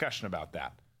debate or discussion about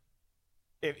that.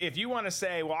 If you want to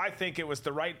say, well, I think it was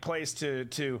the right place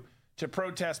to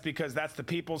protest because that's the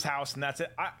people's house and that's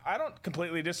it, I don't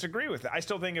completely disagree with it. I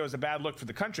still think it was a bad look for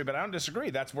the country, but I don't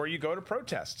disagree. That's where you go to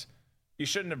protest. You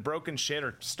shouldn't have broken shit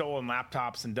or stolen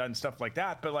laptops and done stuff like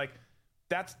that. But like,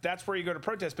 that's where you go to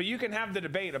protest. But you can have the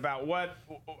debate about what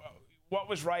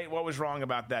was right, what was wrong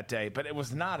about that day. But it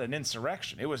was not an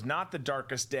insurrection. It was not the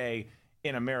darkest day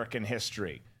in American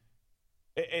history.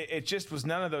 It just was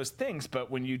none of those things. But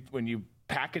when you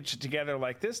package it together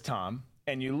like this, Tom,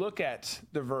 and you look at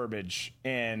the verbiage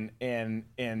in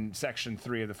Section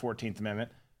 3 of the 14th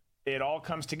Amendment, it all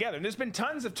comes together. And there's been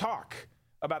tons of talk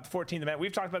about the 14th Amendment.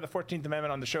 We've talked about the 14th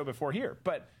Amendment on the show before here,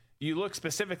 but you look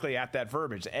specifically at that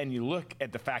verbiage and you look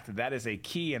at the fact that that is a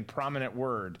key and prominent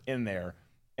word in there,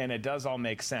 and it does all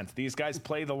make sense. These guys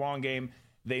play the long game.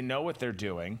 They know what they're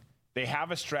doing. They have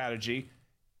a strategy,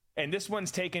 and this one's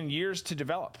taken years to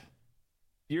develop.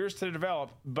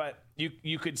 But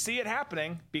you could see it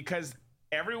happening because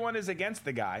everyone is against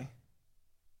the guy,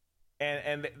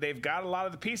 and they've got a lot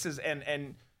of the pieces,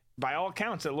 and by all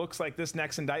accounts, it looks like this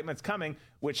next indictment's coming,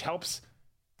 which helps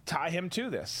tie him to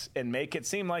this and make it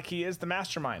seem like he is the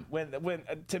mastermind. When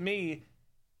to me,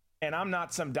 and I'm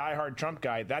not some diehard Trump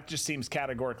guy, that just seems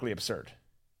categorically absurd.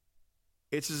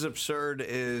 It's as absurd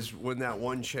as when that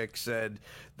one chick said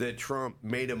that Trump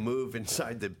made a move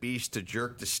inside the beast to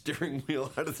jerk the steering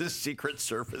wheel out of the Secret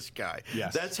Service guy.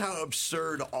 Yes. That's how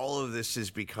absurd all of this is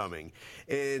becoming.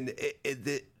 And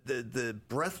the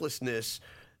breathlessness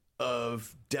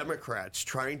of Democrats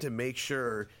trying to make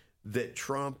sure that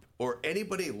Trump or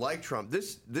anybody like Trump,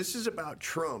 this is about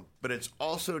Trump, but it's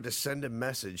also to send a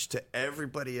message to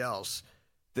everybody else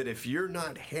that if you're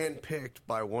not handpicked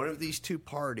by one of these two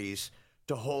parties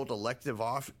to hold elected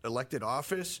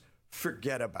office,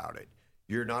 forget about it.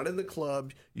 You're not in the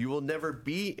club. You will never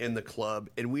be in the club,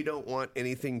 and we don't want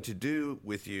anything to do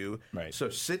with you. Right. So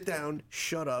sit down,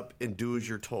 shut up, and do as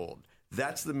you're told.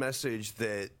 That's the message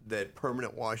that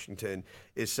Permanent Washington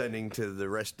is sending to the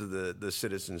rest of the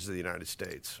citizens of the United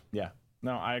States. Yeah.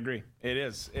 No, I agree. It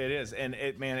is. And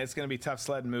it's going to be tough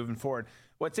sledding moving forward.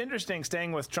 What's interesting,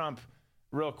 staying with Trump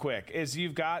real quick, is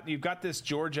you've got this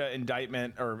Georgia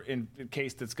indictment or in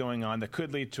case that's going on that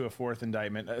could lead to a fourth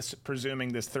indictment,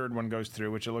 presuming this third one goes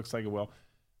through, which it looks like it will.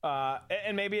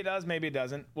 And maybe it does, maybe it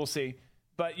doesn't. We'll see.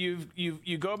 But you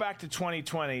go back to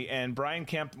 2020, and Brian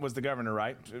Kemp was the governor,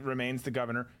 right? Remains the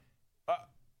governor.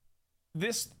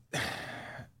 This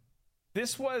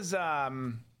was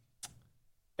an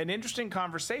interesting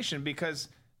conversation because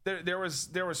there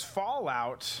was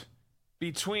fallout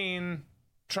between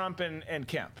Trump and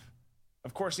Kemp.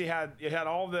 Of course, you had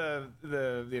all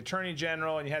the attorney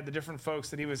general, and you had the different folks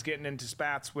that he was getting into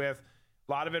spats with.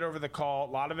 A lot of it over the call,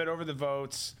 a lot of it over the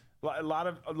votes, a lot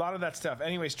of that stuff.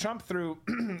 Anyways, Trump threw,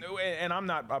 and I'm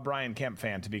not a Brian Kemp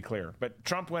fan, to be clear, but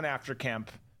Trump went after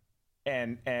Kemp,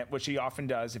 and which he often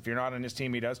does. If you're not on his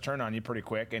team, he does turn on you pretty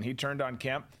quick, and he turned on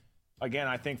Kemp again.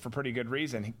 I think for pretty good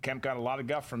reason. Kemp got a lot of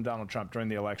guff from Donald Trump during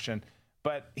the election.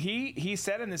 But he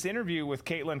said in this interview with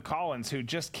Caitlin Collins, who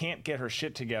just can't get her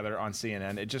shit together on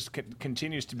CNN, it just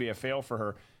continues to be a fail for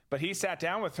her. But he sat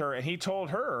down with her and he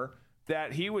told her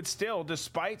that he would still,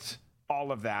 despite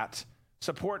all of that,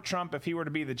 support Trump if he were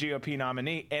to be the GOP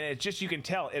nominee. And it just, you can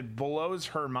tell, it blows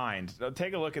her mind. So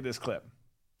take a look at this clip.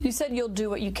 You said you'll do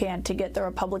what you can to get the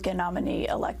Republican nominee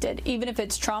elected, even if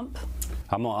it's Trump?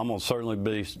 I'm going to certainly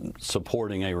be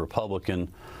supporting a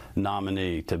Republican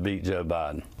nominee to beat Joe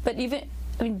Biden. But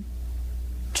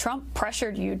Trump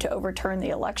pressured you to overturn the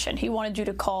election. He wanted you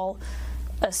to call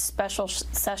a special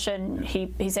session.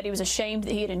 He said he was ashamed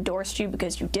that he had endorsed you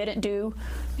because you didn't do.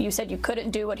 You said you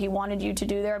couldn't do what he wanted you to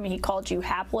do there. I mean, he called you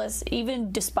hapless.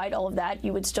 Even despite all of that,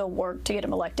 you would still work to get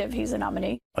him elected if he's a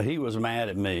nominee. He was mad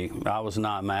at me. I was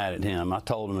not mad at him. I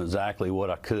told him exactly what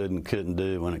I could and couldn't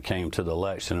do when it came to the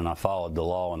election, and I followed the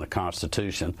law and the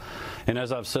Constitution. And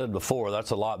as I've said before,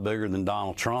 that's a lot bigger than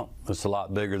Donald Trump. It's a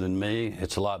lot bigger than me.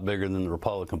 It's a lot bigger than the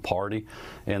Republican Party.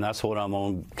 And that's what I'm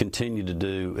going to continue to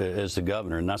do as the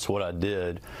governor, and that's what I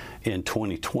did in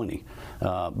 2020.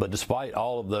 But despite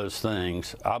all of those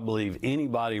things, I believe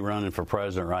anybody running for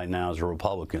president right now is a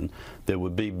Republican that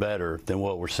would be better than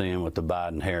what we're seeing with the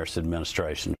Biden-Harris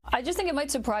administration. I just think it might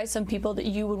surprise some people that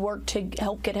you would work to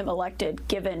help get him elected,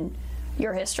 given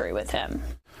your history with him.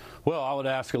 Well, I would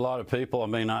ask a lot of people. I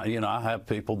mean, I have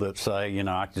people that say,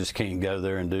 I just can't go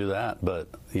there and do that. But,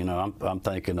 I'm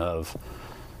thinking of,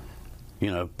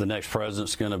 the next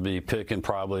president's going to be picking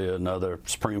probably another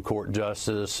Supreme Court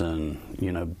justice and,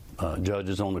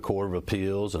 judges on the Court of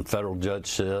Appeals and federal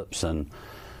judgeships and,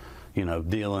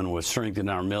 dealing with strengthening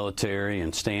our military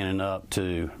and standing up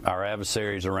to our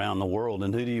adversaries around the world.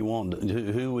 And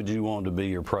who would you want to be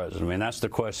your president? I mean, that's the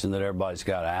question that everybody's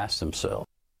got to ask themselves.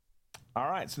 All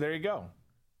right, so there you go.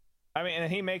 I mean, and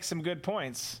he makes some good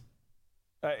points.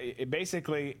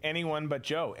 Basically, anyone but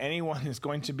Joe. Anyone is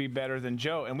going to be better than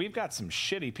Joe. And we've got some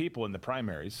shitty people in the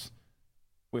primaries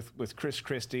with Chris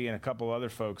Christie and a couple other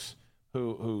folks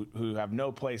who have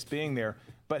no place being there.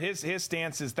 But his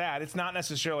stance is that it's not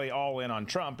necessarily all in on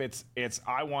Trump. It's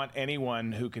I want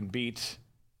anyone who can beat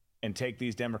and take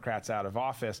these Democrats out of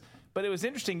office. But it was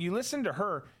interesting. You listened to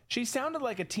her. She sounded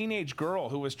like a teenage girl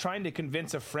who was trying to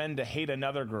convince a friend to hate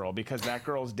another girl because that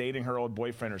girl's dating her old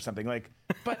boyfriend or something.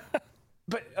 But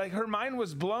like her mind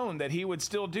was blown that he would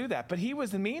still do that. But he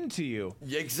was mean to you.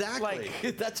 Exactly.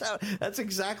 That's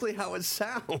exactly how it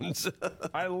sounds.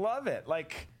 I love it.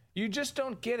 Like, you just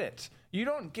don't get it. You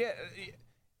don't get.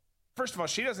 First of all,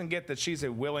 she doesn't get that she's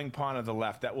a willing pawn of the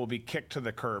left that will be kicked to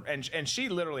the curb. And she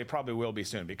literally probably will be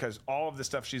soon because all of the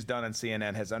stuff she's done on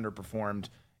CNN has underperformed.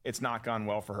 It's not gone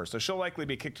well for her. So she'll likely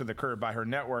be kicked to the curb by her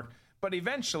network. But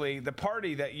eventually, the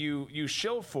party that you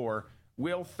shill for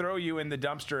will throw you in the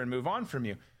dumpster and move on from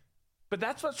you. But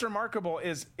that's what's remarkable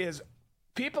is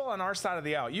people on our side of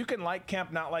the aisle, you can like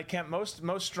Kemp, not like Kemp.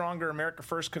 Most stronger America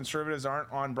First conservatives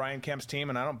aren't on Brian Kemp's team,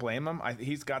 and I don't blame him.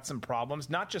 He's got some problems,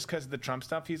 not just because of the Trump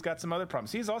stuff. He's got some other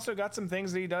problems. He's also got some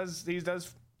things that he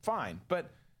does fine.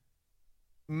 But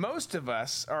most of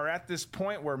us are at this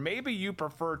point where maybe you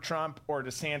prefer Trump or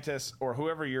DeSantis or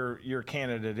whoever your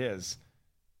candidate is.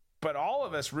 But all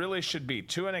of us really should be,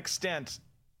 to an extent,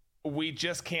 we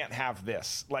just can't have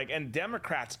this. And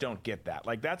Democrats don't get that.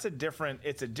 It's a different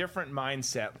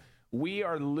mindset. We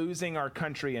are losing our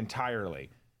country entirely.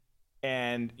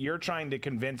 And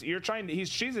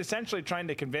she's essentially trying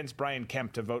to convince Brian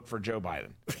Kemp to vote for Joe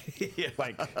Biden.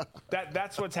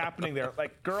 That's what's happening there.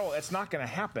 Girl, it's not going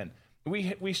to happen.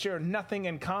 We share nothing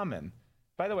in common.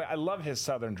 By the way, I love his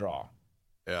Southern drawl.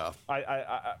 Yeah.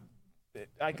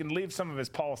 I can leave some of his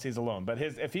policies alone, but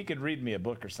if he could read me a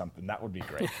book or something, that would be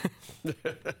great.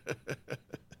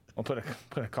 I'll put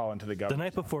a call into the government. The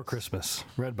Night Before Christmas,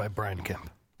 read by Brian Kemp.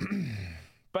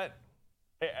 But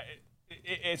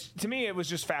it's to me, it was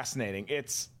just fascinating.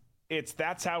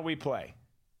 That's how we play.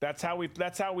 That's how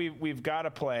we've got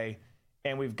to play,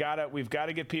 and we've got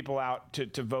to get people out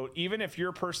to vote, even if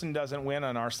your person doesn't win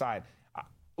on our side.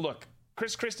 Look,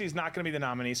 Chris Christie's not going to be the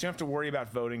nominee, so you don't have to worry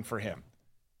about voting for him.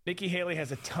 Nikki Haley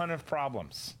has a ton of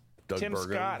problems. Tim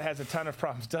Burgum. Scott has a ton of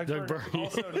problems. Doug Burgum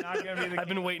also not going to be the I've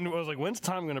been waiting. I was like, when's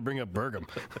Tom going to bring up Burgum?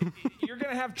 You're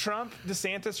going to have Trump,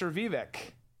 DeSantis, or Vivek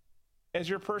as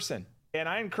your person. And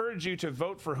I encourage you to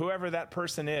vote for whoever that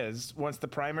person is once the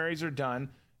primaries are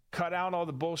done. Cut out all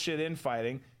the bullshit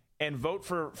infighting and vote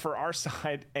for our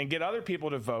side and get other people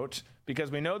to vote,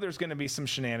 because we know there's going to be some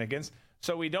shenanigans.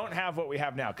 So we don't have what we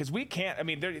have now, because we can't. I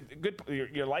mean,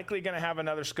 you're likely going to have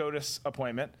another SCOTUS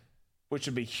appointment, which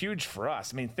would be huge for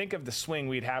us. I mean, think of the swing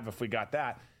we'd have if we got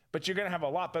that. But you're going to have a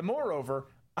lot. But moreover,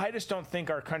 I just don't think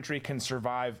our country can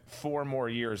survive 4 more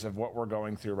years of what we're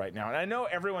going through right now. And I know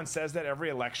everyone says that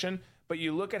every election, but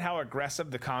you look at how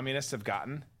aggressive the communists have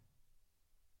gotten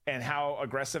and how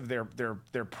aggressive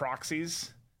their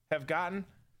proxies have gotten.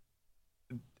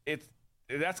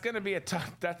 That's going to be a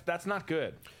tough. That's not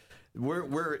good.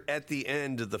 We're at the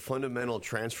end of the fundamental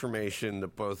transformation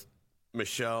that both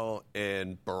Michelle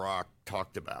and Barack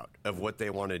talked about of what they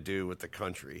want to do with the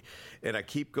country. And I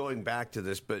keep going back to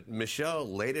this, but Michelle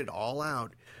laid it all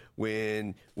out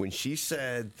when she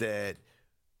said that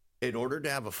in order to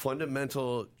have a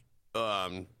fundamental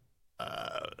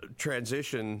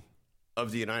transition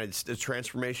of the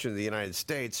transformation of the United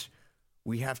States,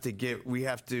 we have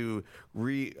to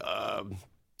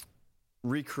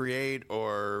recreate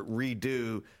or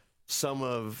redo some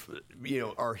of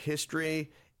our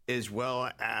history, as well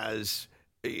as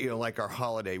like our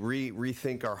holiday,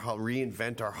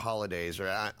 reinvent our holidays.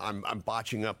 Or I'm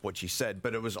botching up what she said,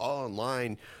 but it was all in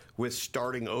line with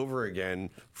starting over again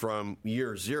from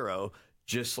year zero,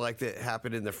 just like that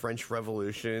happened in the French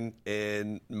Revolution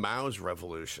and Mao's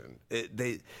revolution.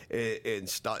 They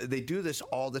do this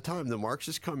all the time. The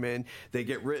Marxists come in, they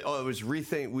get rid. Oh, it was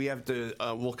rethink. We have to.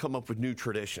 We'll come up with new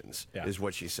traditions. Yeah. Is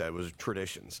what she said, was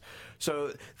traditions.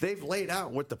 So they've laid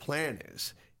out what the plan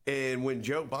is. And when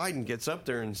Joe Biden gets up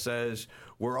there and says,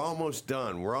 we're almost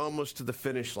done, we're almost to the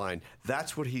finish line,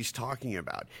 that's what he's talking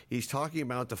about. He's talking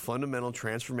about the fundamental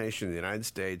transformation of the United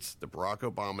States that Barack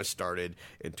Obama started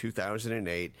in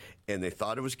 2008, and they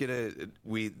thought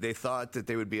they thought that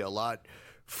they would be a lot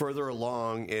further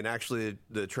along, and actually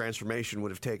the transformation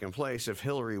would have taken place if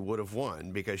Hillary would have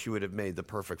won, because she would have made the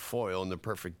perfect foil and the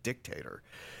perfect dictator.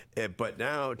 But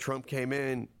now Trump came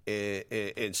in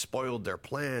and spoiled their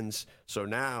plans, so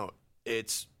now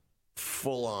it's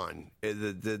full on.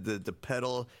 The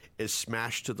pedal is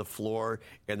smashed to the floor,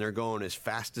 and they're going as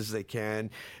fast as they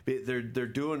can. They're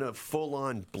doing a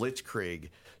full-on blitzkrieg,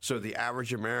 so the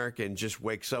average American just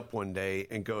wakes up one day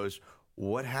and goes,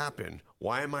 what happened?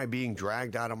 Why am I being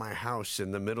dragged out of my house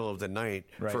in the middle of the night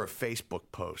for a Facebook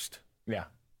post? Yeah,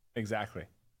 exactly.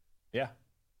 Yeah.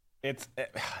 It's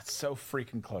so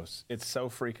freaking close. It's so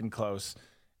freaking close.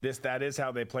 That is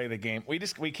how they play the game. We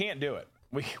can't do it.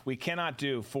 We cannot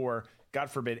do for, God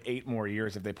forbid, 8 more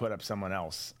years if they put up someone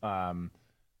else. No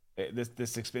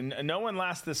one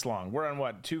lasts this long. We're on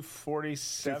what,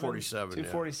 247? 247.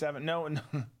 247. Yeah. No.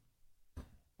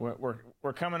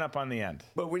 We're coming up on the end.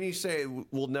 But when you say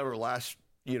we'll never last,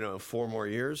 4 more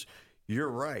years, you're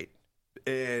right.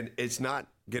 And it's not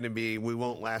going to be, we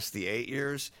won't last the 8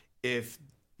 years. If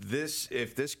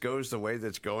this goes the way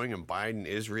that's going and Biden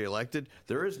is reelected,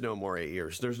 there is no more 8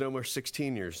 years. There's no more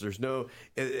 16 years.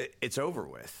 It's over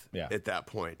with at that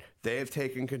point. They have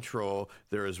taken control.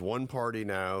 There is one party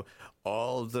now.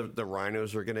 All of the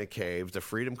rhinos are going to cave. The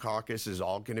Freedom Caucus is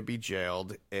all going to be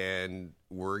jailed, and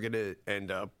we're going to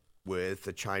end up with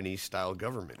the Chinese-style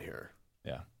government here.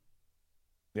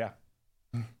 Yeah.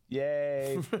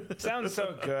 Yay. Sounds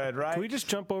so good, right? Can we just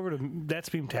jump over to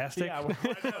That's Meme-tastic? Yeah,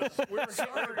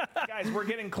 guys, we're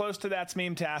getting close to That's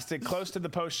Meme-tastic, close to the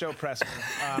post-show press.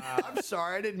 I'm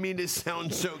sorry, I didn't mean to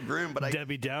sound so grim, but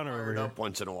Debbie Downer over here. Up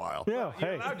once in a while. Yeah,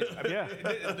 hey.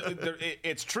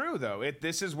 It's true though.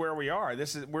 This is where we are.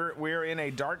 We're in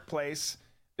a dark place.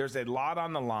 There's a lot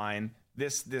on the line.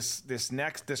 This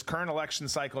current election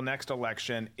cycle, next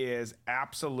election, is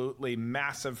absolutely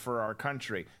massive for our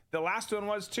country. The last one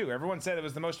was too. Everyone said it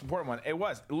was the most important one. It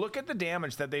was. Look at the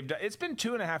damage that they've done. It's been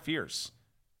 2.5 years.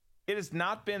 It has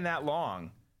not been that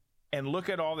long. And look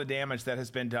at all the damage that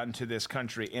has been done to this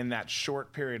country in that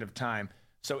short period of time.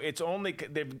 So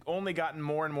they've only gotten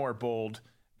more and more bold.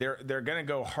 They're going to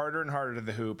go harder and harder to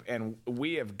the hoop, and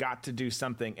we have got to do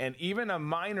something. And even a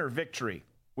minor victory.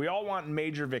 We all want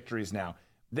major victories now.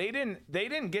 They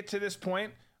didn't get to this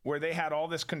point where they had all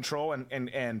this control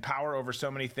and power over so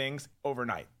many things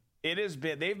overnight.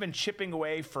 They've been chipping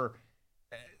away for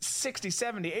 60,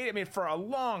 70, 80, I mean, for a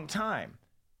long time.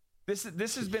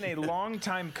 This has been a long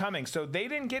time coming. So they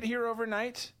didn't get here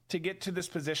overnight to get to this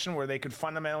position where they could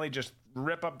fundamentally just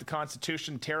rip up the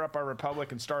Constitution, tear up our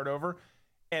republic, and start over.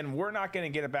 And we're not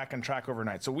going to get it back on track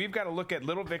overnight. So we've got to look at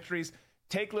little victories.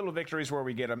 Take little victories where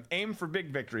we get them. Aim for big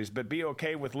victories, but be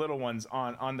okay with little ones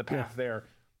on the path there.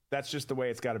 That's just the way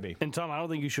it's got to be. And Tom, I don't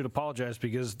think you should apologize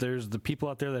because there's the people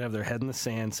out there that have their head in the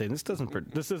sand saying this doesn't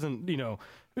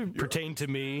pertain to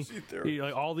me.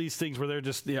 Like all these things where they're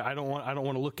just I don't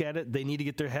want to look at it. They need to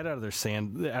get their head out of the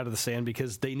sand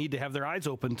because they need to have their eyes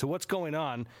open to what's going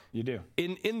on. You do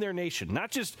in their nation,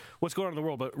 not just what's going on in the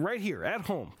world, but right here at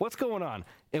home, what's going on.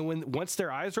 And once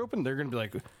their eyes are open, they're going to be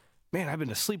like, man, I've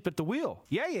been asleep at the wheel.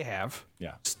 Yeah, you have.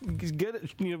 Yeah,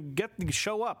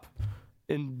 show up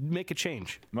and make a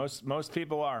change. Most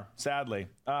people are, sadly.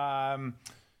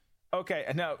 Okay,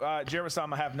 no, Jared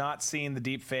Osama, I have not seen the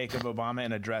deep fake of Obama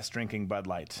in a dress drinking Bud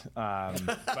Light,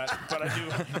 but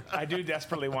I do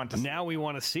desperately want to. Now we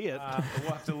want to see it.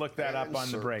 We'll have to look that up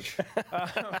on the break.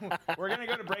 We're going to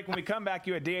go to break. When we come back,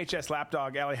 you had DHS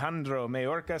lapdog Alejandro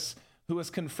Mayorkas, who was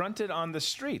confronted on the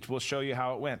street. We'll show you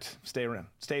how it went. Stay around.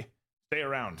 Stay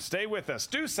around. Stay with us.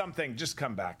 Do something. Just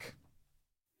come back.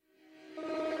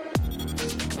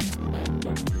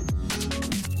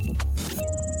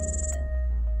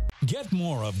 Get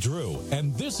more of Drew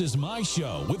and This Is My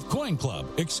Show with Coin Club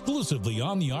exclusively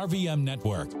on the RVM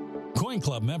network. Coin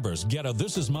Club members get a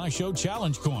This Is My Show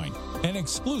challenge coin, an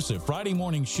exclusive Friday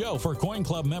morning show for Coin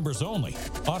Club members only,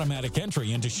 automatic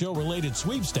entry into show-related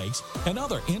sweepstakes, and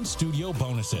other in-studio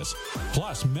bonuses.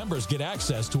 Plus, members get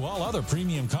access to all other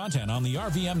premium content on the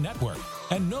RVM network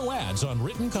and no ads on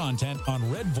written content on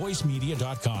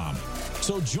redvoicemedia.com.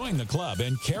 So join the club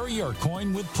and carry your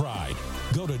coin with pride.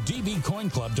 Go to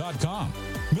dbcoinclub.com.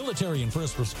 Military and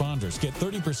first responders get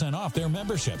 30% off their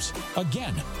memberships.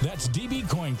 Again, that's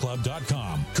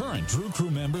dbcoinclub.com. Current Drew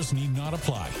Crew members need not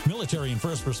apply. Military and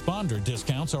first responder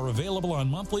discounts are available on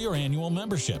monthly or annual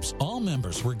memberships. All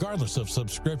members, regardless of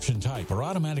subscription type, are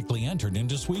automatically entered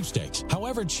into sweepstakes.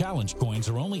 However, challenge coins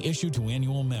are only issued to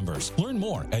annual members. Learn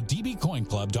more at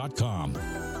dbcoinclub.com.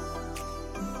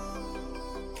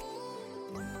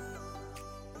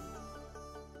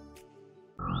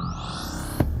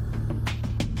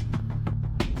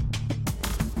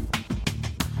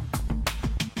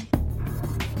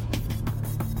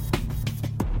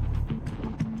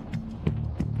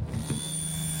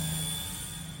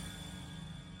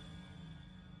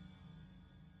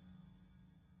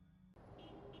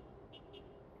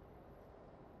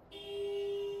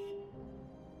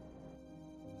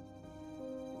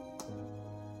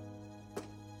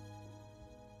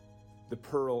 The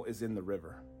pearl is in the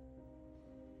river.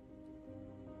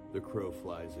 The crow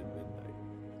flies at midnight.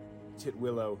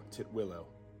 Titwillow, Titwillow,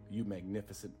 you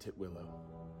magnificent Titwillow.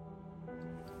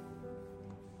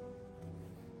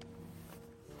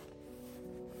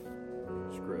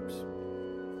 Scripps.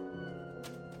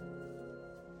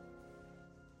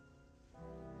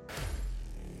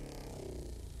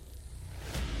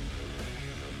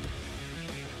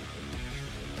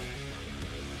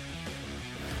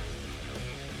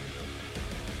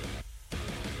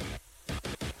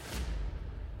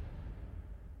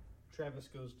 Travis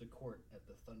goes to court at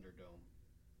the Thunderdome.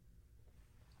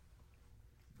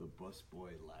 The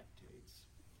busboy lactates.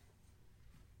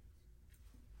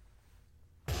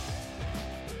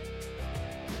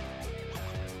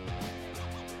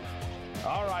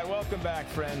 All right, welcome back,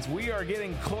 friends. We are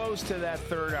getting close to that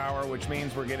third hour, which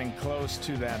means we're getting close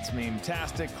to That's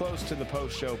Meme-tastic, close to the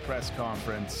post-show press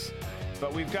conference.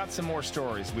 But we've got some more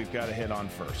stories we've got to hit on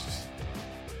first.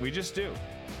 We just do.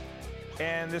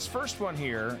 And this first one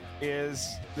here is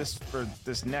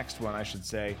this next one, I should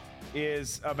say,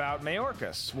 is about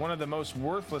Mayorkas, one of the most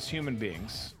worthless human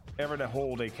beings ever to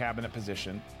hold a cabinet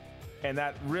position. And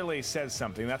that really says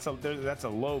something. That's a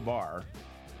low bar.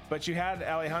 But you had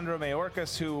Alejandro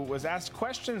Mayorkas, who was asked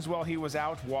questions while he was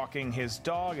out walking his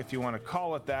dog, if you want to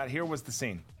call it that. Here was the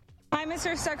scene. Hi,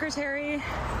 Mr. Secretary.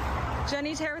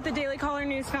 Jenny Terre with the Daily Caller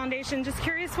News Foundation. Just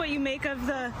curious what you make of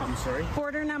the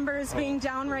border numbers being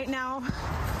down right now.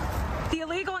 The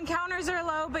illegal encounters are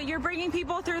low, but you're bringing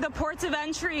people through the ports of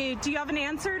entry. Do you have an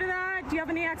answer to that? Do you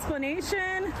have any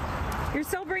explanation? You're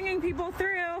still bringing people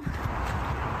through.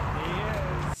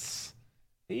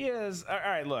 He is. All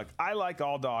right, look, I like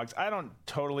all dogs. I don't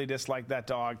totally dislike that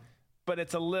dog, but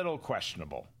it's a little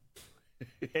questionable.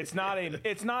 It's not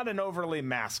an overly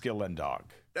masculine dog.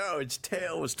 No, its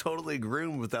tail was totally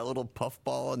groomed with that little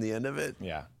puffball on the end of it.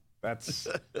 Yeah, it's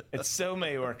so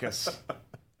Mayorkas.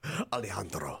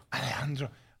 Alejandro.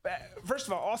 First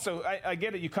of all, also, I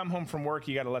get it. You come home from work,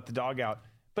 you got to let the dog out,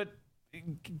 but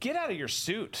get out of your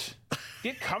suit.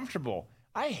 Get comfortable.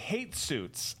 I hate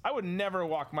suits. I would never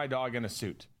walk my dog in a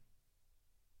suit.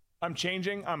 I'm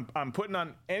changing. I'm putting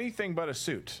on anything but a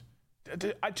suit.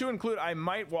 To include, I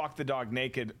might walk the dog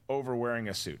naked over wearing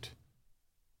a suit.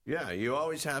 Yeah, you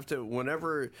always have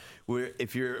to,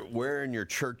 if you're wearing your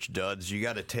church duds, you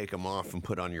got to take them off and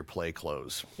put on your play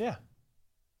clothes. Yeah.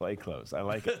 Play clothes. I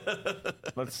like it.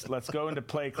 Let's go into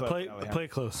play clothes. Play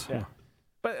clothes. Yeah.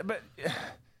 But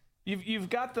you've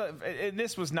got and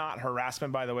this was not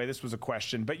harassment, by the way. This was a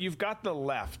question. But you've got the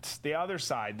left, the other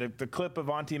side. The clip of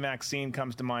Auntie Maxine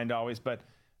comes to mind always. But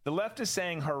the left is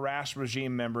saying harass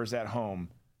regime members at home.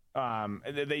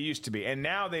 They used to be, and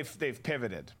now they've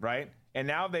pivoted, right? And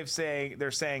now they're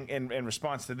saying in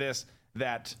response to this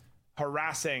that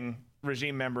harassing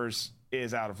regime members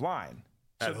is out of line.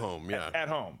 At home, yeah. At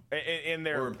home, in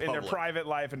their private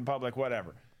life, in public,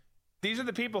 whatever. These are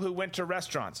the people who went to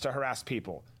restaurants to harass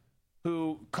people,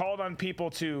 who called on people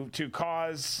to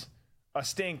cause a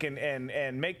stink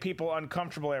and make people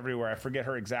uncomfortable everywhere. I forget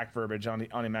her exact verbiage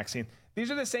on Maxine.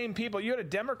 These are the same people. You had a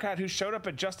Democrat who showed up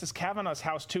at Justice Kavanaugh's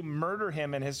house to murder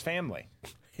him and his family.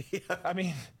 Yeah. I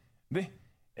mean,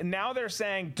 now they're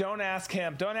saying, don't ask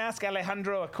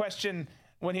Alejandro a question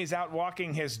when he's out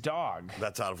walking his dog.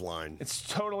 That's out of line. It's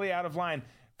totally out of line.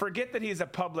 Forget that he's a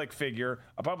public figure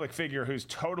who's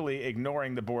totally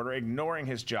ignoring the border, ignoring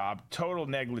his job, total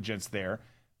negligence there.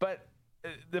 But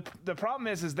the problem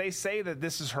is they say that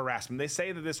this is harassment. They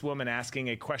say that this woman asking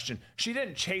a question, she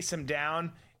didn't chase him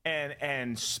down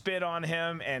and spit on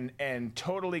him and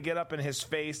totally get up in his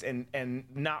face and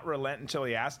not relent until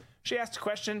he asked. She asked a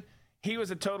question. He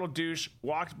was a total douche,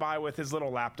 walked by with his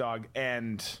little lapdog,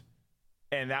 and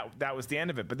that was the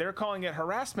end of it. But they're calling it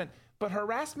harassment. But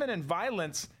harassment and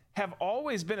violence have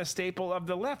always been a staple of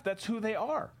the left. That's who they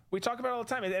are. We talk about it all the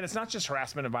time. And it's not just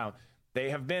harassment and violence. They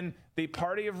have been the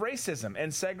party of racism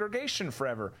and segregation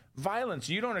forever. Violence.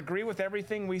 You don't agree with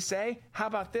everything we say? How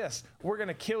about this? We're going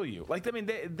to kill you.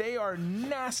 They are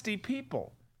nasty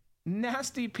people.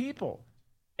 Nasty people.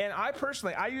 And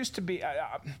I used to be,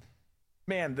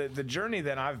 the journey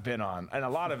that I've been on, and a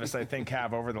lot of us, I think,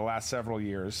 have over the last several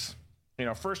years,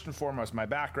 first and foremost, my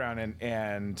background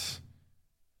and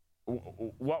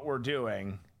what we're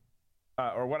doing,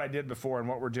 or what I did before and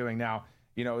what we're doing now,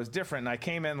 is different. And I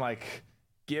came in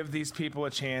give these people a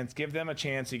chance, give them a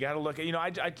chance. You got to look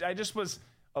at, I just was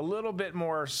a little bit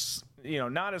more,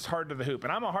 not as hard to the hoop.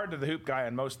 And I'm a hard to the hoop guy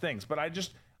on most things, but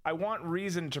I want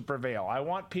reason to prevail. I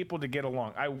want people to get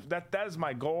along. That is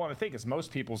my goal. And I think it's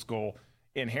most people's goal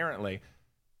inherently.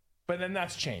 But then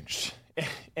that's changed.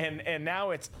 And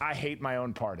now it's, I hate my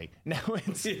own party. Now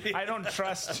it's, I don't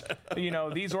trust,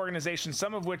 these organizations,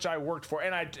 some of which I worked for.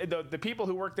 And the people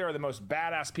who work there are the most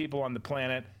badass people on the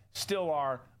planet, still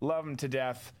are, love them to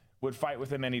death, would fight with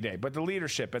them any day. But the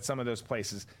leadership at some of those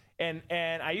places. And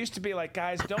I used to be like,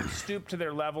 guys, don't stoop to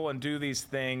their level and do these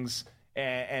things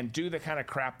and do the kind of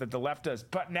crap that the left does.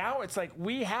 But now it's like,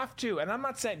 we have to. And I'm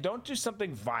not saying, don't do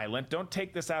something violent. Don't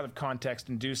take this out of context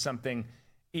and do something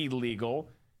illegal.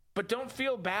 But don't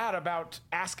feel bad about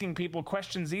asking people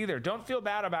questions either. Don't feel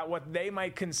bad about what they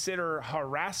might consider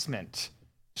harassment.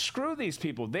 Screw these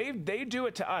people. They do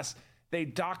it to us. They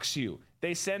dox you.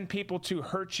 They send people to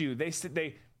hurt you.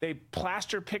 They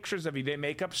plaster pictures of you. They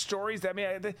make up stories.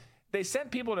 They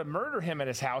sent people to murder him at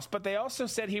his house, but they also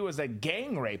said he was a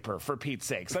gang raper, for Pete's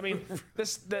sakes. I mean,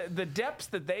 the depths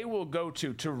that they will go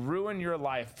to ruin your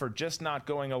life for just not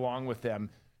going along with them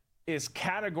is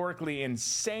categorically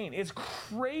insane. It's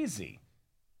crazy.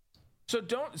 So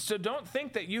don't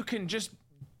think that you can just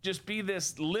just be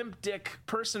this limp dick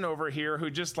person over here who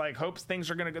just like hopes things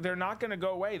are going to go. They're not going to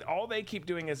go away. All they keep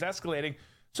doing is escalating.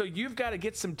 So you've got to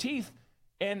get some teeth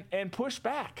and push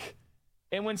back.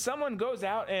 And when someone goes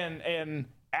out and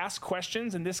asks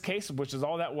questions, in this case, which is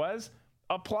all that was,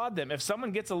 applaud them. If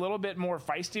someone gets a little bit more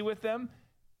feisty with them,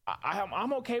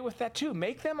 I'm okay with that too.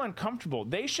 Make them uncomfortable.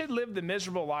 They should live the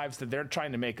miserable lives that they're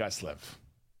trying to make us live.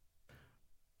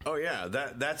 Oh yeah,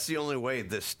 that's the only way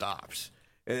this stops.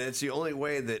 And it's the only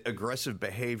way that aggressive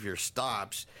behavior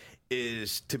stops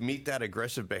is to meet that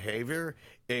aggressive behavior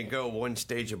and go one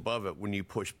stage above it when you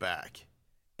push back.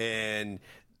 And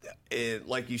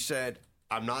like you said,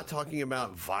 I'm not talking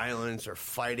about violence or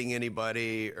fighting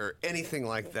anybody or anything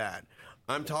like that.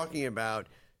 I'm talking about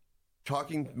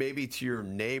talking maybe to your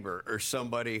neighbor or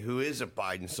somebody who is a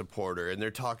Biden supporter, and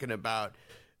they're talking about,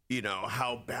 you know,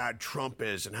 how bad Trump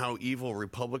is and how evil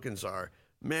Republicans are.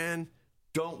 Man,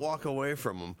 don't walk away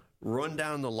from them. Run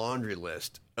down the laundry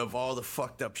list of all the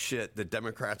fucked up shit that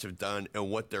Democrats have done and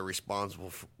what they're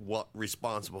responsible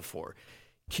for.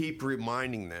 Keep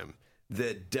reminding them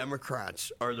that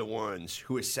Democrats are the ones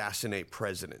who assassinate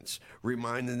presidents.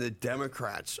 Remind them that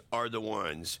Democrats are the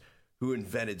ones who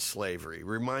invented slavery.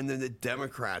 Remind them that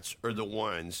Democrats are the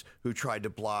ones who tried to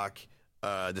block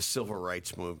the civil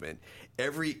rights movement.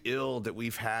 Every ill that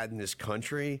we've had in this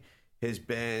country has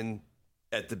been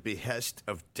at the behest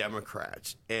of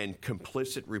Democrats and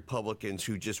complicit Republicans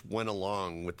who just went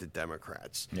along with the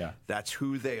Democrats. Yeah. That's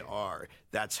who they are.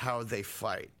 That's how they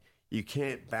fight. You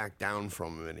can't back down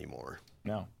from them anymore.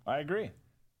 No, I agree.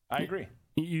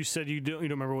 You said you don't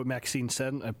remember what Maxine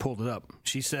said? I pulled it up.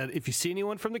 She said, if you see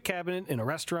anyone from the cabinet, in a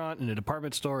restaurant, in a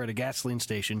department store, at a gasoline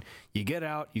station, you get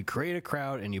out, you create a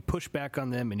crowd, and you push back on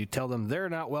them, and you tell them they're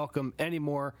not welcome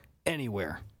anymore,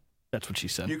 anywhere. That's what she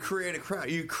said. You create a crowd.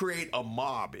 You create a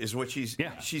mob is what she's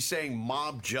saying,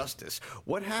 mob justice.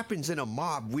 What happens in a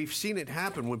mob? We've seen it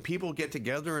happen when people get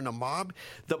together in a mob.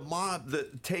 The mob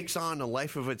that takes on a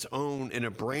life of its own and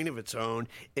a brain of its own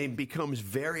and becomes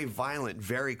very violent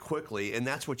very quickly, and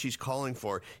that's what she's calling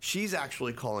for. She's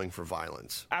actually calling for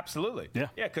violence. Absolutely. Yeah,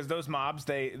 because those mobs,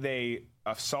 they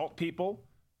assault people,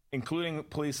 including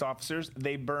police officers.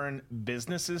 They burn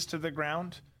businesses to the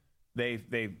ground.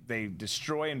 They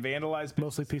destroy and vandalize.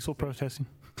 Mostly peaceful protesting.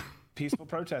 Peaceful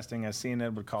protesting, as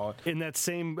CNN would call it. In that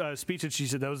same speech that she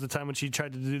said, that was the time when she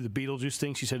tried to do the Beetlejuice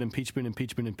thing. She said impeachment,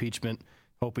 impeachment, impeachment,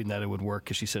 hoping that it would work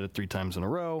because she said it 3 times in a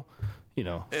row. You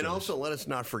know. And also, let us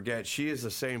not forget, she is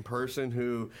the same person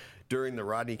who, during the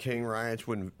Rodney King riots,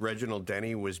 when Reginald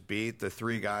Denny was beat, the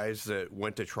 3 guys that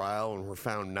went to trial and were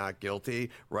found not guilty,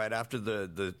 right after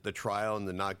the trial and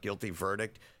the not guilty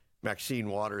verdict, Maxine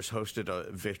Waters hosted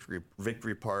a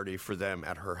victory party for them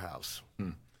at her house.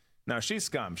 No, she's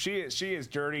scum. She is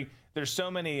dirty. There's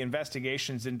so many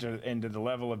investigations into the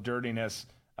level of dirtiness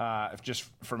just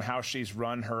from how she's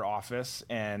run her office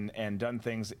and done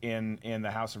things in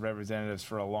the House of Representatives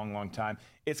for a long, long time.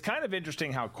 It's kind of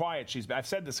interesting how quiet she's been. I've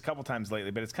said this a couple times lately,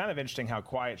 but it's kind of interesting how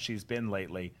quiet she's been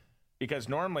lately, because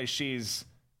normally she's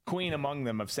queen among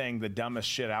them of saying the dumbest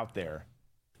shit out there.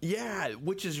 Yeah,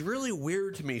 which is really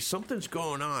weird to me. Something's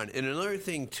going on. And another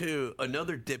thing, too,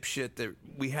 another dipshit that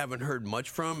we haven't heard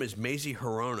much from is Mazie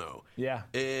Hirono. Yeah.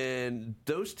 And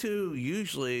those two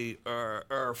usually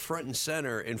are front and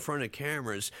center in front of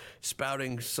cameras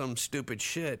spouting some stupid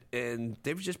shit. And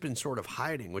they've just been sort of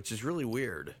hiding, which is really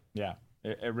weird. Yeah,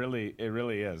 it really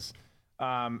is.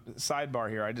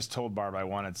 Sidebar here. I just told Barb I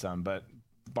wanted some, but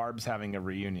Barb's having a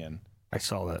reunion. I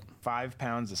saw that. 5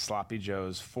 pounds of sloppy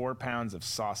joes, 4 pounds of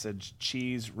sausage,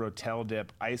 cheese, rotel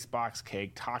dip, icebox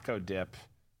cake, taco dip.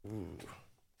 Ooh.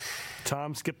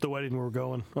 Tom skipped the wedding. We're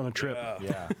going on a trip.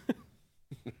 Yeah.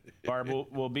 Barb,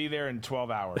 we'll be there in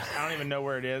 12 hours. I don't even know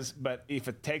where it is, but if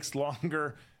it takes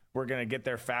longer, we're going to get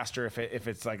there faster. If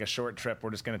it's like a short trip,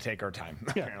 we're just going to take our time.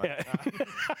 Yeah.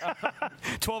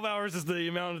 12 hours is the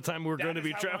amount of time we're going to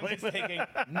be traveling. Taking,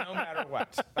 no matter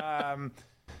what.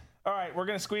 All right, we're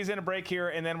going to squeeze in a break here,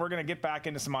 and then we're going to get back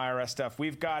into some IRS stuff.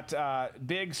 We've got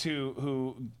Biggs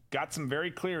who got some very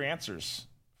clear answers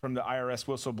from the IRS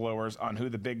whistleblowers on who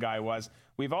the big guy was.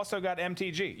 We've also got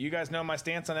MTG. You guys know my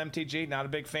stance on MTG. Not a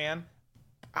big fan.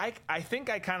 I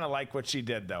think I kind of like what she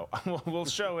did, though. We'll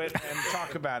show it and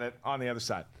talk about it on the other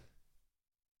side.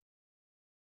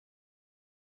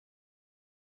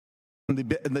 In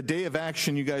the day of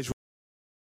action, you guys...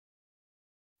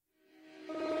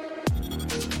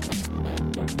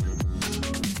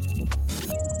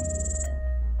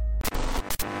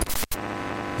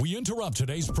 We interrupt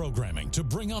today's programming to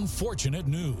bring unfortunate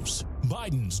news.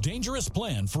 Biden's dangerous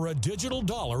plan for a digital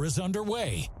dollar is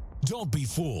underway. Don't be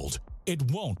fooled.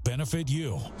 It won't benefit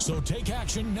you. So take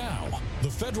action now. The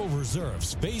Federal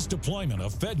Reserve's phased deployment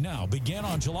of FedNow began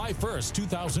on July 1st,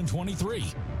 2023.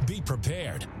 Be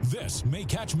prepared. This may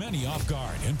catch many off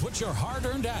guard and put your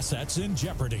hard-earned assets in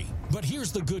jeopardy. But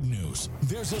here's the good news.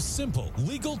 There's a simple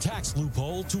legal tax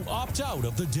loophole to opt out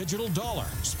of the digital dollar.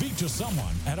 Speak to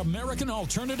someone at American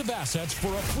Alternative Assets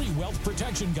for a free wealth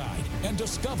protection guide and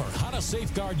discover how to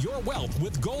safeguard your wealth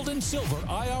with gold and silver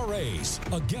IRAs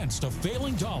against a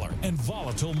failing dollar and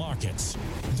volatile markets.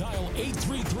 Dial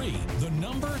 833, the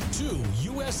number 2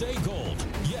 USA Gold.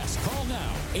 Yes, call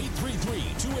now,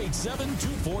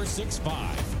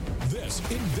 833-287-2465. This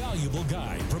invaluable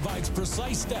guide provides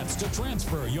precise steps to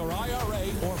transfer your IRA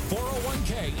or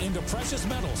 401k into precious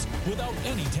metals without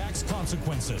any tax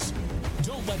consequences.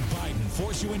 Don't let Biden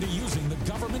force you into using the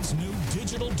government's new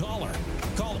digital dollar.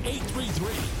 Call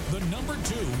 833, the number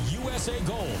 2 USA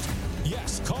Gold.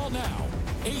 Yes, call now,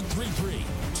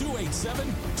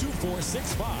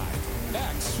 833-287-2465.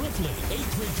 Act swiftly,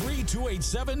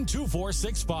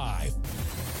 833-287-2465.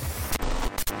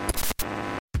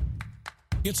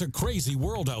 It's a crazy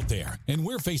world out there, and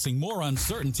we're facing more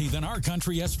uncertainty than our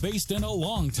country has faced in a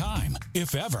long time,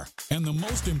 if ever. And the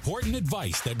most important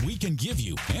advice that we can give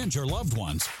you and your loved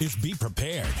ones is be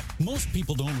prepared. Most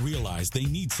people don't realize they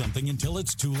need something until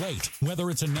it's too late, whether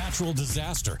it's a natural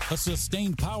disaster, a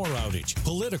sustained power outage,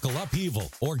 political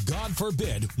upheaval, or God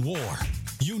forbid, war.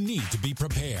 You need to be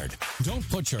prepared. Don't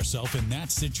put yourself in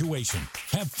that situation.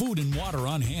 Have food and water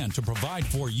on hand to provide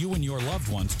for you and your loved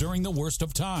ones during the worst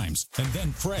of times, and then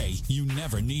pray you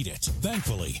never need it.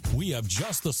 Thankfully, we have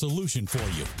just the solution for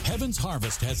you. Heaven's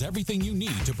Harvest has everything you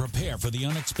need to prepare for the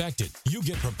unexpected. You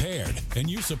get prepared, and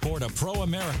you support a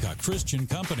pro-America Christian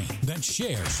company that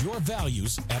shares your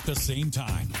values at the same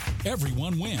time.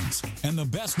 Everyone wins. And the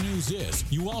best news is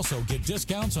you also get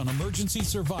discounts on emergency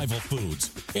survival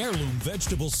foods, heirloom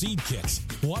vegetable seed kits,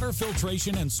 water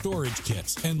filtration and storage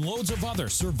kits, and loads of other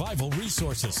survival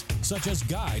resources, such as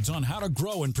guides on how to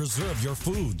grow and preserve your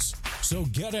foods. So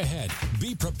get ahead,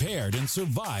 be prepared, and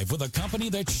survive with a company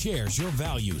that shares your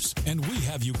values. And we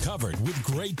have you covered with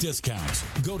great discounts.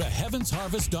 Go to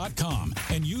heavensharvest.com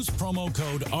and use promo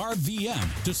code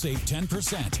RVM to save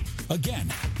 10%.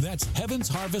 Again, that's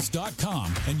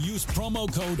heavensharvest.com and use promo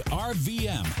code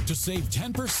RVM to save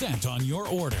 10% on your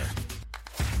order.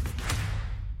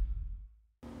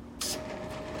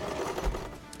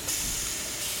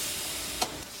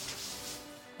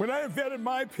 When I invented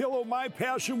MyPillow, my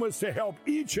passion was to help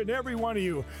each and every one of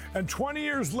you. And 20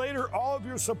 years later, all of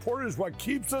your support is what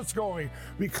keeps us going.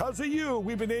 Because of you,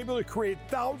 we've been able to create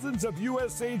thousands of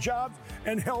USA jobs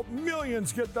and help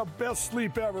millions get the best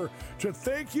sleep ever. To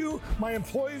thank you, my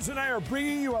employees and I are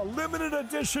bringing you a limited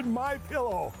edition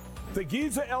MyPillow. The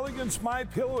Giza Elegance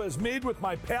MyPillow is made with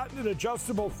my patented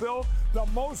adjustable fill, the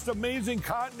most amazing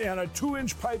cotton, and a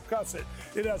 2-inch pipe gusset.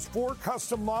 It has 4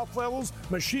 custom loft levels,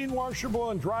 machine washable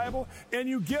and dryable, and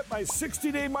you get my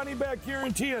 60-day money-back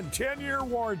guarantee and 10-year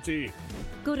warranty.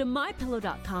 Go to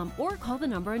mypillow.com or call the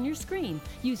number on your screen.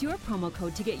 Use your promo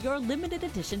code to get your limited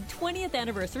edition 20th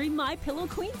anniversary MyPillow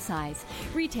queen size.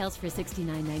 Retails for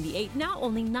 $69.98, now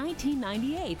only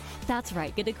 $19.98. That's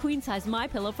right, get a queen size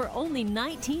MyPillow for only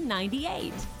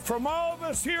 $19.98. From all of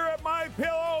us here at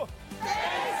MyPillow,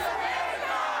 thanks America!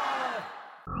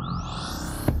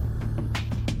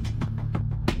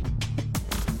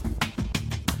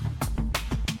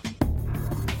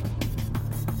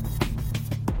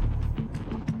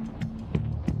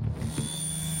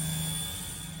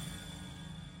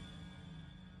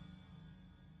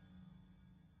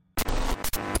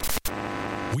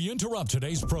 We interrupt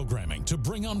today's programming to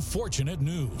bring unfortunate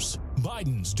news.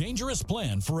 Biden's dangerous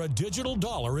plan for a digital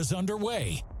dollar is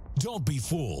underway. Don't be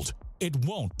fooled. It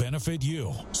won't benefit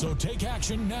you. So take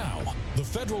action now. The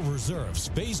Federal Reserve's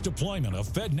phased deployment of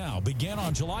FedNow began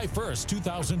on July 1st,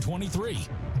 2023.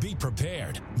 Be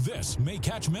prepared. This may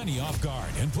catch many off guard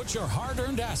and put your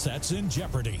hard-earned assets in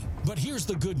jeopardy. But here's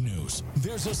the good news.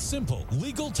 There's a simple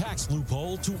legal tax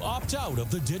loophole to opt out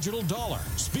of the digital dollar.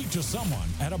 Speak to someone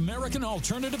at American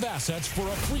Alternative Assets for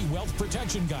a free wealth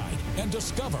protection guide and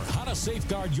discover how to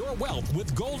safeguard your wealth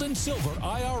with gold and silver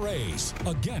IRAs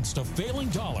against a failing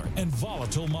dollar and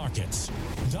volatile markets.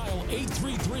 Dial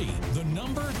 833, the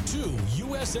number 2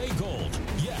 USA Gold.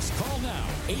 Yes, call now,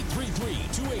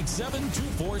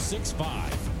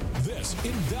 833-287-2465. This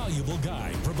invaluable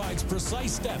guide provides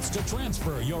precise steps to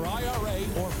transfer your IRA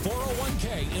or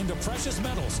 401k into precious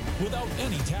metals without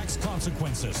any tax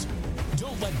consequences.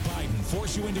 Don't let Biden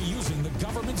force you into using the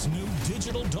government's new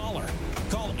digital dollar.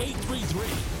 Call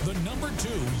 833, the number 2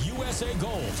 USA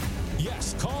Gold.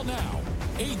 Yes, call now.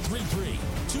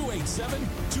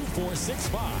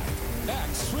 833-287-2465.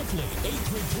 Act swiftly.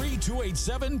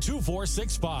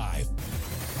 833-287-2465.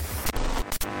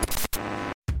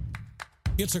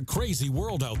 It's a crazy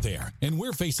world out there, and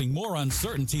we're facing more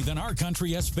uncertainty than our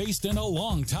country has faced in a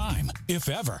long time, if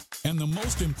ever. And the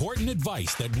most important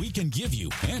advice that we can give you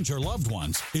and your loved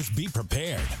ones is be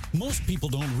prepared. Most people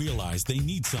don't realize they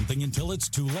need something until it's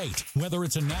too late, whether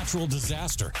it's a natural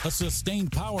disaster, a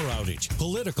sustained power outage,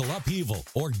 political upheaval,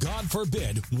 or God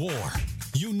forbid, war.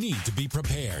 You need to be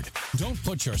prepared. Don't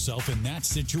put yourself in that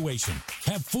situation.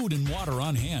 Have food and water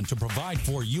on hand to provide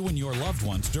for you and your loved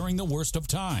ones during the worst of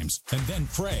times, and then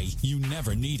pray you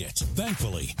never need it.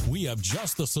 Thankfully, we have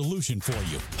just the solution for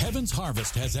you. Heaven's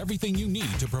Harvest has everything you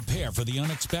need to prepare for the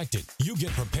unexpected. You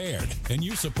get prepared, and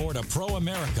you support a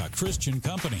pro-America Christian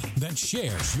company that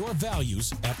shares your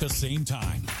values at the same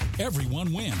time.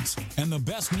 Everyone wins. And the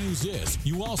best news is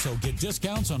you also get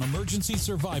discounts on emergency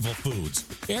survival foods,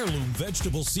 heirloom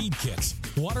vegetable seed kits,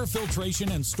 water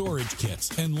filtration and storage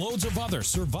kits, and loads of other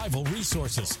survival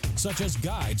resources, such as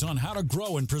guides on how to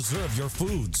grow and preserve your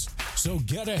foods. So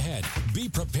get ahead, be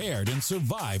prepared, and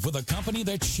survive with a company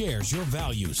that shares your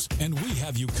values. And we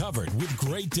have you covered with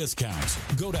great discounts.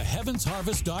 Go to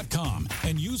heavensharvest.com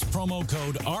and use promo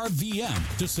code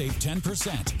RVM to save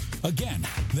 10%. Again,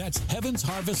 that's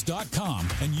heavensharvest.com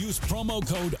and use promo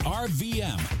code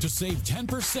RVM to save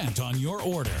 10% on your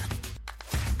order.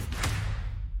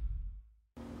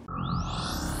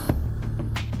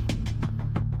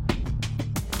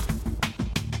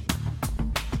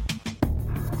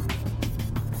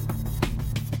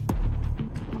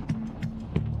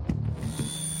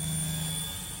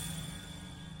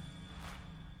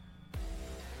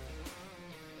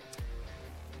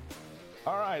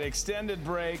 All right, extended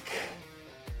break.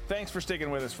 Thanks for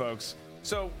sticking with us, folks.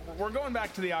 So we're going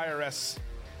back to the IRS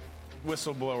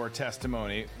whistleblower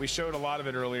testimony. We showed a lot of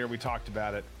it earlier. We talked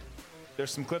about it.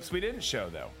 There's some clips we didn't show,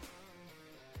 though.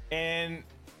 And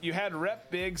you had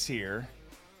Rep. Biggs here,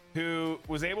 who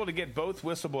was able to get both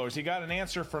whistleblowers. He got an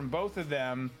answer from both of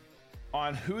them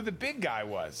on who the big guy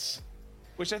was,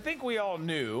 which I think we all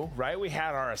knew, right? We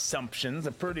had our assumptions,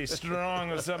 a pretty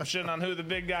strong assumption on who the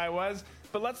big guy was.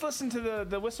 But let's listen to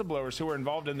the whistleblowers who were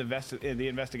involved in the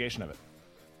investigation of it.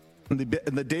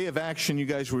 In the day of action, you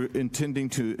guys were intending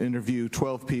to interview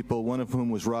 12 people, one of whom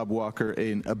was Rob Walker,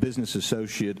 a business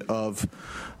associate of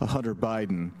Hunter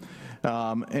Biden.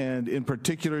 And in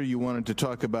particular, you wanted to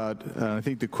talk about, I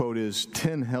think the quote is,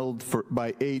 10 held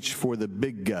by H for the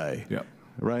big guy. Yep.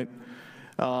 Right?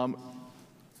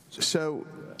 So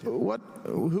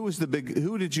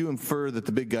who did you infer that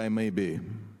the big guy may be?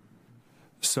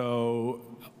 So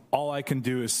all I can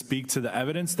do is speak to the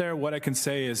evidence there. What I can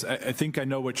say is I think I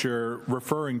know what you're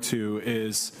referring to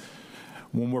is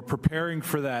when we're preparing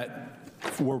for that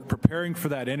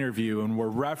interview and we're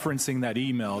referencing that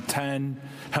email, 10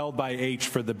 held by H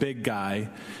for the big guy.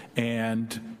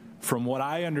 And from what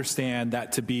I understand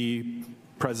that to be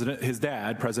his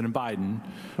dad, President Biden.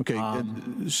 Okay,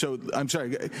 so I'm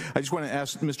sorry. I just want to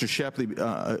ask Mr. Shapley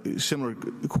a similar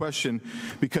question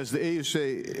because the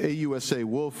AUSA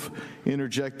Wolf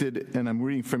interjected, and I'm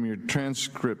reading from your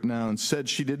transcript now, and said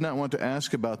she did not want to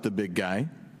ask about the big guy,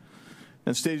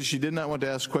 and stated she did not want to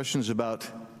ask questions about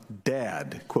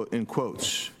dad, in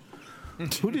quotes.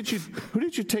 Who did you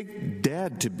take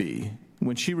dad to be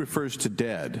when she refers to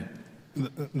dad?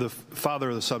 The father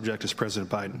of the subject is President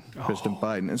Biden. President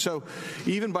Biden. And so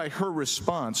even by her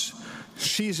response,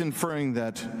 she's inferring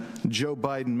that Joe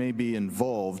Biden may be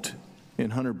involved in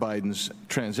Hunter Biden's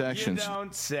transactions. You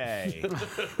don't say.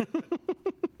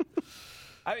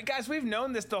 I mean, guys, we've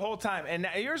known this the whole time. And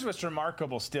here's what's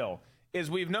remarkable still,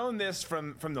 is we've known this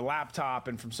from the laptop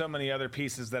and from so many other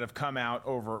pieces that have come out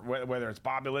over, whether it's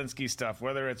Bob Alinsky stuff,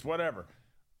 whether it's whatever.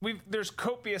 There's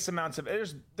copious amounts of,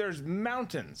 there's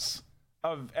mountains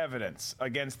of evidence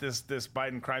against this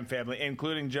Biden crime family,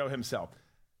 including Joe himself.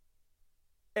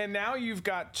 And now you've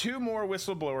got two more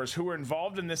whistleblowers who were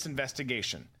involved in this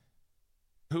investigation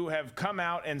who have come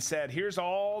out and said, here's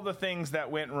all the things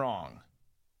that went wrong.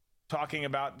 Talking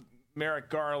about Merrick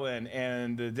Garland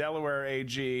and the Delaware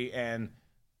AG and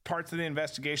parts of the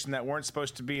investigation that weren't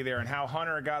supposed to be there and how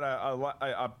Hunter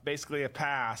got basically a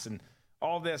pass and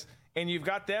all this. And you've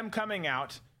got them coming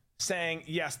out saying,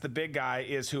 yes, the big guy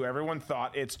is who everyone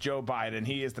thought. It's Joe Biden.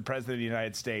 He is the president of the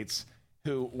United States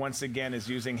who, once again, is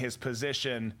using his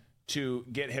position to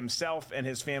get himself and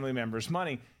his family members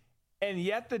money. And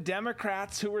yet the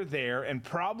Democrats who were there and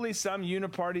probably some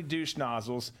uniparty douche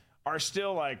nozzles are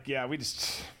still like, yeah,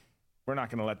 we're not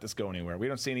going to let this go anywhere. We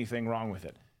don't see anything wrong with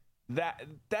it. That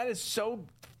is so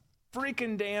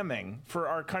freaking damning for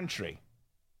our country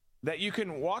that you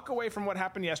can walk away from what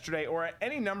happened yesterday or at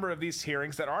any number of these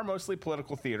hearings that are mostly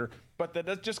political theater, but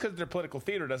that just because they're political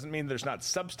theater doesn't mean there's not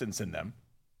substance in them.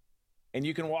 And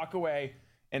you can walk away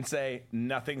and say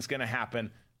nothing's going to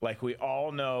happen, like we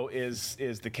all know is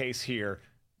the case here.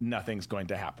 Nothing's going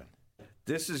to happen.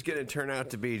 This is going to turn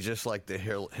out to be just like the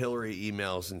Hillary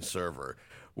emails and server,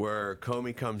 where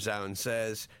Comey comes out and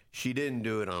says she didn't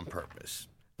do it on purpose.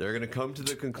 They're going to come to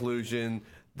the conclusion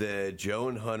that Joe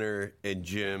and Hunter and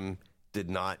Jim did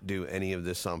not do any of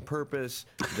this on purpose.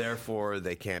 Therefore,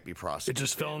 they can't be prosecuted. It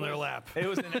just fell in their lap. It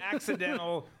was an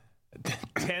accidental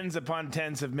tens upon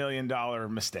tens of $1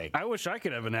 million mistake. I wish I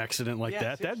could have an accident like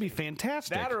that. That'd be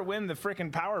fantastic. That or win the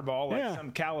freaking Powerball like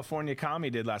some California commie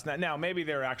did last night. Now, maybe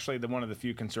they're actually one of the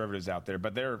few conservatives out there,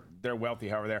 but they're wealthy,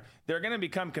 however they're going to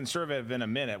become conservative in a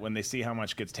minute when they see how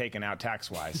much gets taken out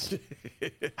tax-wise.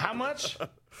 How much?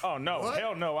 Oh, no. What?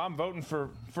 Hell no. I'm voting for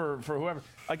whoever.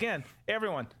 Again,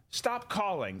 everyone, stop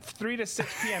calling 3 to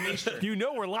 6 p.m. Eastern. You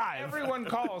know we're live. Everyone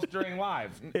calls during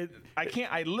live.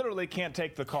 I literally can't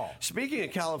take the call. Speaking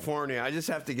of California, I just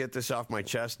have to get this off my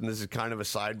chest, and this is kind of a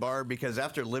sidebar, because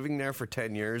after living there for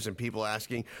 10 years and people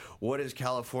asking, what is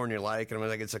California like? And I'm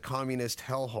like, it's a communist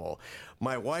hellhole.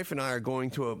 My wife and I are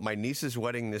going to my niece's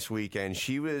wedding this weekend.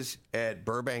 She was at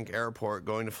Burbank Airport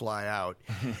going to fly out,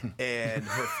 and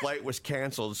her flight was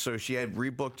canceled, so she had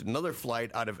rebooked another flight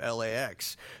out of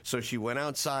LAX. So she went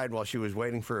outside while she was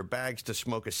waiting for her bags to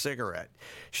smoke a cigarette.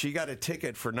 She got a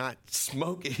ticket for not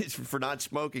smoking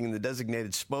in the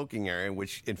designated smoking area,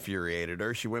 which infuriated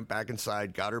her. She went back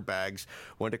inside, got her bags,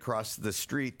 went across the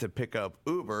street to pick up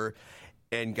Uber,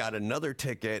 and got another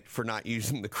ticket for not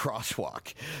using the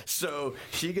crosswalk. So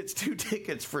she gets 2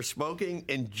 tickets for smoking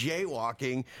and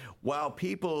jaywalking while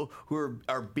people who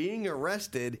are being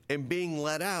arrested and being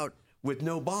let out with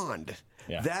no bond.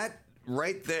 Yeah. That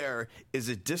right there is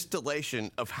a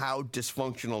distillation of how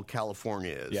dysfunctional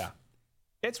California is. Yeah.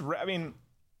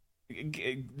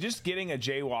 Just getting a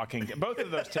jaywalking, both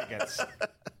of those tickets.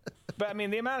 But I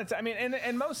mean, the amount of time,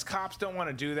 and most cops don't want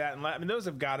to do that. And those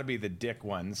have got to be the dick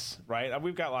ones, right?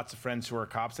 We've got lots of friends who are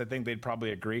cops. I think they'd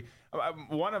probably agree.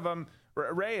 One of them,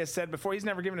 Ray, has said before, he's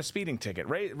never given a speeding ticket.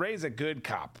 Ray's a good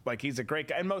cop. Like, he's a great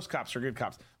guy. And most cops are good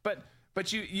cops. But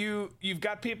you've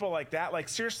got people like that. Like,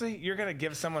 seriously, you're going to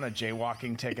give someone a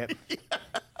jaywalking ticket?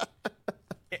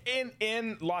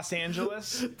 In Los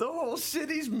Angeles, the whole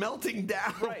city's melting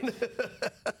down.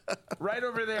 Right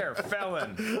over there,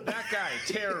 felon. That guy,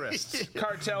 terrorist,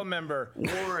 cartel member,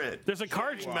 warrant. There's a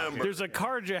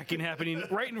carjacking happening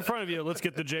right in front of you. Let's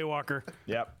get the jaywalker.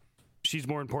 Yep, she's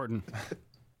more important.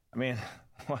 I mean,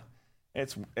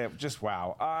 it's just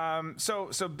wow.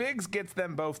 So Biggs gets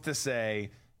them both to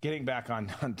say, getting back on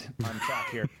track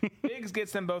here. Biggs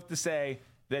gets them both to say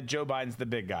that Joe Biden's the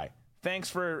big guy.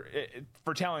 Thanks for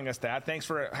telling us that. Thanks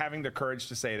for having the courage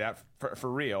to say that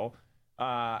for real.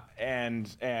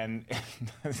 And I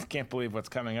can't believe what's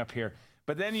coming up here.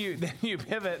 But then you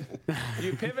pivot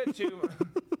to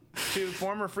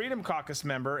former Freedom Caucus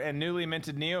member and newly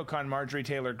minted neocon Marjorie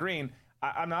Taylor Greene.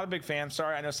 I'm not a big fan.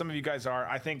 Sorry, I know some of you guys are.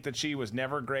 I think that she was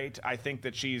never great. I think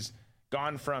that she's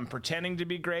gone from pretending to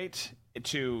be great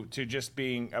to just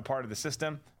being a part of the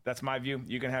system. That's my view.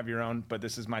 You can have your own, but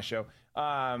this is my show.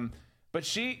 But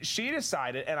she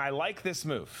decided, and I like this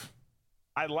move.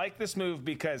 I like this move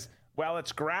because while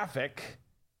it's graphic,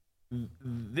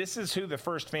 this is who the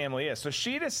first family is. So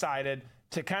she decided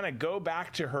to kind of go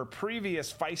back to her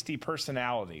previous feisty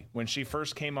personality when she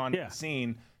first came on the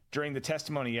scene during the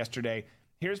testimony yesterday.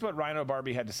 Here's what Rhino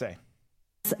Barbie had to say.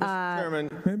 Of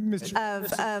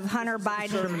Hunter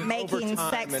Biden making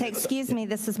sex tape. Excuse me,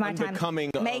 this is my time.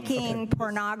 Making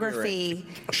pornography.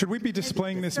 Should we be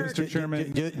displaying this, Mr.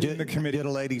 Chairman, in the committee? The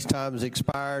lady's time's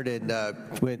expired and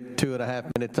went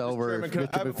 2.5 minutes over. If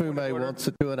Mr. Bufume wants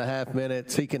the 2.5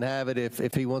 minutes, he can have it.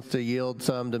 If he wants to yield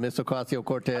some to Ms.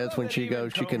 Ocasio-Cortez when she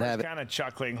goes, she can have it. Kind of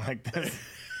chuckling like this.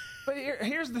 But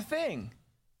here's the thing.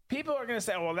 People are going to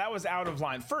say, well, that was out of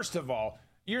line. First of all,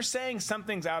 you're saying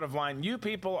something's out of line. You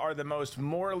people are the most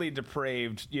morally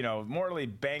depraved, morally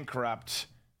bankrupt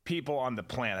people on the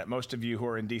planet, most of you who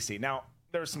are in D.C. Now,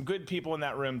 there's some good people in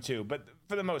that room, too, but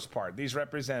for the most part, these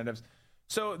representatives.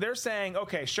 So they're saying,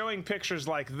 okay, showing pictures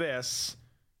like this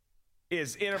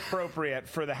is inappropriate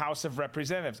for the House of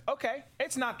Representatives. Okay,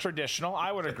 it's not traditional.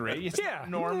 I would agree. It's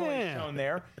not normally shown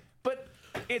there. But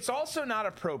it's also not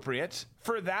appropriate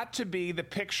for that to be the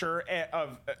picture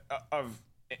of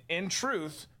in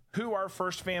truth, who our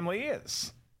first family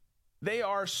is. They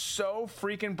are so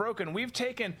freaking broken.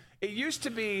 It used to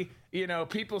be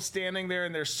people standing there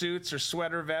in their suits or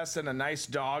sweater vests and a nice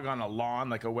dog on a lawn,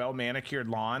 like a well-manicured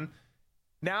lawn.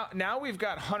 Now we've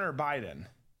got Hunter Biden.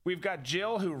 We've got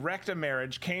Jill, who wrecked a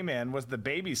marriage, came in, was the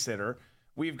babysitter.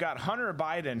 We've got Hunter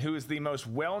Biden, who is the most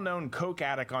well-known coke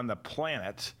addict on the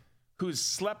planet, who's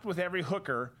slept with every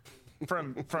hooker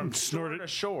from shore to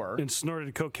shore. And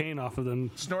snorted cocaine off of them.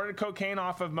 Snorted cocaine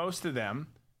off of most of them.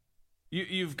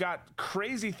 You've got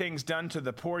crazy things done to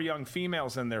the poor young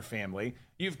females in their family.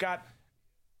 You've got...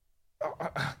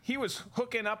 he was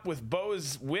hooking up with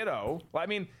Bo's widow. I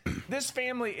mean, this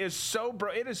family is so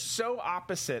it is so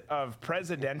opposite of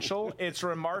presidential. It's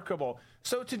remarkable.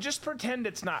 So to just pretend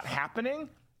it's not happening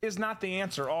is not the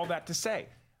answer. All that to say,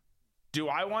 do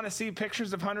I want to see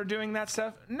pictures of Hunter doing that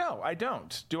stuff? No, I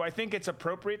don't. Do I think it's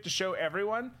appropriate to show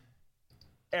everyone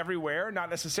everywhere? Not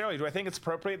necessarily. Do I think it's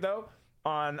appropriate, though,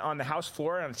 on the House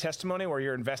floor on a testimony where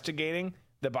you're investigating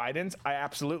the Bidens? I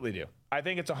absolutely do. I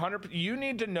think it's 100%. You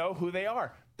need to know who they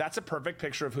are. That's a perfect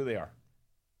picture of who they are.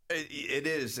 It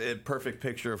is a perfect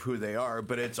picture of who they are,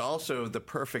 but it's also the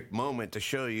perfect moment to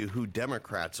show you who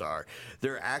Democrats are.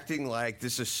 They're acting like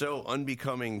this is so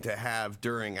unbecoming to have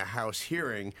during a House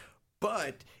hearing,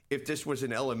 but if this was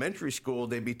an elementary school,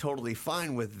 they'd be totally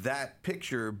fine with that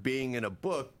picture being in a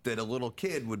book that a little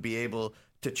kid would be able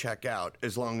to check out,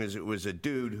 as long as it was a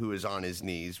dude who is on his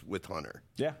knees with Hunter.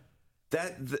 Yeah.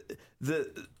 That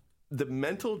the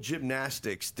mental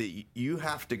gymnastics that you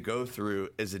have to go through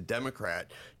as a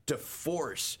Democrat to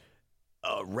force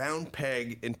a round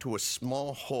peg into a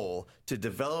small hole, to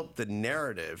develop the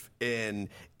narrative in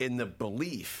the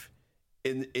belief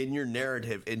in your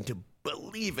narrative, and to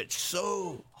believe it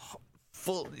so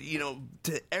full,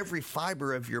 to every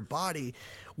fiber of your body,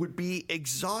 would be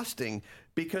exhausting.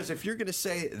 Because if you're going to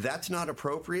say that's not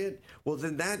appropriate, well,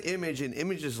 then that image and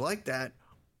images like that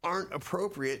aren't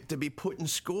appropriate to be put in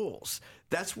schools.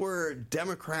 That's where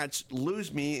Democrats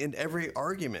lose me in every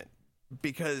argument,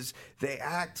 because they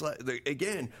act like,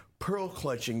 again, pearl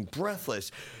clutching,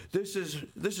 breathless. This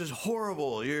is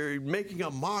horrible. You're making a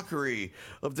mockery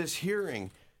of this hearing.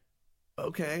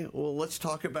 Okay, well, let's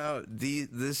talk about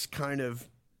this kind of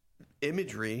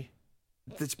imagery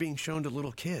that's being shown to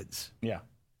little kids. Yeah.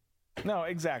 No,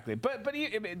 exactly. But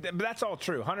that's all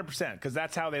true, 100%, because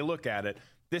that's how they look at it.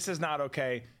 This is not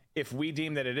okay. If we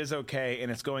deem that it is okay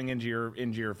and it's going into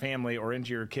your family or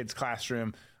into your kid's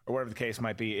classroom or whatever the case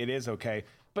might be, it is okay.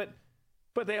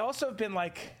 But they also have been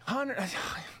like, Hunter,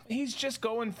 he's just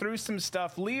going through some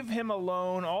stuff. Leave him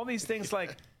alone. All these things,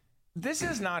 like, this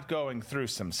is not going through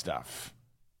some stuff.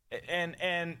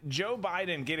 And Joe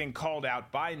Biden getting called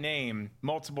out by name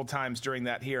multiple times during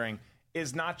that hearing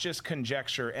is not just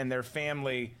conjecture, and their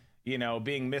family,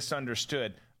 being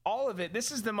misunderstood. All of it,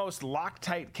 this is the most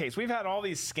Loctite case. We've had all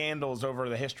these scandals over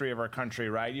the history of our country,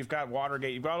 right? You've got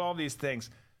Watergate, you've got all these things.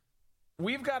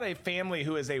 We've got a family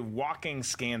who is a walking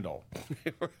scandal.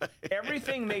 Right.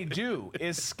 Everything they do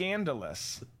is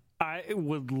scandalous. I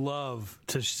would love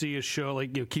to see a show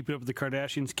like Keeping Up with the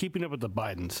Kardashians, Keeping Up with the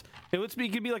Bidens. It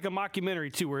could be like a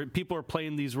mockumentary too, where people are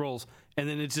playing these roles, and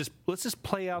then let's just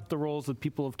play out the roles that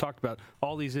people have talked about,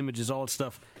 all these images, all that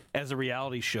stuff, as a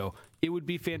reality show. It would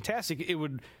be fantastic.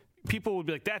 People would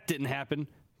be like, that didn't happen,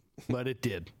 but it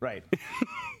did. Right.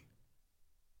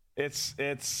 It's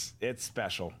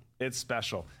special. It's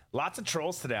special. Lots of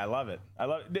trolls today. I love it.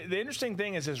 The interesting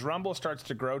thing is, as Rumble starts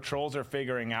to grow, trolls are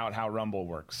figuring out how Rumble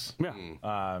works.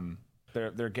 Yeah.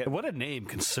 They're getting... What a name.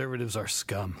 Conservatives are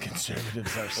scum.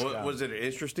 Conservatives are scum. Was it an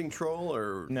interesting troll,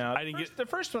 or no? The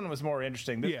first one was more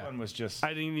interesting. This one was just... I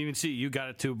didn't even see it. You got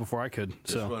it too before I could.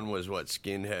 This one was what?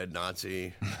 Skinhead,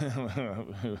 Nazi?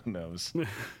 Who knows?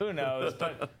 Who knows?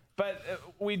 But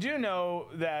we do know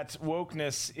that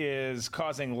wokeness is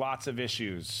causing lots of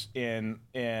issues in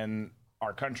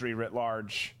our country writ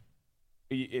large.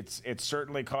 It's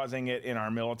certainly causing it in our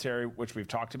military, which we've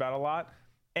talked about a lot.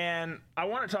 And I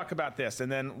want to talk about this, and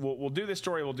then we'll do this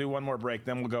story. We'll do one more break.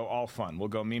 Then we'll go all fun. We'll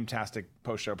go meme-tastic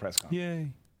post-show press conference.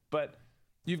 Yay. But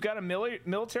you've got a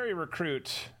military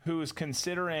recruit who is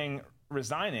considering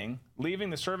resigning, leaving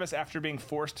the service after being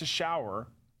forced to shower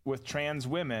with trans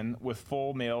women with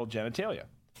full male genitalia.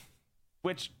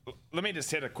 Which, let me just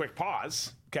hit a quick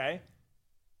pause, okay?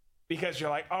 Because you're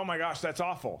like, oh my gosh, that's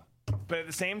awful. But at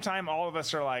the same time, all of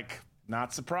us are like,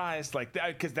 not surprised, like,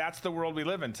 because that's the world we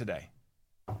live in today.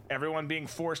 Everyone being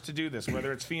forced to do this,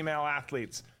 whether it's female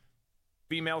athletes,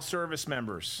 female service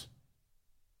members.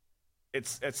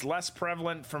 It's less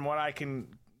prevalent from what I can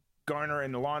garner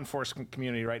in the law enforcement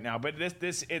community right now, but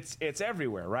it's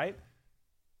everywhere, right?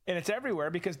 And it's everywhere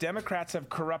because Democrats have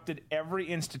corrupted every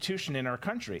institution in our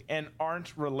country and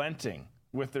aren't relenting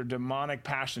with their demonic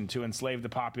passion to enslave the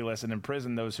populace and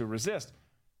imprison those who resist.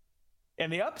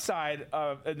 And the upside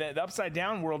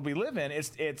down world we live in,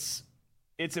 it's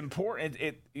important.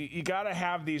 You got to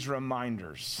have these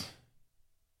reminders.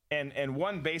 And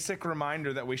one basic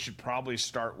reminder that we should probably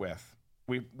start with,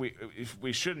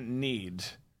 we shouldn't need,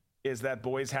 is that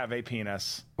boys have a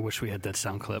penis. I wish we had that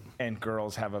sound clip. And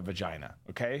girls have a vagina,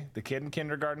 okay? The kid in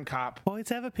kindergarten cop. Boys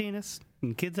have a penis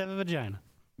and kids have a vagina.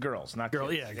 Girls, not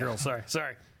girls. Kids. Yeah, girls. Sorry.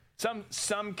 Some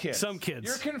kids. Some kids.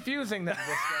 You're confusing them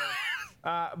this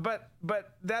way.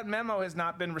 But that memo has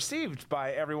not been received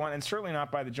by everyone, and certainly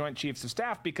not by the Joint Chiefs of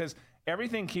Staff, because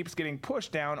everything keeps getting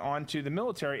pushed down onto the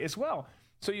military as well.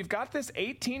 So you've got this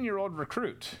 18-year-old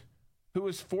recruit who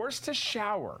was forced to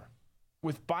shower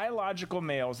with biological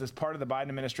males as part of the Biden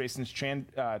administration's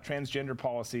transgender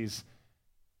policies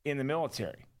in the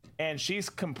military. And she's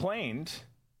complained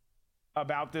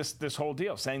about this whole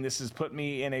deal, saying this has put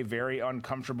me in a very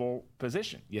uncomfortable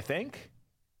position. You think?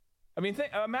 I mean,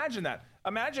 imagine that.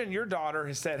 Imagine your daughter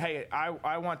has said, hey,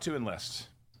 I want to enlist.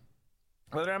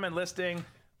 Whether I'm enlisting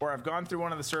or I've gone through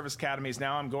one of the service academies,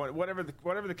 now I'm going, whatever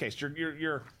the case,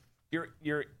 you're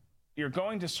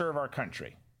going to serve our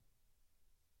country.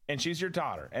 And she's your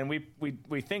daughter. And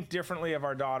we think differently of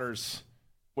our daughters,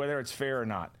 whether it's fair or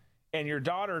not. And your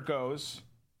daughter goes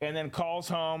and then calls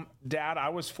home, Dad, I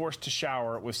was forced to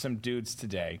shower with some dudes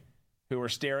today who are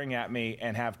staring at me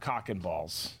and have cock and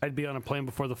balls. I'd be on a plane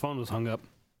before the phone was hung up.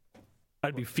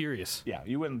 I'd be furious. Yeah,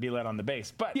 you wouldn't be let on the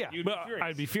base, but yeah, you'd be furious.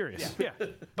 I'd be furious. Yeah.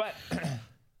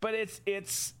 But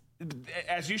it's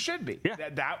as you should be. Yeah.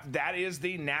 That is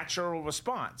the natural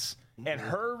response. And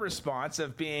her response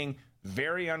of being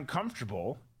very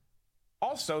uncomfortable,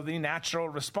 also the natural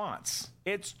response.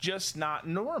 It's just not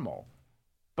normal.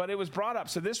 But it was brought up.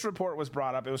 So this report was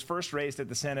brought up. It was first raised at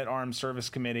the Senate Armed Service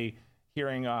Committee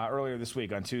hearing earlier this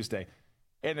week on Tuesday.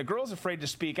 And the girl's afraid to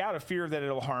speak out of fear that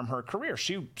it'll harm her career.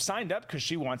 She signed up because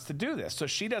she wants to do this. So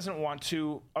she doesn't want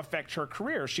to affect her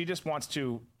career. She just wants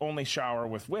to only shower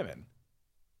with women,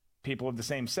 people of the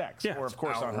same sex. Yeah, or, of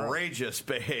course, on her. Outrageous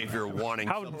behavior wanting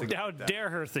something How like that. dare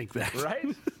her think that? Right?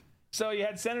 So you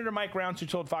had Senator Mike Rounds, who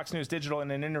told Fox News Digital in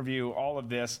an interview all of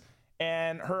this.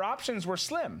 And her options were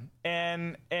slim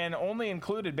and only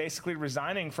included basically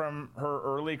resigning from her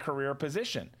early career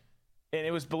position. And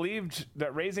it was believed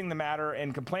that raising the matter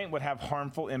and complaint would have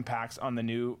harmful impacts on the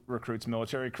new recruit's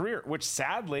military career, which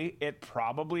sadly it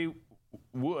probably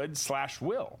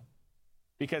would/will,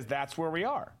 because that's where we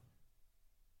are.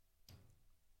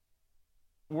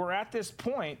 We're at this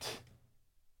point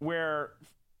where,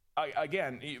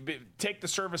 again, take the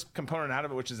service component out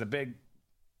of it, which is a big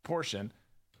portion.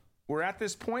 We're at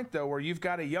this point, though, where you've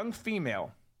got a young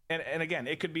female, and again,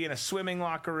 it could be in a swimming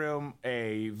locker room,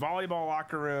 a volleyball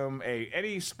locker room,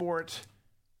 any sport,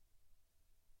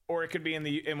 or it could be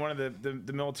in one of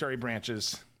the military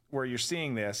branches where you're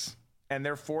seeing this, and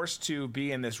they're forced to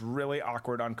be in this really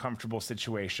awkward, uncomfortable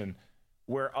situation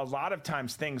where a lot of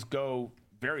times things go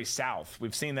very south.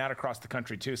 We've seen that across the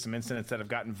country, too. Some incidents that have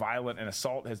gotten violent and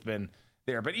assault has been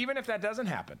there. But even if that doesn't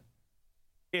happen,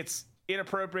 it's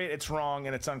inappropriate, it's wrong,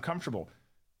 and it's uncomfortable.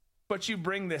 But you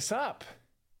bring this up,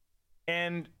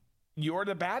 and you're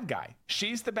the bad guy.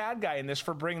 She's the bad guy in this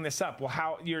for bringing this up. Well,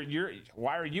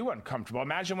 why are you uncomfortable?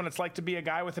 Imagine what it's like to be a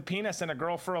guy with a penis and a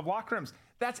girl full of locker rooms.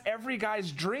 That's every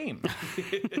guy's dream.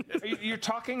 You're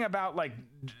talking about what?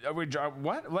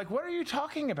 Like, what are you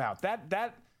talking about?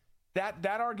 That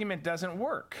argument doesn't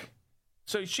work.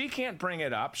 So she can't bring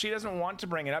it up. She doesn't want to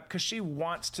bring it up because she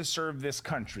wants to serve this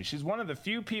country. She's one of the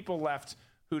few people left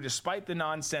who, despite the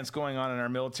nonsense going on in our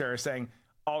military, are saying,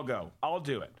 I'll go, I'll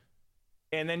do it.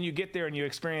 And then you get there and you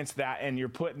experience that and you're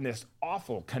put in this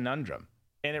awful conundrum.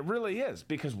 And it really is,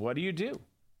 because what do you do?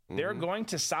 Mm-hmm. They're going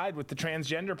to side with the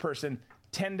transgender person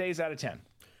 10 days out of 10.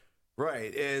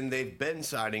 Right, and they've been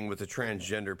siding with the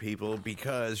transgender people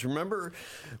because remember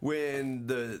when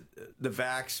the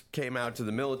vax came out to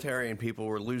the military and people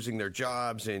were losing their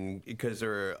jobs and because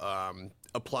they're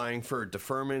applying for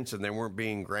deferments and they weren't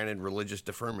being granted religious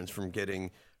deferments from getting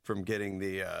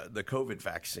the COVID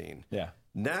vaccine. Yeah.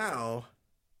 Now,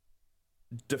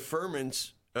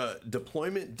 deployment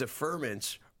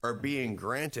deferments are being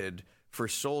granted for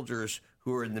soldiers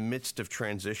who are in the midst of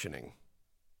transitioning.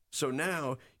 So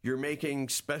now you're making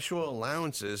special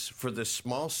allowances for the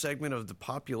small segment of the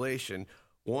population,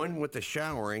 one with the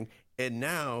showering, and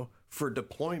now for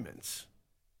deployments.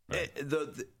 Right.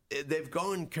 They've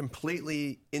gone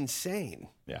completely insane.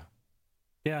 Yeah.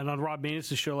 Yeah, and on Rob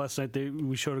Manus' show last night,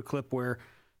 we showed a clip where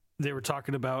they were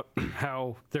talking about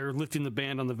how they're lifting the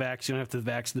ban on the vax. You don't have to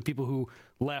vax. The people who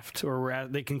left or were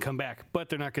they can come back, but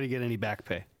they're not going to get any back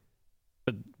pay.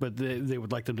 but they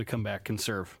would like them to come back and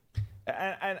serve.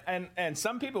 And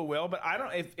some people will, but I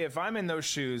don't. If I'm in those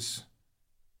shoes,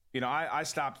 I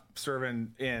stopped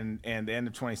serving in the end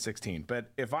of 2016.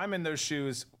 But if I'm in those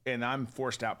shoes and I'm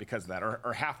forced out because of that,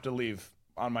 or have to leave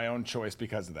on my own choice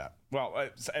because of that, well,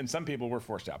 and some people were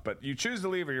forced out, but you choose to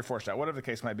leave or you're forced out, whatever the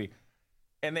case might be,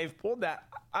 and they've pulled that.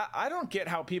 I don't get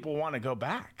how people want to go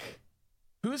back.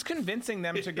 Who's convincing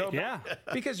them to go back?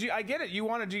 Because I get it. You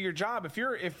want to do your job. If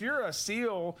you're a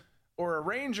SEAL or a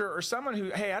Ranger or someone who,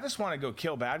 hey, I just want to go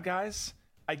kill bad guys,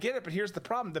 I get it. But here's the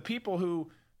problem: the people who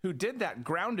did that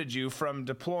grounded you from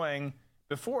deploying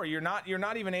before. You're not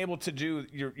even able to do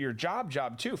your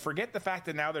job too. Forget the fact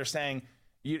that now they're saying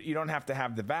you don't have to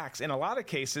have the vax. In a lot of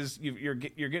cases, you're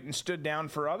getting stood down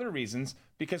for other reasons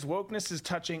because wokeness is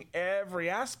touching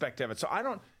every aspect of it. So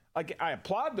I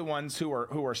applaud the ones who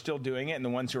are still doing it and the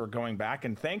ones who are going back,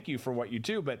 and thank you for what you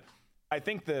do. But I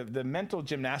think the mental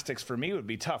gymnastics for me would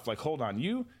be tough. Like, hold on,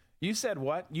 you said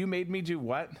what? You made me do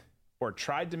what? Or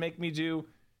tried to make me do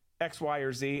X, Y,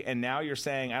 or Z, and now you're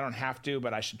saying I don't have to,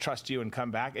 but I should trust you and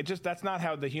come back. That's not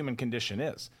how the human condition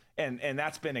is. And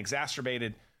that's been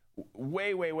exacerbated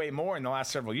way, way, way more in the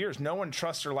last several years. No one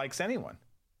trusts or likes anyone,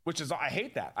 which is, I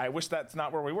hate that. I wish that's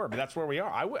not where we were, but that's where we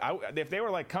are. If they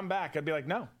were like, come back, I'd be like,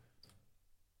 no.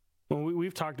 Well,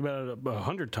 we've talked about it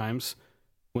 100 times.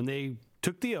 When they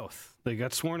took the oath, they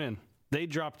got sworn in, they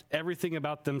dropped everything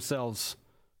about themselves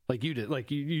like you did. Like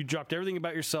you dropped everything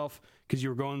about yourself because you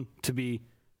were going to be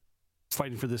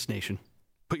fighting for this nation.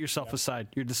 Put yourself aside.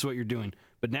 This is what you're doing.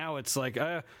 But now it's like,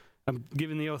 I'm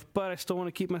giving the oath, but I still want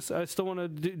to keep I still want to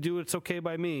do what's okay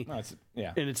by me. No,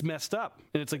 and it's messed up.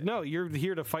 And it's like, no, you're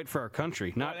here to fight for our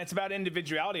country. And it's about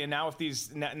individuality. And now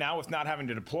with not having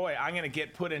to deploy, I'm going to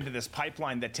get put into this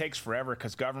pipeline that takes forever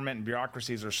because government and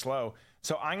bureaucracies are slow.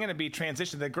 So I'm going to be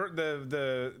transitioned.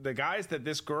 The guys that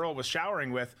this girl was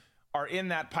showering with are in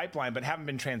that pipeline, but haven't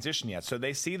been transitioned yet. So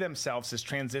they see themselves as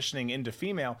transitioning into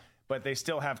female, but they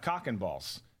still have cock and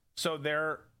balls. So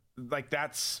they're like,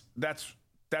 that's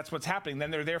what's happening.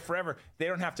 Then they're there forever. They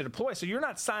don't have to deploy. So you're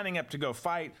not signing up to go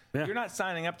fight. Yeah. You're not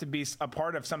signing up to be a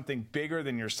part of something bigger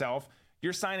than yourself.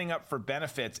 You're signing up for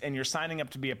benefits, and you're signing up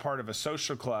to be a part of a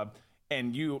social club,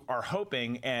 and you are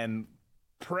hoping and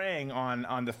preying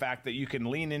on the fact that you can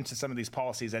lean into some of these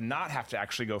policies and not have to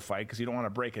actually go fight because you don't want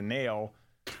to break a nail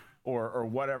or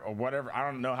whatever.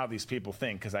 I don't know how these people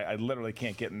think because I literally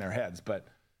can't get in their heads. But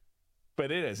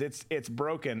it's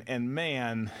broken, and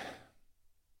man,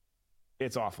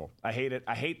 it's awful. I hate it.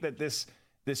 I hate that this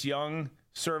young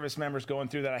service member's going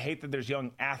through that. I hate that there's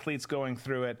young athletes going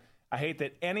through it. I hate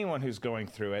that anyone who's going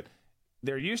through it.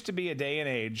 There used to be a day and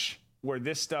age where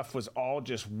this stuff was all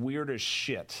just weird as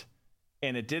shit,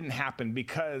 and it didn't happen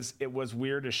because it was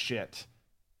weird as shit.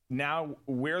 Now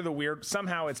we're the weird.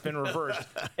 Somehow it's been reversed,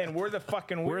 and we're the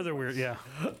fucking weird. We're the weird, yeah.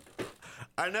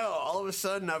 I know. All of a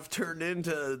sudden, I've turned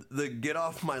into the get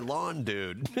off my lawn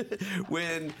dude.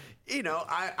 When,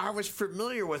 I was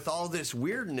familiar with all this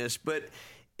weirdness, but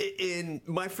in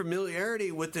my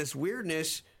familiarity with this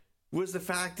weirdness was the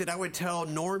fact that I would tell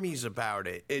normies about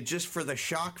it just for the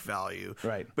shock value.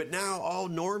 Right. But now all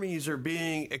normies are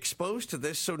being exposed to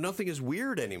this, so nothing is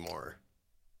weird anymore.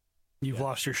 You've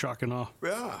lost your shock and awe.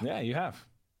 Yeah. Yeah, you have.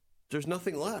 There's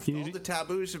nothing left. All the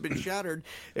taboos have been shattered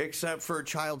except for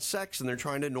child sex, and they're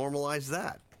trying to normalize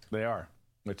that. They are,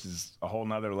 which is a whole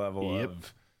nother level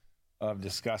of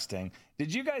disgusting.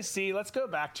 Did you guys see, let's go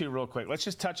back to real quick. Let's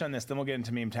just touch on this, then we'll get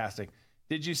into Meme-tastic.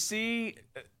 Did you see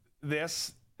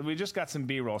this? We just got some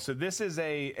B-roll. So this is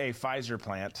a Pfizer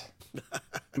plant. I'm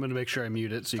going to make sure I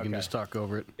mute it so you can just talk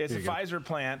over it. It's a Pfizer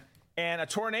plant, and a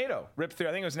tornado ripped through.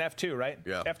 I think it was an F2, right?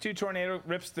 Yeah. F2 tornado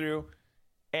rips through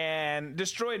and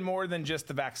destroyed more than just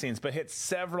the vaccines, but hit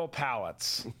several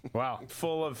pallets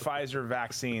full of Pfizer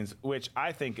vaccines, which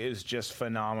I think is just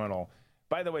phenomenal.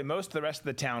 By the way, most of the rest of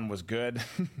the town was good.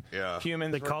 Yeah.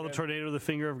 Humans. They call the tornado the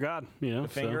finger of God. The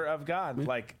finger of God. Yeah.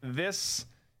 Like this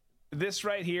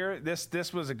right here,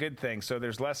 this was a good thing. So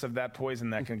there's less of that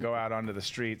poison that can go out onto the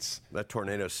streets. That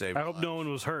tornado saved lives. I hope no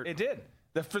one was hurt. It did.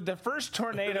 The first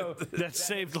tornado that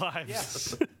saved lives.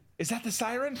 Yes. Is that the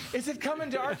siren? Is it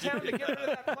coming to our town to get rid of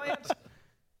that plant?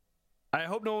 I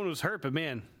hope no one was hurt, but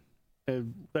man,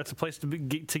 that's a place to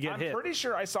get hit. I'm pretty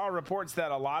sure I saw reports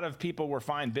that a lot of people were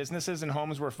fine. Businesses and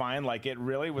homes were fine. Like, it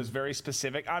really was very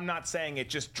specific. I'm not saying it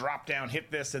just dropped down,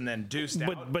 hit this, and then deuced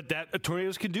out. But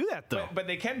tornadoes can do that, though. But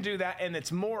they can do that, and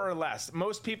it's more or less.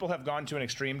 Most people have gone to an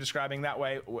extreme describing that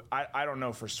way. I don't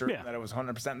know for certain that it was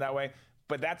 100% that way.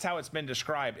 But that's how it's been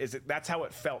described. That's how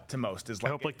it felt to most. I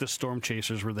hope the storm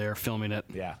chasers were there filming it.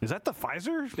 Yeah. Is that the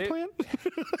Pfizer plant?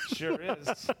 Sure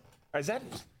is. Is that?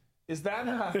 Is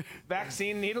that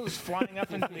vaccine needles flying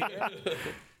up into the air?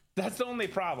 That's the only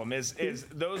problem. Is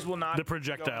those will not the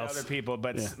projectiles go to other people,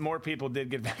 but more people did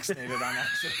get vaccinated on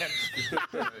accident.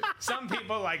 Some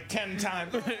people like 10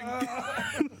 times.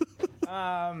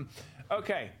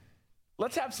 Okay.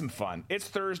 Let's have some fun. It's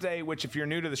Thursday, which if you're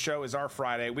new to the show is our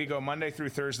Friday. We go Monday through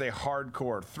Thursday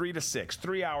hardcore, 3 to 6,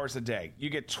 3 hours a day.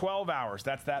 You get 12 hours.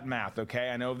 That's that math,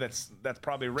 okay? I know that's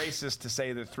probably racist to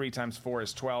say that 3 times 4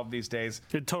 is 12 these days.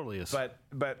 It totally is.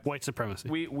 But white supremacy.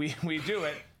 We do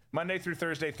it Monday through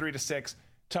Thursday, 3 to 6.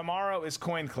 Tomorrow is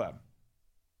Coin Club.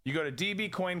 You go to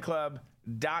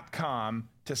dbcoinclub.com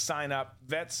to sign up.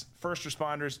 Vets, first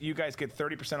responders, you guys get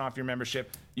 30% off your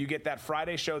membership. You get that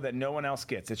Friday show that no one else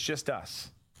gets. It's just us.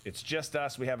 It's just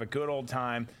us. We have a good old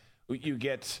time. You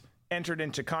get entered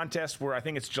into contests where I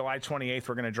think it's July 28th.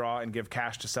 We're going to draw and give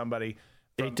cash to somebody.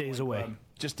 8 days away.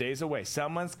 Just days away.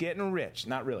 Someone's getting rich.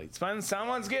 Not really. It's fun.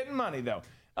 Someone's getting money, though.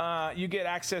 You get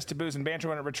access to booze and banter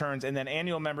when it returns. And then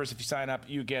annual members, if you sign up,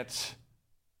 you get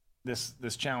this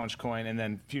challenge coin and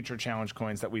then future challenge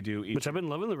coins that we do each. Which I've been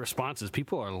loving the responses.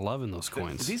 People are loving those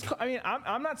coins.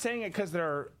 I'm not saying it because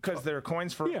they're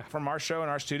coins from our show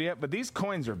and our studio, but these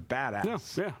coins are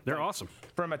badass. Yeah, they're awesome.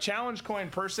 From a challenge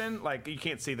coin person, like you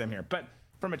can't see them here, but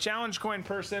from a challenge coin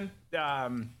person,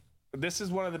 this is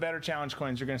one of the better challenge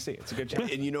coins you're going to see. It's a good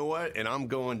challenge. And you know what? And I'm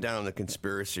going down the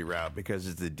conspiracy route because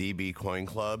it's the DB Coin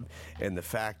Club, and the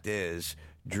fact is,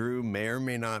 Drew may or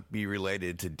may not be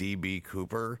related to DB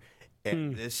Cooper,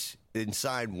 and this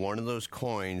inside one of those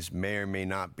coins may or may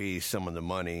not be some of the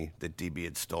money that DB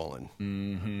had stolen.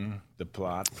 Mm-hmm. The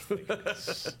plot.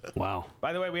 Wow.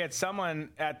 By the way, we had someone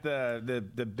at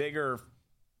the bigger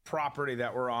property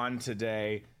that we're on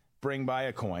today bring by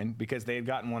a coin because they had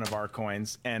gotten one of our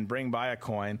coins and bring by a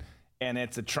coin, and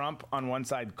it's a Trump on one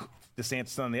side,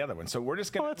 DeSantis on the other one. So we're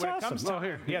just going to. That's awesome.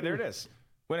 Here. Yeah, there it is.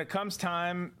 When it comes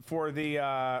time for the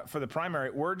primary,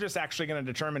 we're just actually going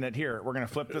to determine it here. We're going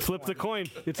to flip the coin.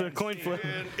 It's a coin flip.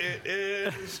 It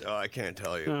is. Oh, I can't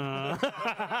tell you.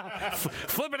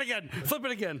 Flip it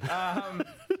again.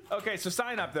 Okay, so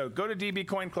sign up, though. Go to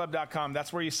dbcoinclub.com.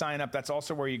 That's where you sign up. That's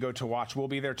also where you go to watch. We'll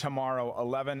be there tomorrow,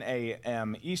 11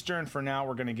 a.m. Eastern. For now,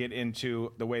 we're going to get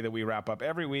into the way that we wrap up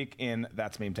every week in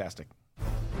That's Meme-tastic.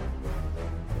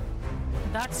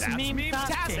 That's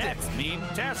meme-tastic. That's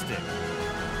meme-tastic.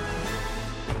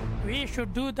 We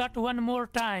should do that one more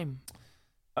time.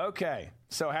 Okay,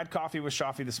 so I had coffee with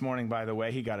Shafi this morning, by the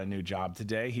way. He got a new job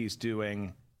today. He's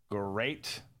doing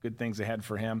great. Good things ahead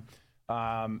for him.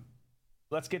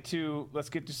 Let's get to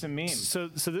some memes. So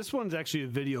this one's actually a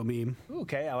video meme.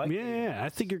 Okay, I like it. Yeah, I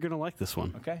think you're going to like this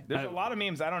one. Okay. There's a lot of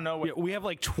memes. I don't know what... Yeah, we have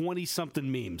like 20-something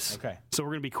memes. Okay. So we're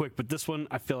going to be quick, but this one,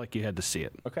 I feel like you had to see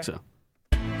it. Okay. So.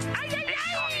 This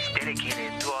song is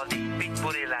dedicated to all the big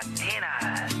booty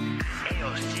Latinas.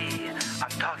 AOC, I'm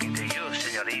talking to you,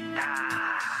 señorita.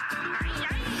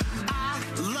 I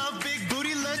love big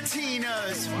booty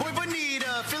Latinas. Boy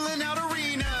Bonita, filling out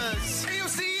arenas.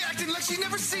 AOC acting like she's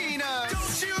never seen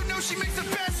us. Don't you know she makes the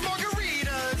best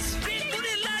margaritas? Big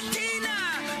booty Latina,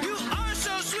 you are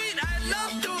so sweet. I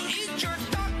love to eat your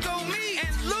taco meat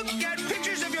and look at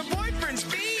pictures of your boyfriend's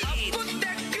feet. I'll put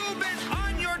that Cuban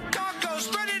on your taco,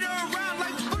 spread it around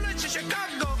like bullets in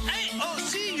Chicago.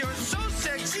 AOC, you're so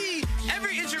sexy.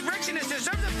 Every insurrectionist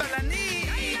deserves a felony.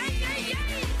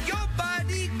 Your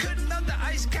body could melt the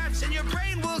ice caps and your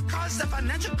brain will cause a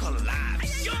financial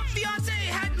collapse. Your fiance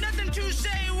had nothing to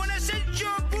say when I said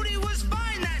your booty was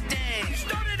fine that day. You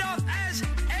started off as a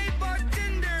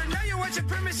bartender. Now you're white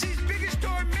supremacy's biggest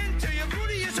tormentor. Your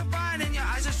booty is so fine and your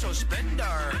eyes are so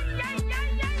splendor.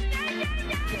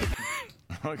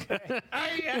 Okay.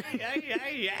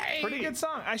 Pretty good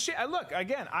song. Look,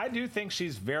 again, I do think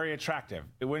she's very attractive.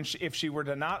 If she were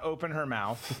to not open her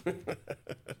mouth,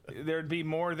 there'd be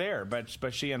more there. But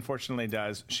she unfortunately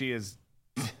does. She is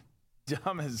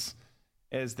dumb as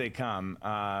they come.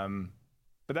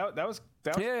 But that was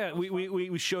yeah.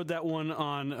 We showed that one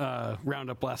on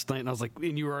Roundup last night, and I was like,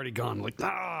 and you were already gone.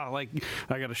 I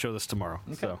got to show this tomorrow.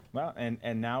 Okay. So well,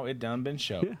 and now it done been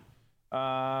showed.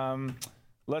 Yeah.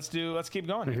 Let's keep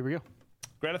going. Here we go.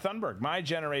 Greta Thunberg, my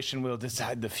generation will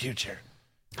decide the future.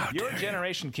 Your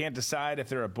generation can't decide if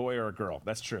they're a boy or a girl.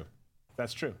 That's true.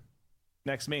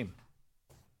 Next meme.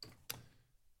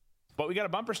 But we got a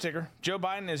bumper sticker. Joe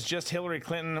Biden is just Hillary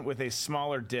Clinton with a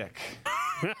smaller dick.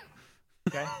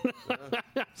 Okay.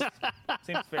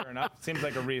 Seems fair enough. Seems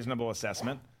like a reasonable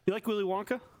assessment. You like Willy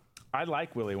Wonka? I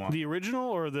like Willy Wonka. The original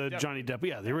or the Johnny Depp?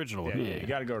 Yeah, the original one. Yeah, you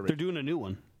got to go original. They're doing a new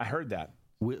one. I heard that.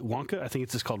 Wonka? I think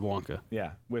it's just called Wonka.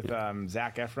 Yeah, with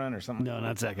Zac Efron or something. No,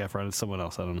 not Zac Efron. It's someone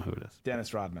else. I don't know who it is.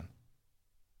 Dennis Rodman.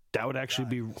 That would actually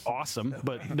be awesome,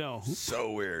 but no.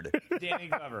 So weird. Danny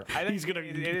Glover. I think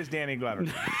it is Danny Glover.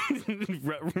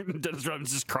 Dennis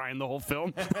Rodman's just crying the whole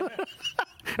film. All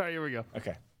right, here we go.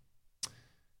 Okay.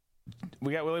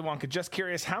 We got Willy Wonka. Just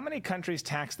curious, how many countries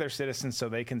tax their citizens so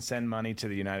they can send money to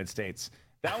the United States?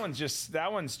 That one's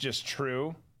just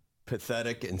true.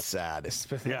 Pathetic and sad. It's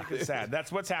pathetic and sad.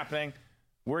 That's what's happening.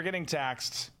 We're getting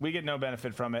taxed. We get no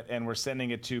benefit from it, and we're sending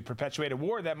it to perpetuate a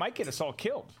war that might get us all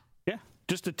killed. Yeah.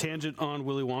 Just a tangent on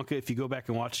Willy Wonka. If you go back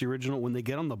and watch the original, when they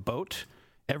get on the boat,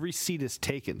 every seat is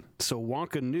taken. So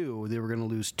Wonka knew they were going to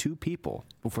lose 2 people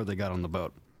before they got on the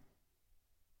boat.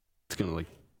 It's going to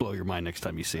blow your mind next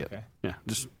time you see it. Okay. Yeah.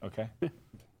 Just okay. Yeah.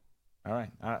 All right.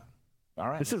 All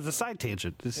right. This is the side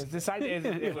tangent.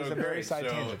 It was a very side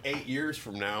tangent. 8 years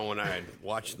from now, when I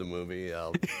watch the movie,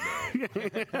 I'll know.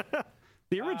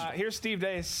 The original. Here's Steve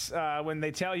Dace when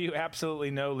they tell you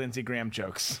absolutely no Lindsey Graham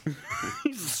jokes.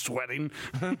 He's sweating.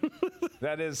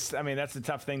 That's the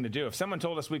tough thing to do. If someone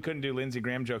told us we couldn't do Lindsey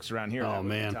Graham jokes around here, that would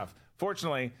be tough.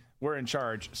 Fortunately, we're in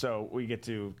charge, so we get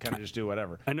to kind of just do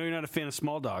whatever. I know you're not a fan of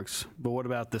small dogs, but what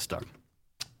about this dog?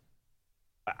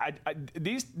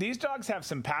 These dogs have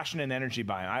some passion and energy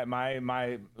behind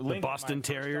them. The Boston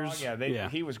Terriers.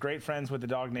 Dog, he was great friends with a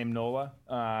dog named Nola.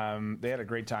 They had a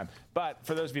great time. But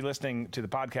for those of you listening to the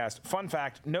podcast, fun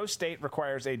fact: no state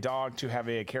requires a dog to have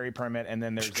a carry permit, and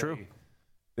then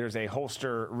there's a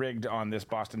holster rigged on this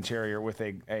Boston Terrier with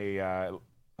a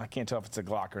I can't tell if it's a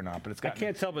Glock or not, but it's got. I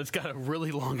can't tell, but it's got a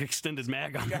really long extended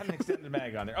mag on it. It's got an extended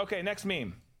mag on there. Okay, next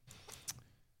meme.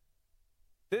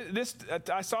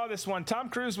 I saw this one. Tom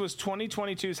Cruise was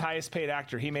 2022's highest paid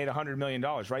actor. He made $100 million,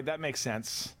 right? That makes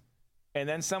sense. And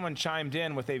then someone chimed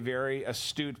in with a very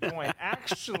astute point.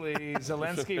 Actually,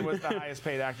 Zelensky was the highest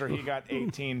paid actor. He got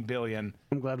 $18 billion.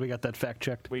 I'm glad we got that fact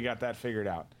checked. We got that figured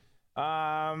out.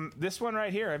 This one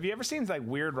right here. Have you ever seen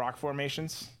weird rock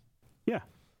formations? Yeah.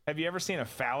 Have you ever seen a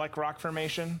phallic rock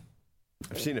formation?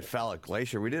 I've seen a phallic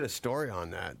glacier. We did a story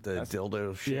on that.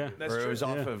 Dildo shit. Yeah, that's true. It was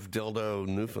off of Dildo,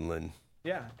 Newfoundland.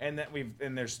 Yeah, and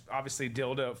there's obviously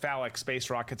dildo phallic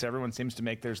space rockets. Everyone seems to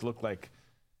make theirs look like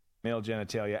male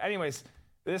genitalia. Anyways,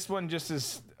 this one just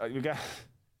is we got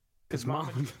his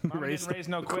mom didn't raise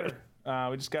no quitter.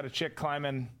 We just got a chick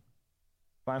climbing.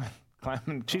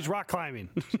 She's rock climbing.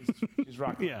 She's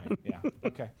rock climbing. Yeah.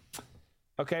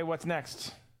 Okay. What's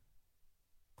next?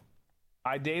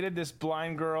 I dated this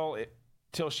blind girl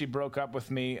till she broke up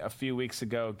with me a few weeks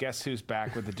ago. Guess who's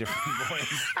back with a different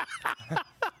voice?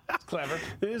 It's clever.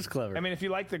 It is clever. I mean, if you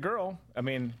like the girl,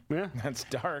 that's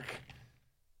dark.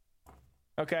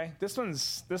 Okay, this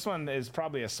one is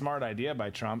probably a smart idea by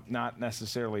Trump, not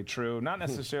necessarily true, not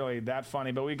necessarily that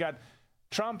funny, but we got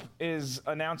Trump is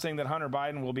announcing that Hunter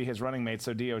Biden will be his running mate,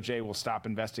 so DOJ will stop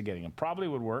investigating him. Probably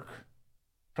would work.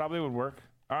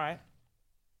 All right.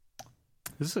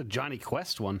 This is a Johnny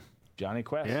Quest one. Johnny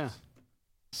Quest. Yeah.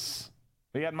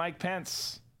 We got Mike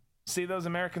Pence. See those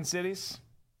American cities?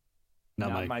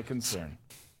 Not my concern.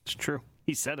 It's true.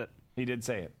 He said it. He did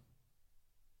say it.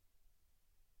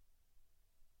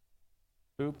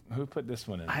 Who put this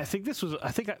one in? I think this was.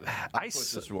 I put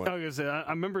this one. I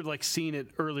remember seeing it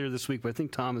earlier this week, but I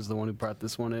think Tom is the one who brought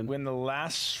this one in. When the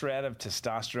last shred of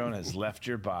testosterone has left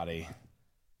your body,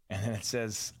 and then it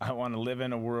says, "I want to live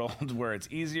in a world where it's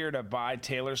easier to buy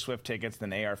Taylor Swift tickets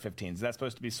than AR-15s." Is that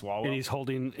supposed to be Swallow? And he's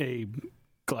holding a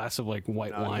glass of white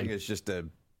wine. I think it's just some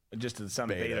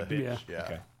beta bitch.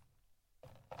 Yeah.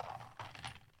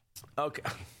 Okay.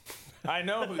 I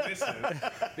know who this is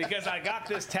because I got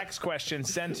this text question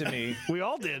sent to me. We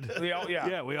all did. We all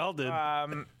did.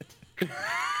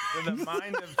 With the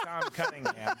mind of Tom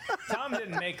Cunningham. Tom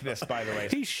didn't make this, by the way.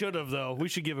 He should have, though. We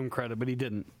should give him credit, but he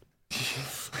didn't.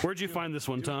 Where'd you find this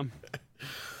one, Tom?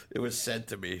 It was sent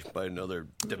to me by another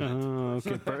dimension.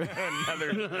 Another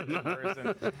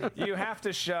person. You have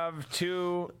to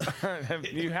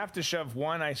shove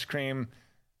one ice cream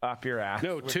up your ass.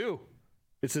 No, two.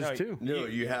 It says two. No,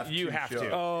 you have to. You have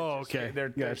to. Oh, okay.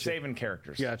 They're saving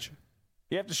characters. Gotcha.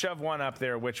 You have to shove one up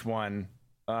there. Which one?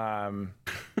 I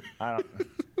don't.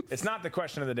 It's not the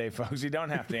question of the day, folks. You don't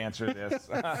have to answer this.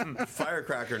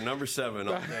 Firecracker number 7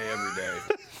 all day, every day.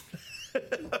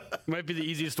 Might be the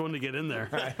easiest one to get in there.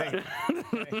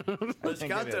 It's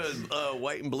got the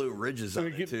white and blue ridges on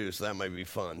it, too, so that might be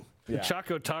fun. Yeah.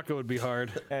 Choco Taco would be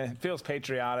hard. It feels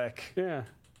patriotic. Yeah.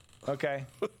 Okay.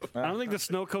 I don't think the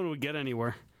snow cone would get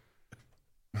anywhere.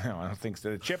 No, I don't think so.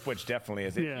 The Chipwich definitely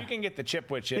is. If you can get the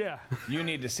Chipwich in, you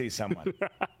need to see someone.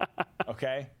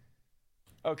 Okay?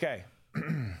 Okay.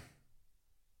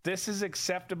 This is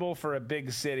acceptable for a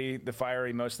big city, the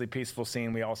fiery, mostly peaceful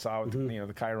scene we all saw with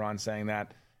the Chiron saying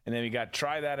that. And then we got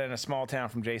Try That in a Small Town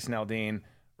from Jason Aldean.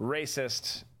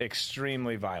 Racist,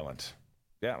 extremely violent.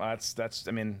 Yeah,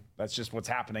 that's just what's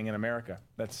happening in America.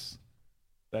 That's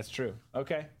true.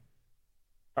 Okay.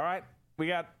 All right. We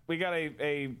got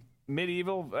a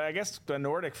medieval, I guess, a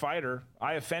Nordic fighter.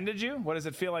 I offended you? What does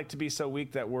it feel like to be so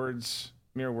weak that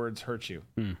mere words hurt you?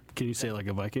 Can you say it like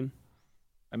a Viking?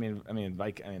 I no.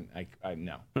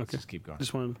 Okay. Let's just keep going.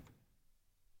 Just one.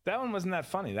 That one wasn't that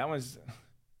funny. That was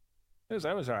all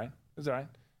right. It was all right.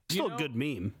 Still a good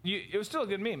meme. It was still a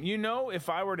good meme. You know, if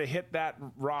I were to hit that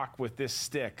rock with this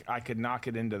stick, I could knock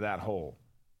it into that hole.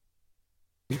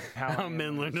 How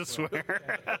men learn to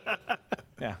swear.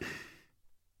 Yeah.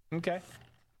 Okay.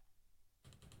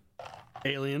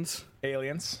 Aliens.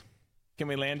 Can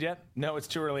we land yet? No, it's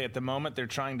too early at the moment. They're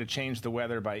trying to change the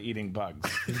weather by eating bugs.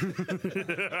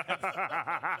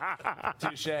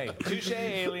 Touche,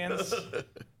 aliens.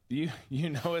 You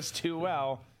know us too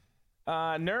well.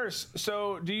 Nurse,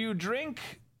 so do you drink,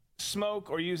 smoke,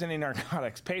 or use any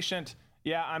narcotics? Patient,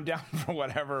 yeah, I'm down for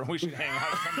whatever. We should hang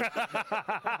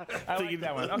out. I like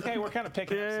that one. Okay, we're kind of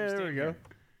picking up some steam. There we go.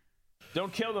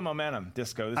 Don't kill the momentum,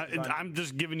 Disco. I'm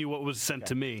just giving you what was sent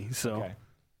to me. So, okay.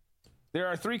 There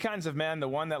are three kinds of men: the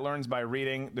one that learns by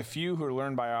reading, the few who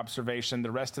learn by observation,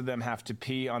 the rest of them have to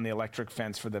pee on the electric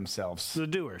fence for themselves. The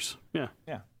doers. Yeah.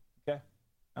 Okay,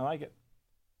 I like it.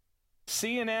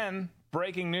 CNN.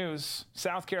 Breaking news,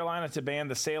 South Carolina to ban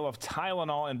the sale of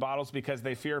Tylenol in bottles because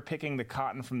they fear picking the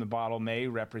cotton from the bottle may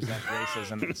represent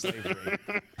racism and slavery.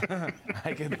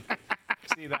 I can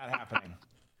see that happening.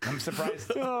 I'm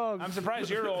surprised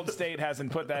your old state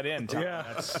hasn't put that in, Tom. Yeah.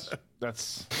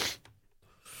 That's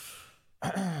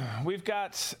We've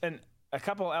got a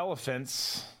couple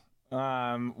elephants.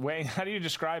 Wayne, how do you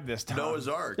describe this, Tom? Noah's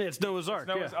Ark. Yeah, it's Noah's Ark.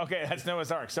 Okay, that's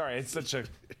Noah's Ark. Sorry, it's such a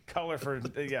color for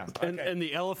yeah. Okay. And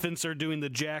the elephants are doing the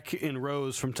Jack and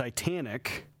Rose from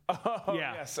Titanic. Oh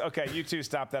yeah. Yes. Okay, you two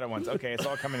stop that at once. Okay, it's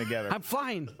all coming together. I'm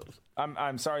fine.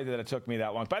 I'm sorry that it took me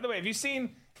that long. By the way, have you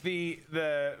seen the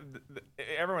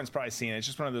everyone's probably seen it. It's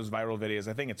just one of those viral videos.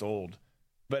 I think it's old,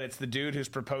 but it's the dude who's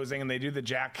proposing, and they do the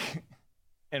Jack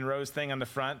and Rose thing on the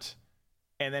front.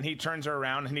 And then he turns her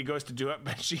around and he goes to do it,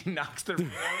 but she knocks the ring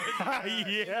over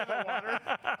the water.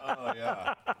 Oh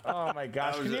yeah. Oh my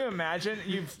gosh! Can you imagine?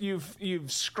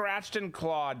 You've scratched and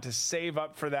clawed to save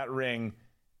up for that ring,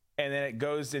 and then it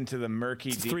goes into the murky.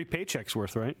 It's 3 paychecks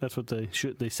worth, right? That's what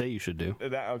they say you should do.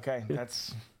 Okay,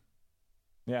 that's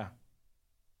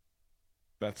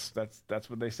that's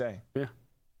what they say. Yeah.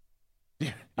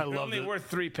 I love only worth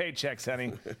 3 paychecks,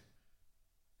 honey.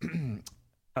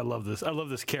 I love this. I love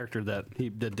this character that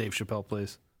Dave Chappelle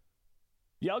plays.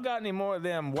 Y'all got any more of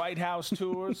them White House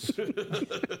tours?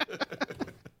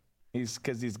 He's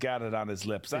got it on his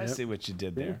lips. I see what you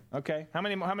did there. Okay, how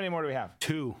many more do we have?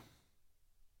 2.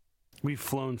 We've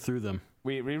flown through them.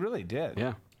 We really did.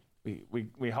 Yeah.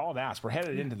 We hauled ass. We're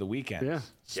headed into the weekend. Yeah.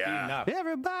 Speeding up.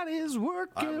 Everybody's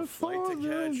working for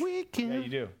the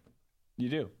weekend. Yeah, you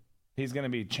do. He's going to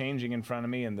be changing in front of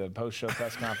me in the post-show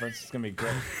press conference. It's going to be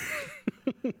great.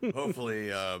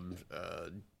 Hopefully,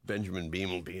 Benjamin Beam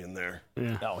will be in there.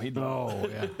 Yeah. Oh,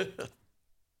 yeah.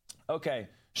 Okay.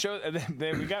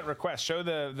 We got requests. Show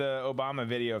the Obama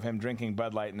video of him drinking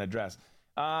Bud Light in a dress.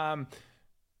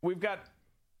 We've got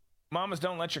Mamas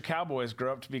Don't Let Your Cowboys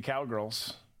Grow Up to Be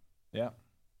Cowgirls. Yeah.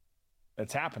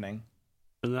 That's happening.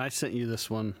 And I sent you this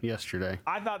one yesterday.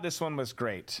 I thought this one was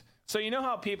great. So you know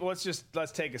how people, let's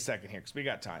take a second here because we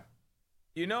got time.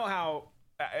 You know how,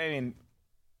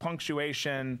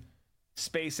 punctuation,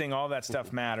 spacing, all that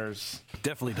stuff matters.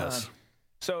 Definitely does.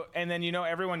 And then,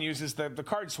 everyone uses the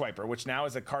card swiper, which now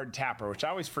is a card tapper, which I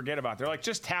always forget about. They're like,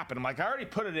 just tap it. I'm like, I already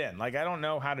put it in. Like, I don't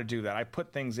know how to do that. I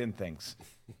put things in things.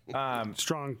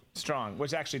 Strong,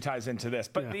 which actually ties into this.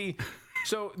 But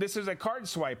so this is a card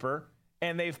swiper,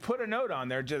 and they've put a note on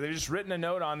there. They've just written a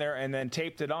note on there and then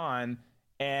taped it on.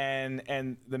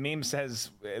 And the meme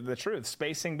says the truth.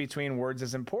 Spacing between words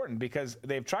is important because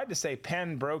they've tried to say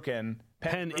pen broken.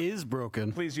 Pen is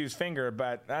broken. Please use finger,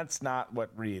 but that's not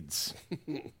what reads.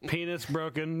 Penis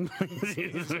broken. Please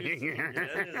use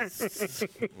finger.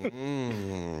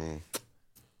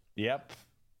 Yep.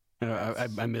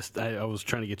 I missed. I was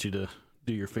trying to get you to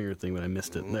do your finger thing, but I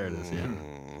missed it. There it is. Yeah.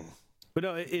 But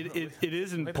no, it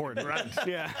is important, right?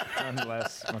 Yeah.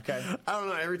 Nonetheless. Okay. I don't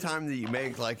know. Every time that you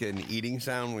make like an eating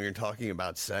sound when you're talking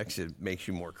about sex, it makes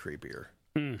you more creepier.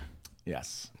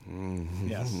 Yes.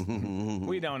 Yes.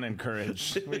 We don't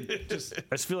encourage. I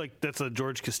just feel like that's a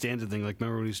George Costanza thing. Like,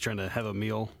 remember when he was trying to have a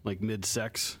meal, like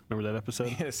mid-sex? Remember that episode?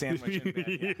 He had a sandwich in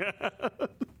bed.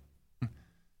 Yeah.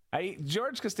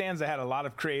 George Costanza had a lot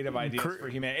of creative ideas for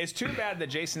humanity. It's too bad that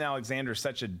Jason Alexander is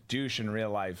such a douche in real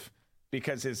life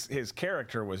because his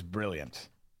character was brilliant.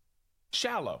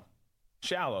 Shallow,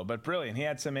 but brilliant. He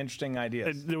had some interesting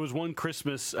ideas. There was one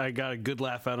Christmas I got a good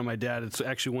laugh out of my dad. It's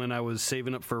actually when I was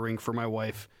saving up for a ring for my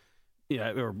wife.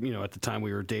 Yeah, or at the time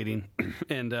we were dating,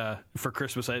 and for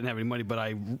Christmas I didn't have any money, but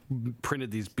I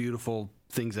printed these beautiful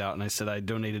things out, and I said I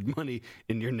donated money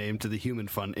in your name to the Human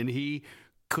Fund, and he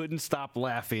couldn't stop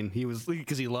laughing. He was,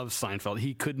 because he loves Seinfeld.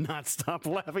 He could not stop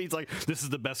laughing. He's like, "This is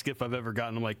the best gift I've ever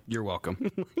gotten." I'm like, "You're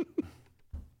welcome."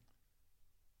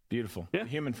 Beautiful. Yeah. The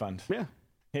Human Fund. Yeah.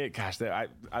 Hey, gosh, I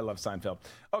love Seinfeld.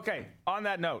 Okay, on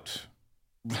that note,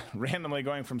 randomly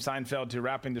going from Seinfeld to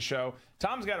wrapping the show,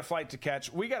 Tom's got a flight to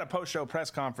catch. We got a post-show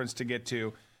press conference to get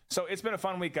to. So it's been a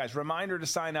fun week, guys. Reminder to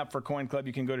sign up for Coin Club.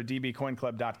 You can go to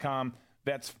dbcoinclub.com.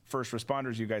 Vets, first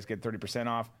responders, you guys get 30%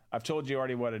 off. I've told you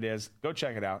already what it is. Go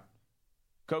check it out.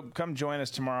 Come join us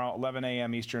tomorrow, 11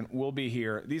 a.m. Eastern. We'll be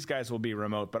here. These guys will be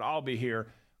remote, but I'll be here.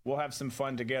 We'll have some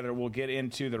fun together. We'll get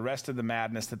into the rest of the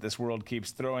madness that this world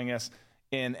keeps throwing us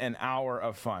in an hour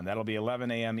of fun. That'll be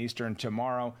 11 a.m. Eastern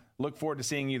tomorrow. Look forward to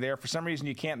seeing you there. For some reason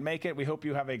you can't make it, we hope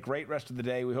you have a great rest of the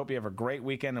day. We hope you have a great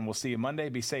weekend, and we'll see you Monday.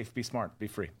 Be safe, be smart, be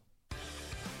free.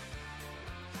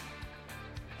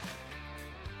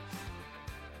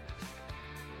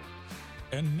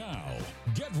 And now,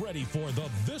 get ready for the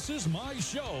This Is My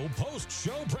Show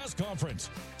post-show press conference,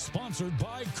 sponsored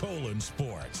by Colon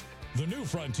Sport, the new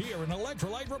frontier in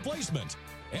electrolyte replacement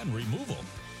and removal.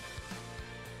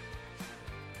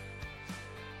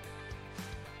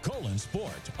 Colon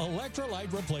Sport,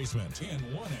 electrolyte replacement. In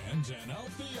one end and out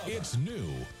the other. It's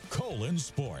new Colon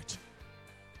Sport.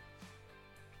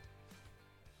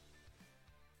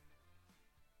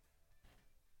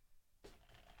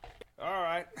 All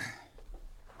right.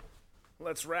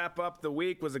 Let's wrap up the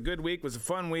week. It was a good week. It was a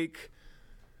fun week.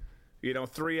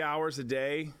 3 hours a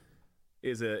day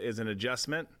is an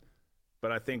adjustment,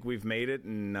 but I think we've made it,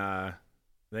 and I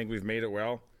think we've made it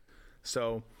well.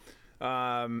 So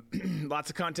lots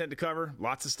of content to cover,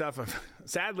 lots of stuff.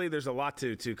 Sadly, there's a lot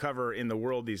to cover in the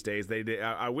world these days.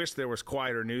 I wish there was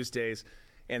quieter news days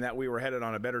and that we were headed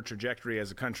on a better trajectory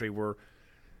as a country. We're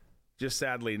just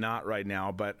sadly not right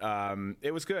now, but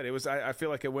it was good. I feel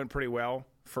like it went pretty well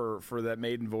for that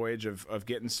maiden voyage of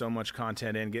getting so much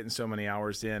content in, getting so many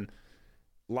hours in.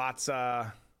 Lots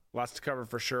to cover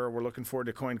for sure. We're looking forward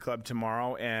to Coin Club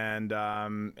tomorrow, and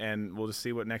we'll just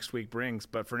see what next week brings.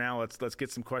 But for now, let's get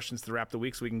some questions to wrap the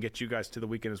week so we can get you guys to the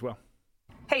weekend as well.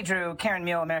 Hey, Drew. Karen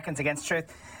Muell, Americans Against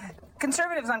Truth.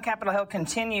 Conservatives on Capitol Hill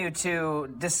continue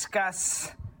to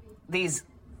discuss these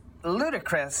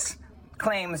ludicrous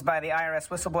claims by the IRS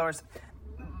whistleblowers,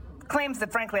 claims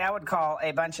that, frankly, I would call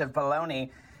a bunch of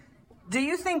baloney. Do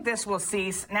you think this will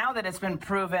cease now that it's been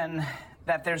proven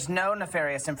that there's no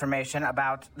nefarious information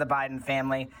about the Biden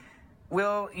family?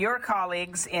 Will your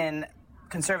colleagues in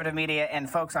conservative media and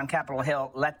folks on Capitol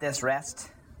Hill let this rest?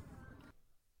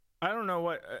 I don't know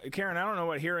what, Karen, I don't know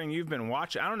what hearing you've been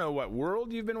watching. I don't know what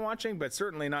world you've been watching, but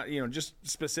certainly not, just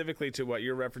specifically to what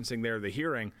you're referencing there, the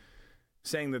hearing,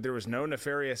 saying that there was no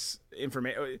nefarious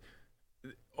information.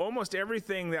 Almost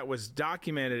everything that was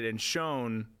documented and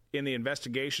shown in the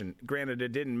investigation, granted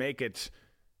it didn't make it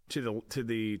to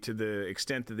the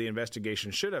extent that the investigation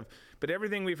should have, but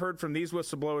everything we've heard from these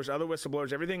whistleblowers, other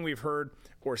whistleblowers, everything we've heard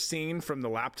or seen from the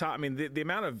laptop, I mean, the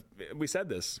amount of, we said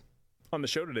this on the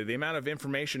show today, the amount of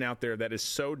information out there that is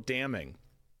so damning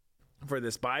for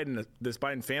this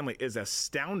Biden family is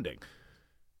astounding.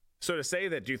 So to say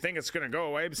that, do you think it's going to go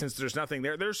away since there's nothing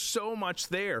there? There's so much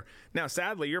there. Now,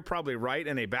 sadly, you're probably right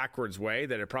in a backwards way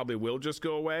that it probably will just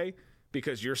go away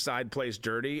because your side plays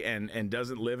dirty and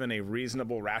doesn't live in a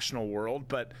reasonable, rational world.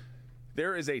 But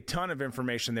there is a ton of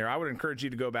information there. I would encourage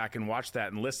you to go back and watch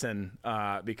that and listen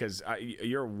because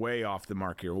you're way off the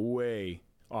mark. You're way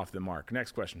off the mark.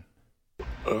 Next question.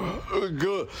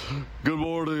 Good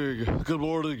morning. Good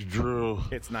morning, Drew.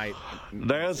 It's night.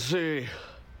 Nancy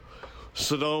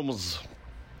Sonoma's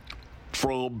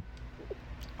from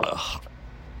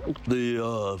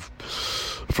the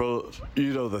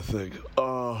thing.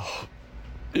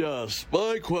 Yes,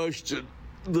 my question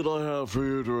that I have for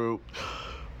you, Drew,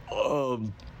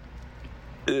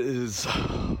 is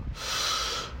how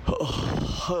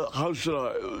should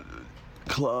I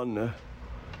Clan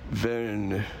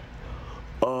Van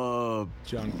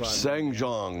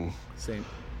Sangjong. Same.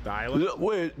 The island?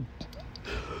 Wait,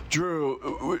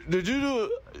 Drew, did you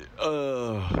do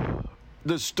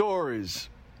the stories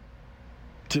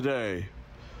today?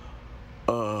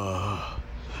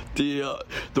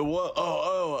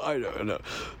 one. I know.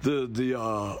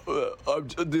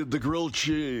 The grilled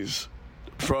cheese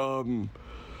from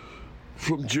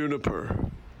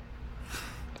Juniper.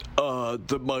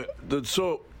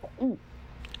 So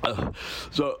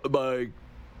my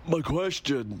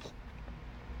question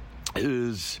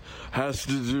has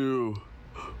to do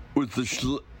with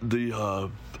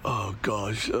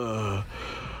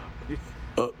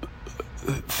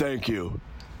thank you.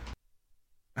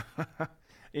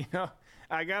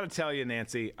 I got to tell you,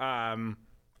 Nancy, I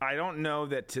don't know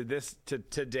that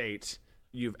to date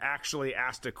you've actually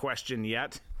asked a question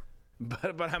yet,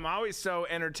 but I'm always so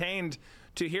entertained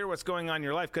to hear what's going on in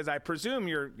your life, because I presume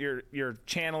you're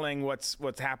channeling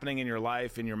what's happening in your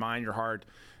life, in your mind, your heart,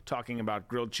 talking about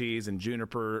grilled cheese and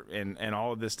Juniper and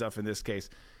all of this stuff. In this case,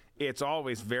 it's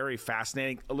always very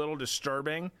fascinating, a little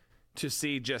disturbing to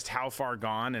see just how far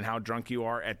gone and how drunk you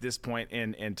are at this point.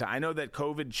 I know that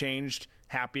COVID changed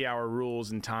happy hour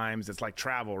rules and times. It's like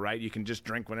travel, right? You can just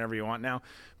drink whenever you want now.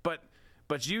 But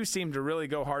you seem to really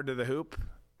go hard to the hoop.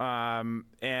 And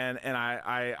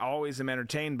I always am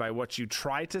entertained by what you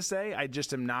try to say. I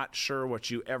just am not sure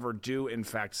what you ever do, in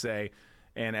fact, say.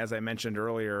 And as I mentioned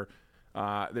earlier,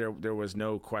 there was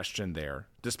no question there.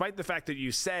 Despite the fact that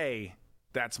you say,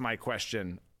 that's my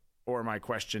question, or my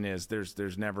question is,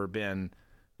 there's never been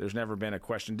a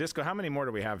question. Disco, how many more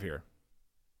do we have here?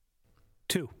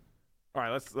 2. All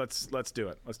right, let's do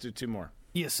it. Let's do 2 more.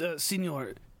 Yes,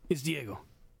 Senor, it's Diego.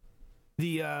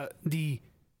 The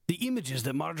images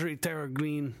that Marjorie Taylor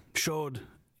Greene showed,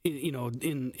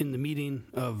 in the meeting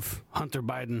of Hunter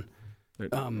Biden,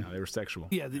 they were sexual.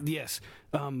 Yeah, yes.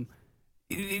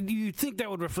 You'd think that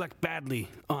would reflect badly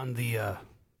on the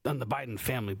Biden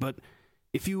family, but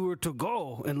if you were to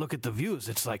go and look at the views,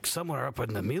 it's like somewhere up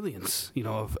in the millions,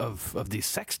 of these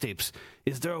sex tapes.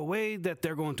 Is there a way that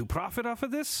they're going to profit off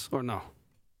of this, or no?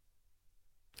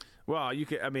 Well, you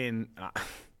could. I mean,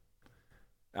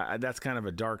 that's kind of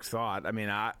a dark thought. I mean,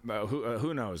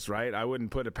 who knows, right? I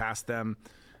wouldn't put it past them.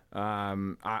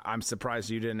 I'm surprised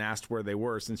you didn't ask where they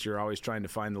were, since you're always trying to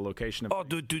find the location of. Oh,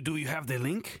 do you have the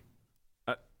link?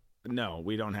 No,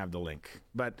 we don't have the link.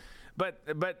 But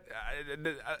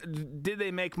did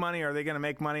they make money? Are they going to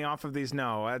make money off of these?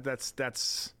 No,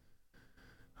 that's.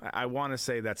 I want to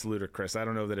say that's ludicrous. I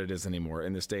don't know that it is anymore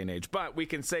in this day and age. But we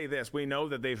can say this: we know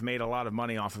that they've made a lot of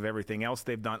money off of everything else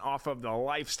they've done, off of the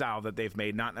lifestyle that they've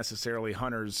made, not necessarily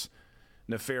Hunter's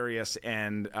nefarious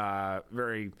and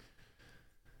very,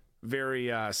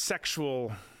 very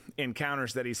sexual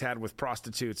encounters that he's had with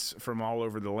prostitutes from all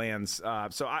over the lands.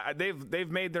 So they've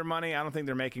made their money. I don't think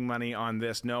they're making money on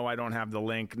this. No, I don't have the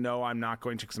link. No, I'm not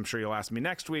going to, because I'm sure you'll ask me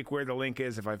next week where the link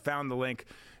is. If I found the link,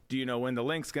 do you know when the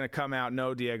link's going to come out?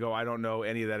 No, Diego, I don't know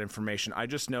any of that information. I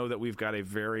just know that we've got a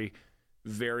very,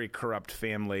 very corrupt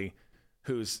family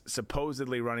who's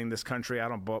supposedly running this country. I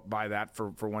don't buy that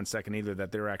for 1 second either,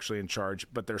 that they're actually in charge,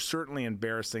 but they're certainly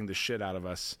embarrassing the shit out of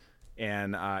us.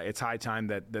 And it's high time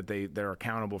that they're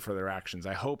accountable for their actions.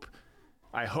 I hope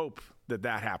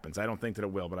that happens. I don't think that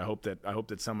it will, but I hope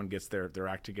that someone gets their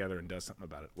act together and does something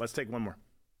about it. Let's take one more.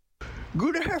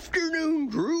 Good afternoon,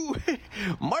 Drew.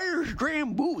 Myers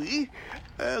Graham Bowie,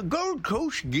 Gold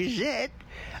Coast Gazette.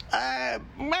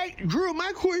 Drew,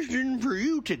 my question for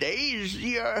you today is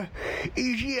the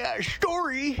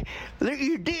story that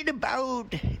you did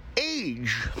about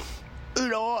age.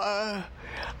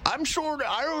 I'm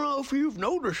I don't know if you've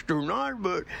noticed or not,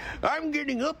 but I'm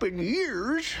getting up in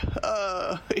years.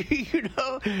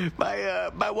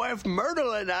 My wife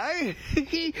Myrtle and I,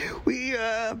 we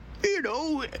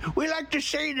like to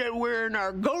say that we're in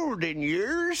our golden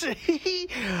years.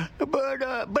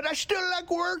 but I still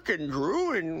like working,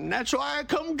 Drew, and that's why I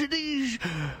come to these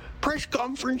press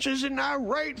conferences and I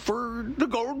write for the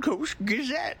Gold Coast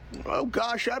Gazette. Oh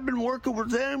gosh, I've been working with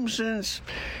them since.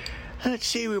 Let's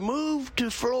see, we moved to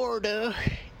Florida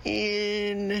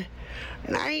in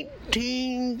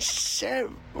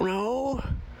 1970. No,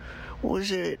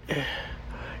 was it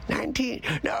 19?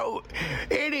 No,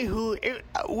 anywho,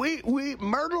 we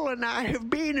Myrtle and I have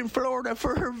been in Florida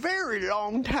for a very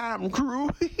long time, Drew.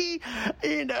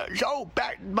 And so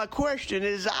my question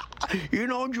is,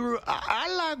 Drew,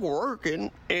 I like working,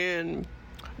 and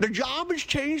the job has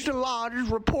changed a lot as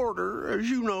reporter, as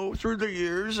you know, through the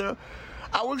years.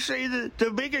 I would say that the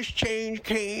biggest change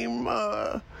came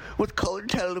with color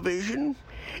television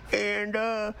and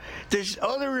this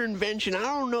other invention. I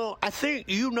don't know. I think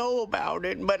you know about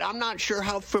it, but I'm not sure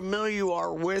how familiar you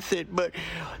are with it. But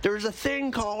there's a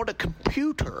thing called a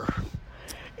computer.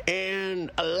 And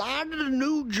a lot of the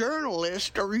new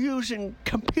journalists are using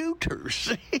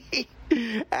computers.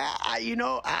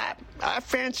 I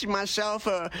fancy myself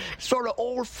sort of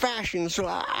old-fashioned, so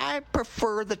I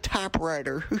prefer the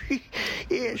typewriter.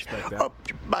 Yes.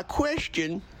 My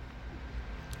question,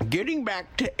 getting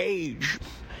back to age,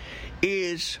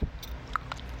 is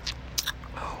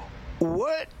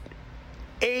what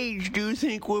age do you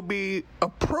think will be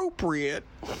appropriate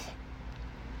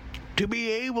to be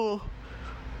able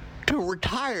to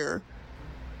retire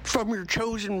from your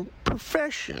chosen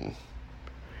profession?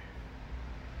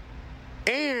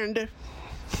 And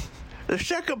the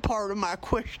second part of my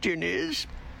question is,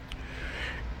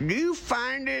 do you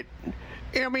find it,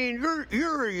 I mean,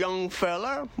 you're a young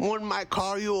fella. One might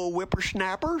call you a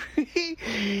whippersnapper. Do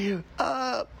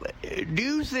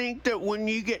you think that when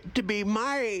you get to be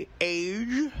my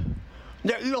age,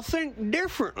 that you'll think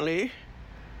differently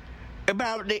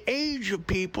about the age of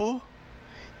people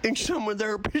in some of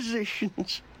their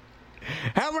positions?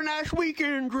 Have a nice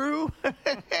weekend, Drew.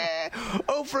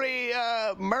 Hopefully,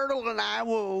 Myrtle and I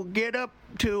will get up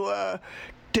to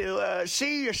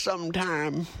see you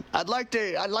sometime. I'd like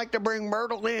to bring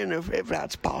Myrtle in if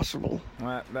that's possible.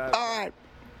 All right.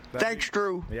 Thanks,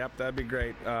 Drew. Yep, that'd be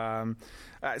great.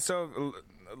 So,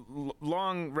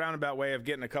 long roundabout way of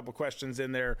getting a couple questions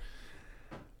in there.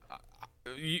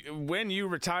 When you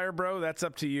retire, bro, that's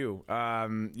up to you.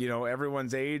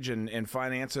 Everyone's age and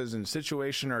finances and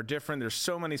situation are different. There's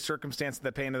so many circumstances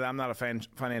that play into that. I'm not a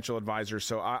financial advisor,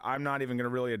 so I'm not even going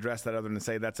to really address that other than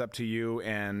say that's up to you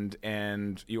and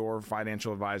your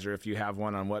financial advisor if you have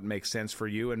one on what makes sense for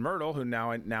you. And Myrtle, who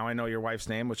now I know your wife's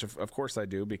name, which of course I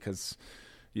do because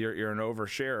you're an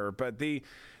oversharer. But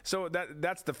so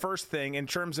that's the first thing in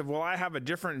terms of, I have a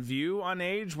different view on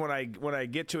age when I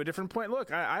get to a different point.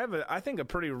 Look, I have I think a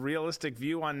pretty realistic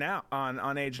view on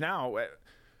age now.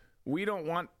 We don't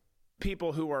want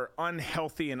people who are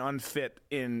unhealthy and unfit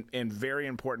in very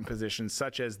important positions,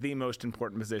 such as the most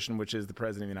important position, which is the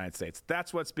President of the United States.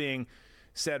 That's what's being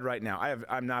said right now.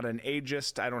 I'm not an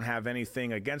ageist. I don't have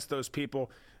anything against those people.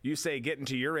 You say getting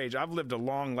to your age. I've lived a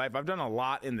long life. I've done a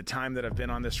lot in the time that I've been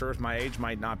on this earth. My age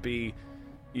might not be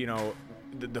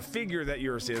the figure that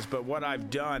yours is, but what I've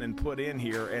done and put in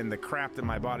here and the crap that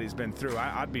my body's been through,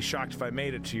 I'd be shocked if I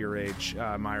made it to your age,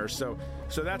 Myers. So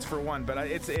that's for one. But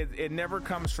it never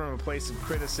comes from a place of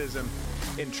criticism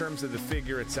in terms of the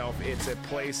figure itself. It's a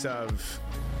place of,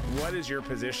 what is your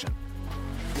position?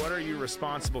 What are you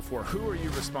responsible for? Who are you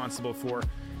responsible for?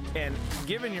 And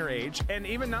given your age, and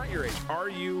even not your age, are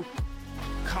you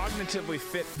cognitively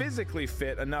fit, physically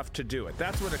fit enough to do it?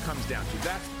 That's what it comes down to.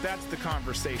 That's the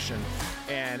conversation.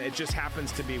 And it just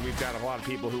happens to be, we've got a lot of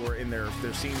people who are in their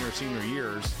senior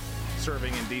years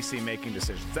serving in D.C. making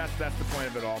decisions. That's the point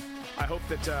of it all. I hope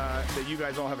that you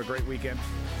guys all have a great weekend.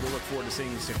 We'll look forward to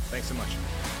seeing you soon. Thanks so much.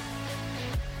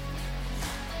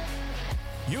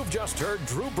 You've just heard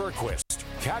Drew Berquist.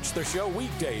 Catch the show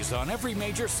weekdays on every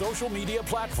major social media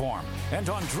platform and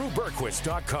on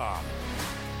drewberquist.com.